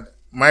 Okay, fine.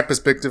 My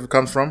perspective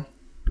comes from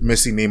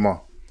Messi,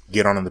 Neymar.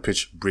 Get on the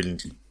pitch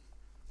brilliantly.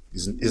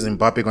 Is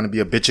Mbappe going to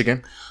be a bitch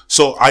again?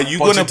 So are you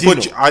going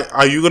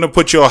to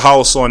put your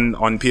house on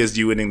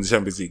PSG winning the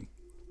Champions League?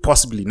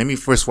 Possibly. Let me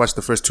first watch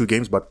the first 2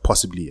 games, but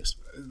possibly yes.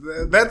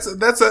 That's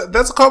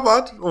a cop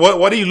out.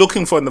 What are you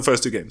looking for in the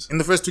first 2 games? In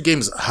the first 2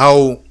 games,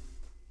 how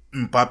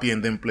Mbappe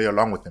and them play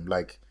along with him.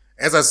 Like,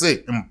 as I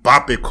say,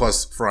 Mbappe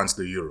cost France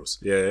the Euros.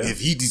 Yeah.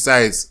 If he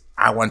decides,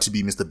 I want to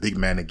be Mr. Big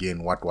Man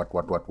again, what,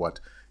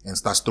 and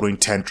starts throwing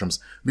tantrums.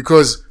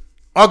 Because,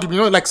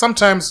 arguably, like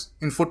sometimes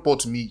in football,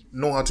 to me,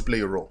 know how to play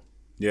a role.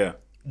 Yeah.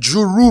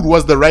 Giroud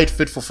was the right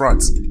fit for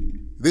France.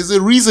 There's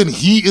a reason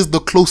he is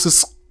the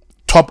closest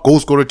top goal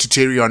scorer to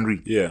Thierry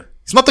Henry. Yeah.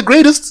 He's not the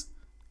greatest,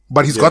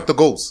 but he's got the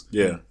goals.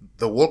 Yeah.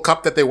 The World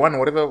Cup that they won,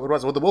 whatever it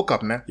was, or the World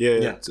Cup, man.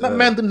 Yeah. That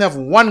man didn't have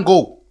 1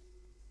 goal,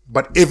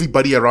 but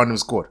everybody around him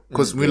scored.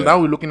 Because now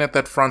we're looking at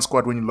that France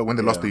squad when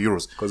they lost the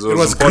Euros. Because it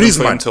was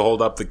Griezmann to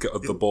hold up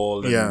the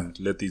ball and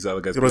let these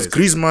other guys. It was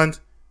Griezmann,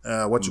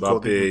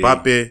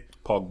 Mbappe,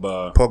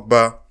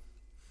 Pogba,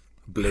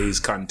 Blaise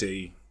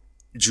Kante,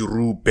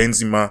 Giroud,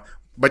 Benzema.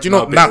 But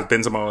now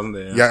Benzema wasn't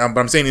there. Yeah, but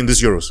I'm saying in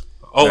this Euros.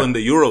 In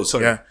the Euros.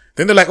 Sorry. Yeah.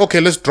 Then they're like, okay,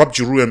 let's drop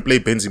Giroud and play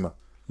Benzema.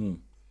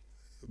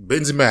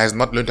 Benzema has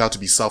not learned how to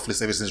be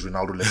selfless ever since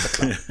Ronaldo left the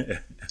club.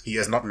 He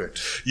has not learned.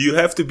 You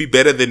have to be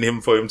better than him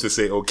for him to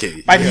say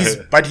okay.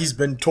 But he's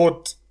been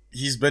taught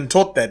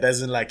that,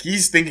 as in, like,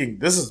 he's thinking,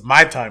 this is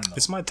my time now.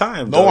 It's my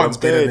time. No one's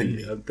better than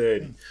me. I'm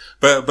 30.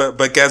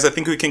 But guys, I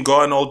think we can go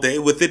on all day.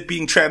 With it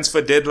being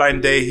transfer deadline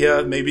day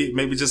here,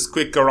 maybe just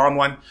quick around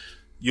one.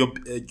 Your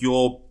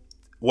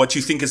what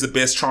you think is the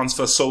best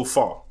transfer so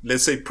far?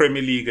 Let's say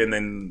Premier League and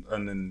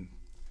then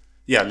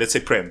let's say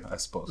Prem, I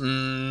suppose.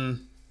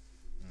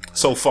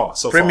 So far,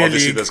 Premier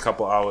obviously League, there's a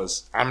couple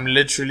hours. I'm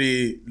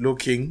literally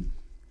looking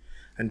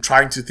and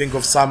trying to think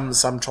of some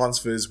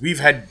transfers. We've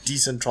had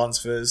decent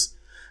transfers.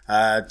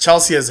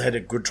 Chelsea has had a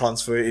good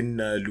transfer in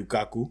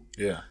Lukaku.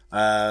 Yeah.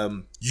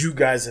 You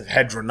guys have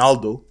had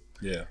Ronaldo.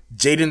 Yeah.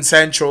 Jadon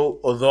Sancho,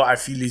 although I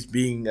feel he's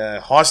being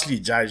harshly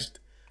judged.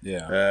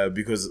 Yeah.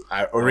 Because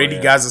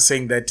guys are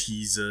saying that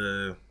he's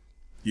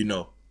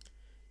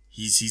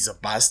he's a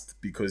bust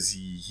because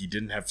he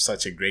didn't have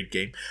such a great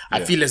game.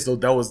 I feel as though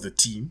that was the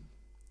team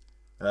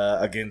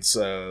against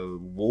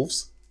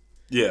Wolves.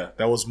 Yeah.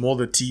 That was more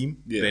the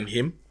team than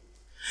him.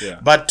 Yeah.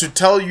 But to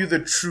tell you the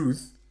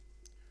truth,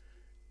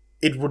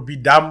 it would be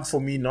dumb for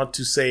me not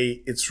to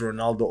say it's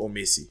Ronaldo or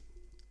Messi.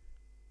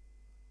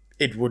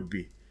 It would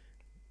be.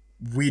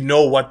 We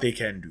know what they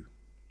can do.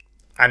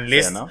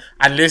 Unless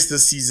the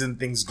season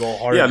things go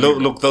horribly. Yeah,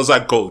 look, those are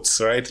goats,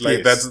 right?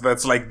 Like Yes.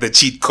 that's like the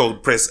cheat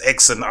code. Press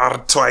X and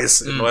R twice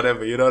and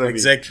whatever. You know what I mean?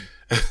 Exactly.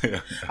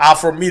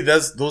 For me,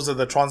 those are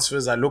the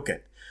transfers I look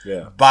at.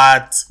 Yeah.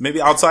 But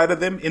maybe outside of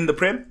them in the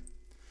Prem.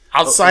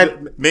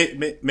 outside,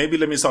 Maybe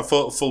let me start.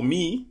 For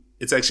me,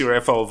 it's actually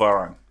Rafael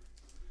Varane.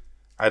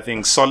 I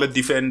think solid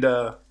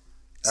defender.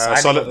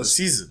 signing of the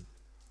season.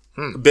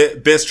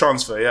 Best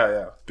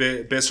transfer,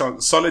 best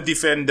transfer. Solid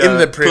defender In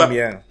the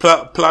Prem,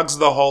 plugs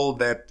the hole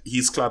that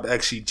his club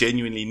actually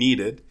genuinely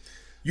needed.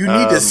 You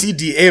need a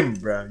CDM,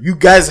 bro. You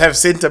guys have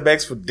centre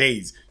backs for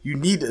days. You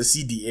need a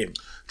CDM.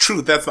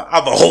 True, that's the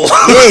other hole.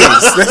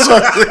 Yes,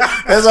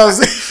 that's what I'm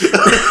saying.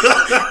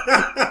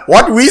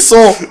 What we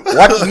saw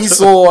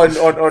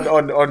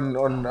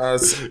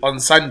on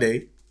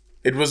Sunday,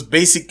 it was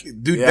basic.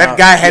 Dude, that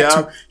guy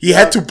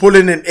had to pull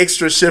in an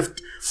extra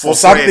shift for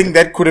something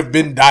that could have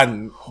been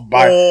done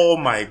by. Oh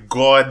my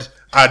God,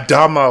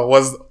 Adama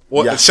was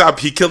sharp.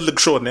 He killed Luke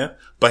Shaw,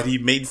 but he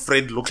made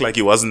Fred look like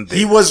he wasn't there.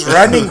 He was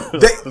running.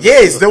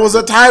 Yes, there was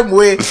a time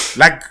where,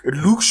 like,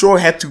 Luke Shaw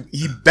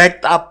he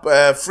backed up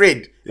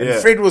Fred. And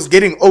Fred was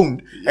getting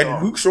owned.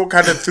 And Luke Shaw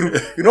kind of threw.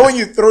 You know when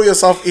you throw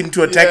yourself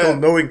into a tackle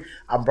knowing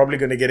I'm probably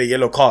going to get a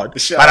yellow card.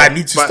 But I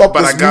need to stop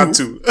this I got move.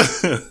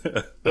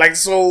 to. Like,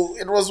 so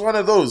it was one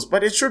of those.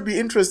 But it should be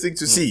interesting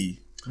to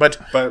see. But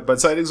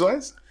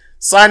signings-wise?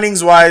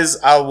 Signings-wise,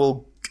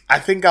 I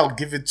think I'll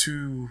give it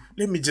to...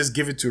 Let me just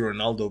give it to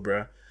Ronaldo,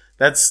 bro.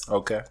 That's...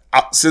 Okay.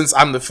 Since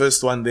I'm the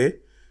first one there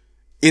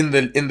in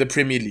the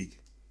Premier League.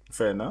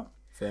 Fair enough.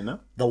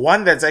 The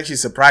one that's actually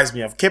surprised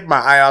me, I've kept my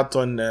eye out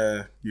on,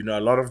 a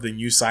lot of the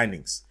new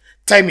signings.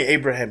 Tammy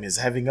Abraham is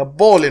having a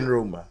ball in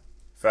Roma.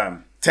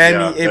 Fam.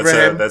 Tammy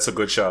Abraham. That's a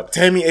good shot.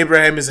 Tammy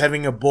Abraham is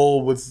having a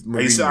ball with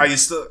Mourinho.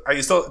 Are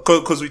you still,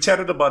 because we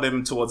chatted about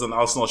him towards an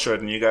Arsenal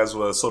shirt and you guys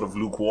were sort of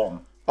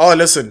lukewarm. Oh,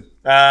 listen.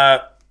 I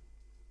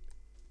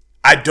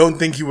don't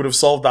think he would have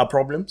solved our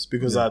problems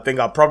because I think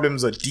our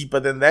problems are deeper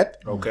than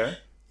that. Okay.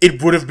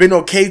 It would have been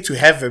okay to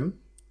have him,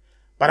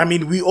 But I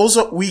mean,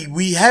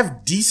 we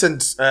have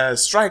decent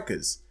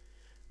strikers,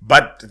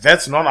 but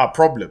that's not our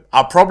problem.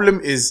 Our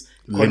problem is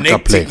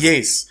Link-up connecting. play.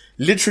 Yes,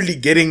 literally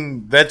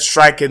getting that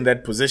striker in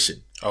that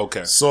position.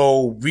 Okay.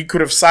 So we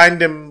could have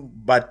signed him,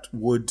 but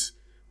would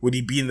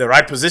he be in the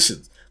right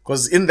positions?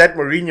 Because in that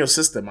Mourinho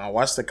system, I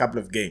watched a couple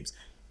of games.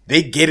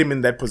 They get him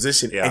in that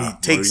position, and he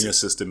takes Mourinho's it.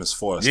 system is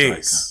for a striker.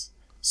 Yes.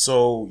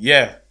 So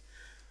yeah,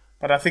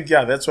 but I think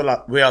that's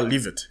where I'll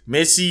leave it.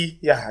 Messi,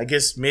 I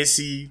guess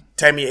Messi,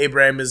 Tammy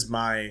Abraham is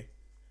my,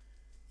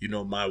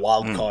 my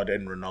wild card,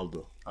 and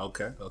Ronaldo.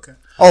 Okay.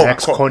 Oh,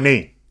 Max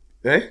Cornet.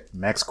 eh?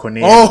 Max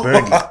Cornet Oh. at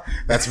Burnley.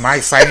 That's my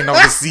signing of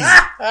the season.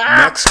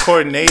 Max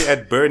Cornet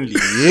at Burnley.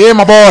 Yeah,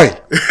 my boy.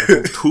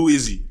 Who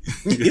is he?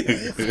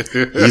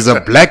 He's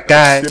a black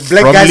guy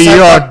Black from guy Lyon.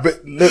 signed by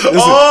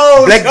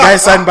listen, black guy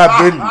signed by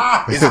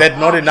Burnley. Is that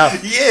not enough?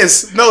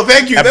 Yes. No,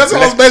 thank you. A That's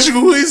what I was black-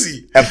 mentioning. Who is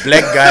he? A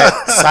black guy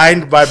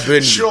signed by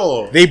Burnley.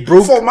 Sure. They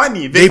broke For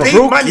money. They paid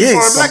broke, money for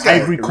a black guy.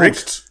 Ivory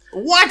Coast.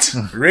 What?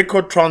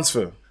 Record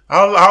transfer.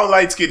 How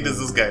light skinned is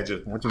this guy,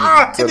 Joe? mean?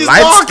 It is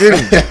Light dark. skin.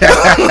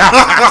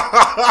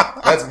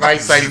 That's my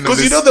signing of Because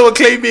the you know they were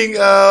claiming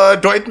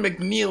Dwight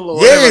McNeil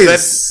or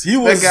Yes, whatever. he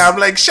was- That guy, I'm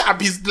like, sharp,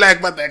 he's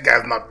black, but that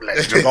guy's not black.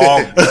 Joe.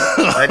 Wrong.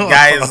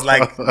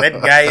 That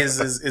guy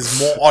is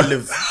more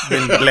olive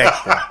than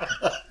black.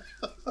 Bro.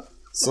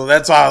 So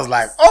that's why I was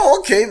like, oh,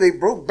 okay, they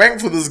broke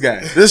bank for this guy.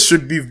 This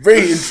should be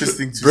very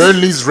interesting to see.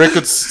 Burnley's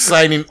record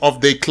signing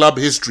of their club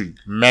history.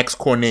 Max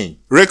Cornet.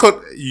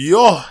 Record,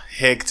 you're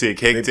hectic.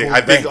 pulled I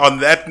think back. on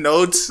that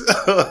note,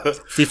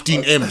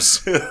 15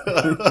 M's.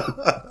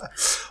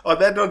 on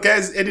that note,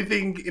 guys,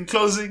 anything in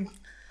closing?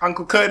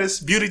 Uncle Curtis,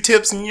 beauty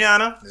tips,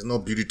 Nyana? There's no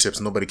beauty tips.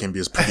 Nobody can be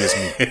as pretty as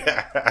me.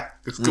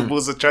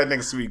 Kubuza, try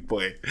next week,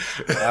 boy.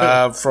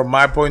 From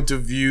my point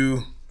of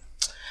view,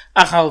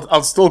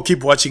 I'll still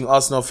keep watching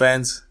Arsenal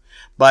fans.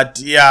 But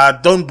yeah,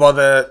 don't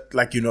bother,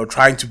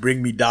 trying to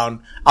bring me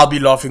down. I'll be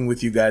laughing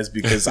with you guys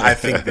because I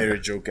think they're a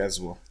joke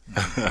as well.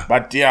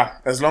 But yeah,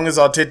 as long as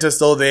Arteta's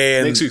still there.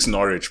 And Next week's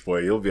Norwich, boy.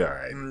 You'll be all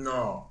right.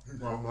 No.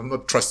 I'm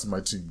not trusting my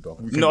team, dog.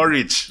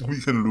 Norwich.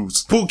 We can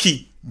lose.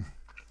 Pookie.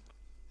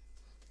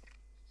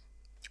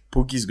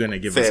 Pookie's going to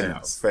give us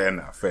Fair a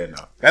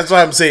enough. That's what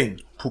I'm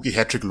saying. Pookie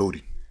hat-trick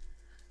loading.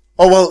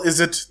 Oh, well,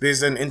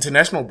 there's an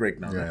international break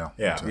now. Yeah. right?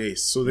 Yeah.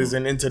 Yes, so there's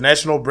an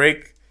international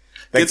break.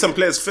 Get some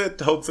players fit,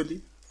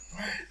 hopefully.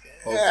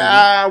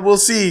 We'll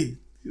see.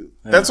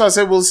 That's why I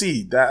said we'll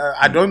see.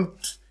 I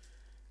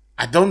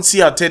don't see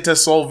Arteta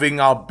solving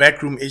our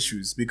backroom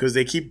issues because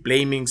they keep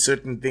blaming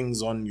certain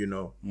things on,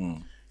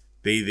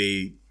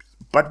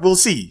 but we'll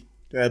see.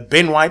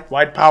 Ben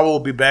White Power will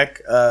be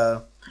back.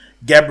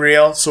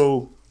 Gabriel,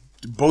 so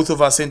both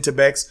of our centre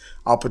backs,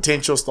 our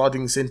potential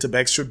starting centre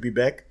backs should be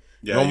back.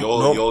 Yeah,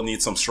 you'll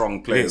need some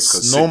strong players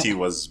because Yes, City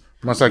was...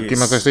 Must I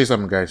say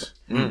something, guys?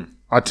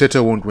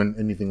 Arteta won't win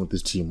anything with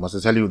this team. Must I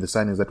tell you the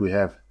signings that we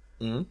have?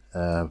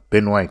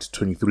 Ben White,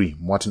 23.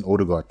 Martin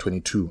Odegaard,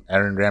 22.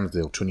 Aaron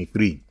Ramsdale,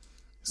 23.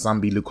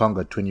 Sambi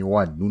Lukonga,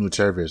 21. Nuno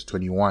Tavares,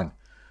 21.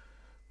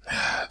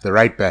 The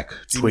right back,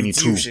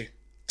 22.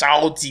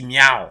 Chao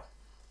Meow.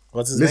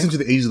 What's his Listen name?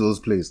 to the age of those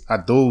players.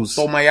 Are those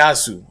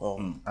Tomayasu.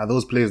 Oh. are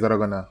those players that are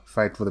gonna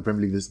fight for the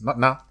Premier League? Not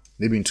now.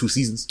 Maybe in 2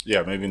 seasons.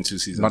 Yeah, maybe in 2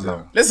 seasons. Not yeah.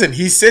 now. Listen,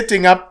 he's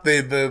setting up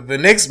the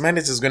next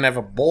manager's gonna have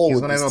a ball He's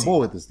with gonna this have a team. ball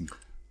with this team.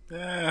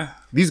 Yeah.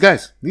 These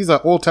guys, these are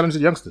all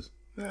talented youngsters.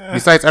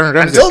 Besides Aaron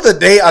Ramsdale. Until the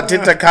day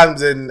Arteta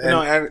comes in and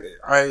No,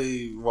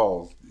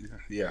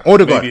 yeah.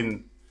 Odegaard. Maybe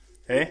in,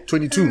 hey?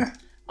 22.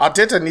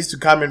 Arteta needs to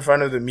come in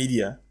front of the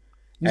media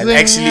and Yeah.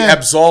 actually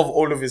absolve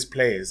all of his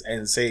players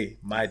and say,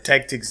 my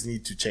tactics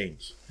need to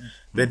change.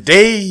 The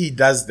day he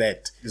does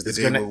that Is the it's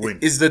day we'll win.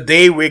 is the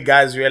day where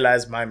guys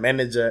realize my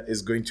manager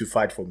is going to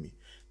fight for me.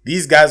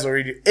 These guys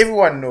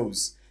everyone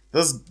knows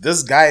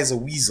this guy is a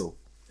weasel.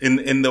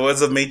 In the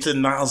words of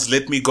Maitland Niles,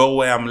 let me go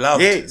where I'm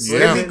loved. Yes, Yeah.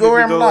 let me go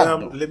where I'm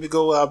loved. Let me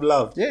go where I'm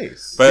loved.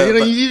 Yes. But,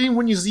 Even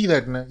when you see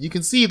that, man, you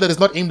can see that it's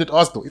not aimed at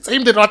Arsenal. It's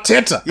aimed at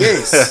Arteta.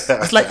 Yes.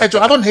 It's like, I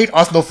don't hate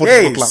Arsenal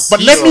Football Yes. Club, but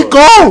He- let me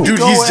go. Dude,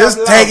 Go he's where just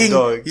I'm loved, tagging.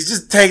 dog. He's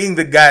just tagging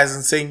the guys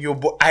and saying, "Yo,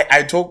 boy,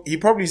 I talk." He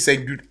probably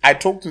saying, "Dude, I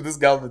talk to this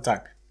guy all the time.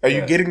 Are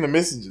you getting the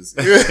messages?"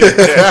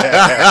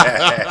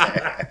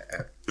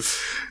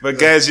 But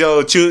guys,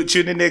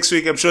 tune in next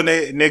week. I'm sure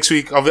next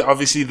week,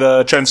 obviously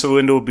the transfer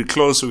window will be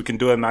closed, so we can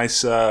do a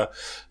nice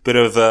bit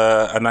of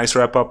a nice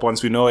wrap up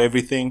once we know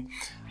everything.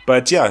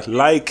 But yeah,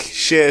 like,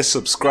 share,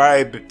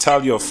 subscribe,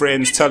 tell your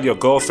friends, tell your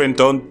girlfriend.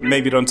 Don't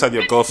tell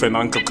your girlfriend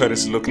Uncle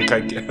Curtis is looking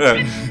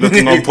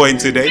looking on point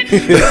today.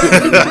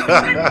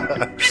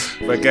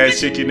 But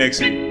guys, check you next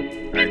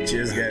week. All right,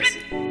 cheers, guys.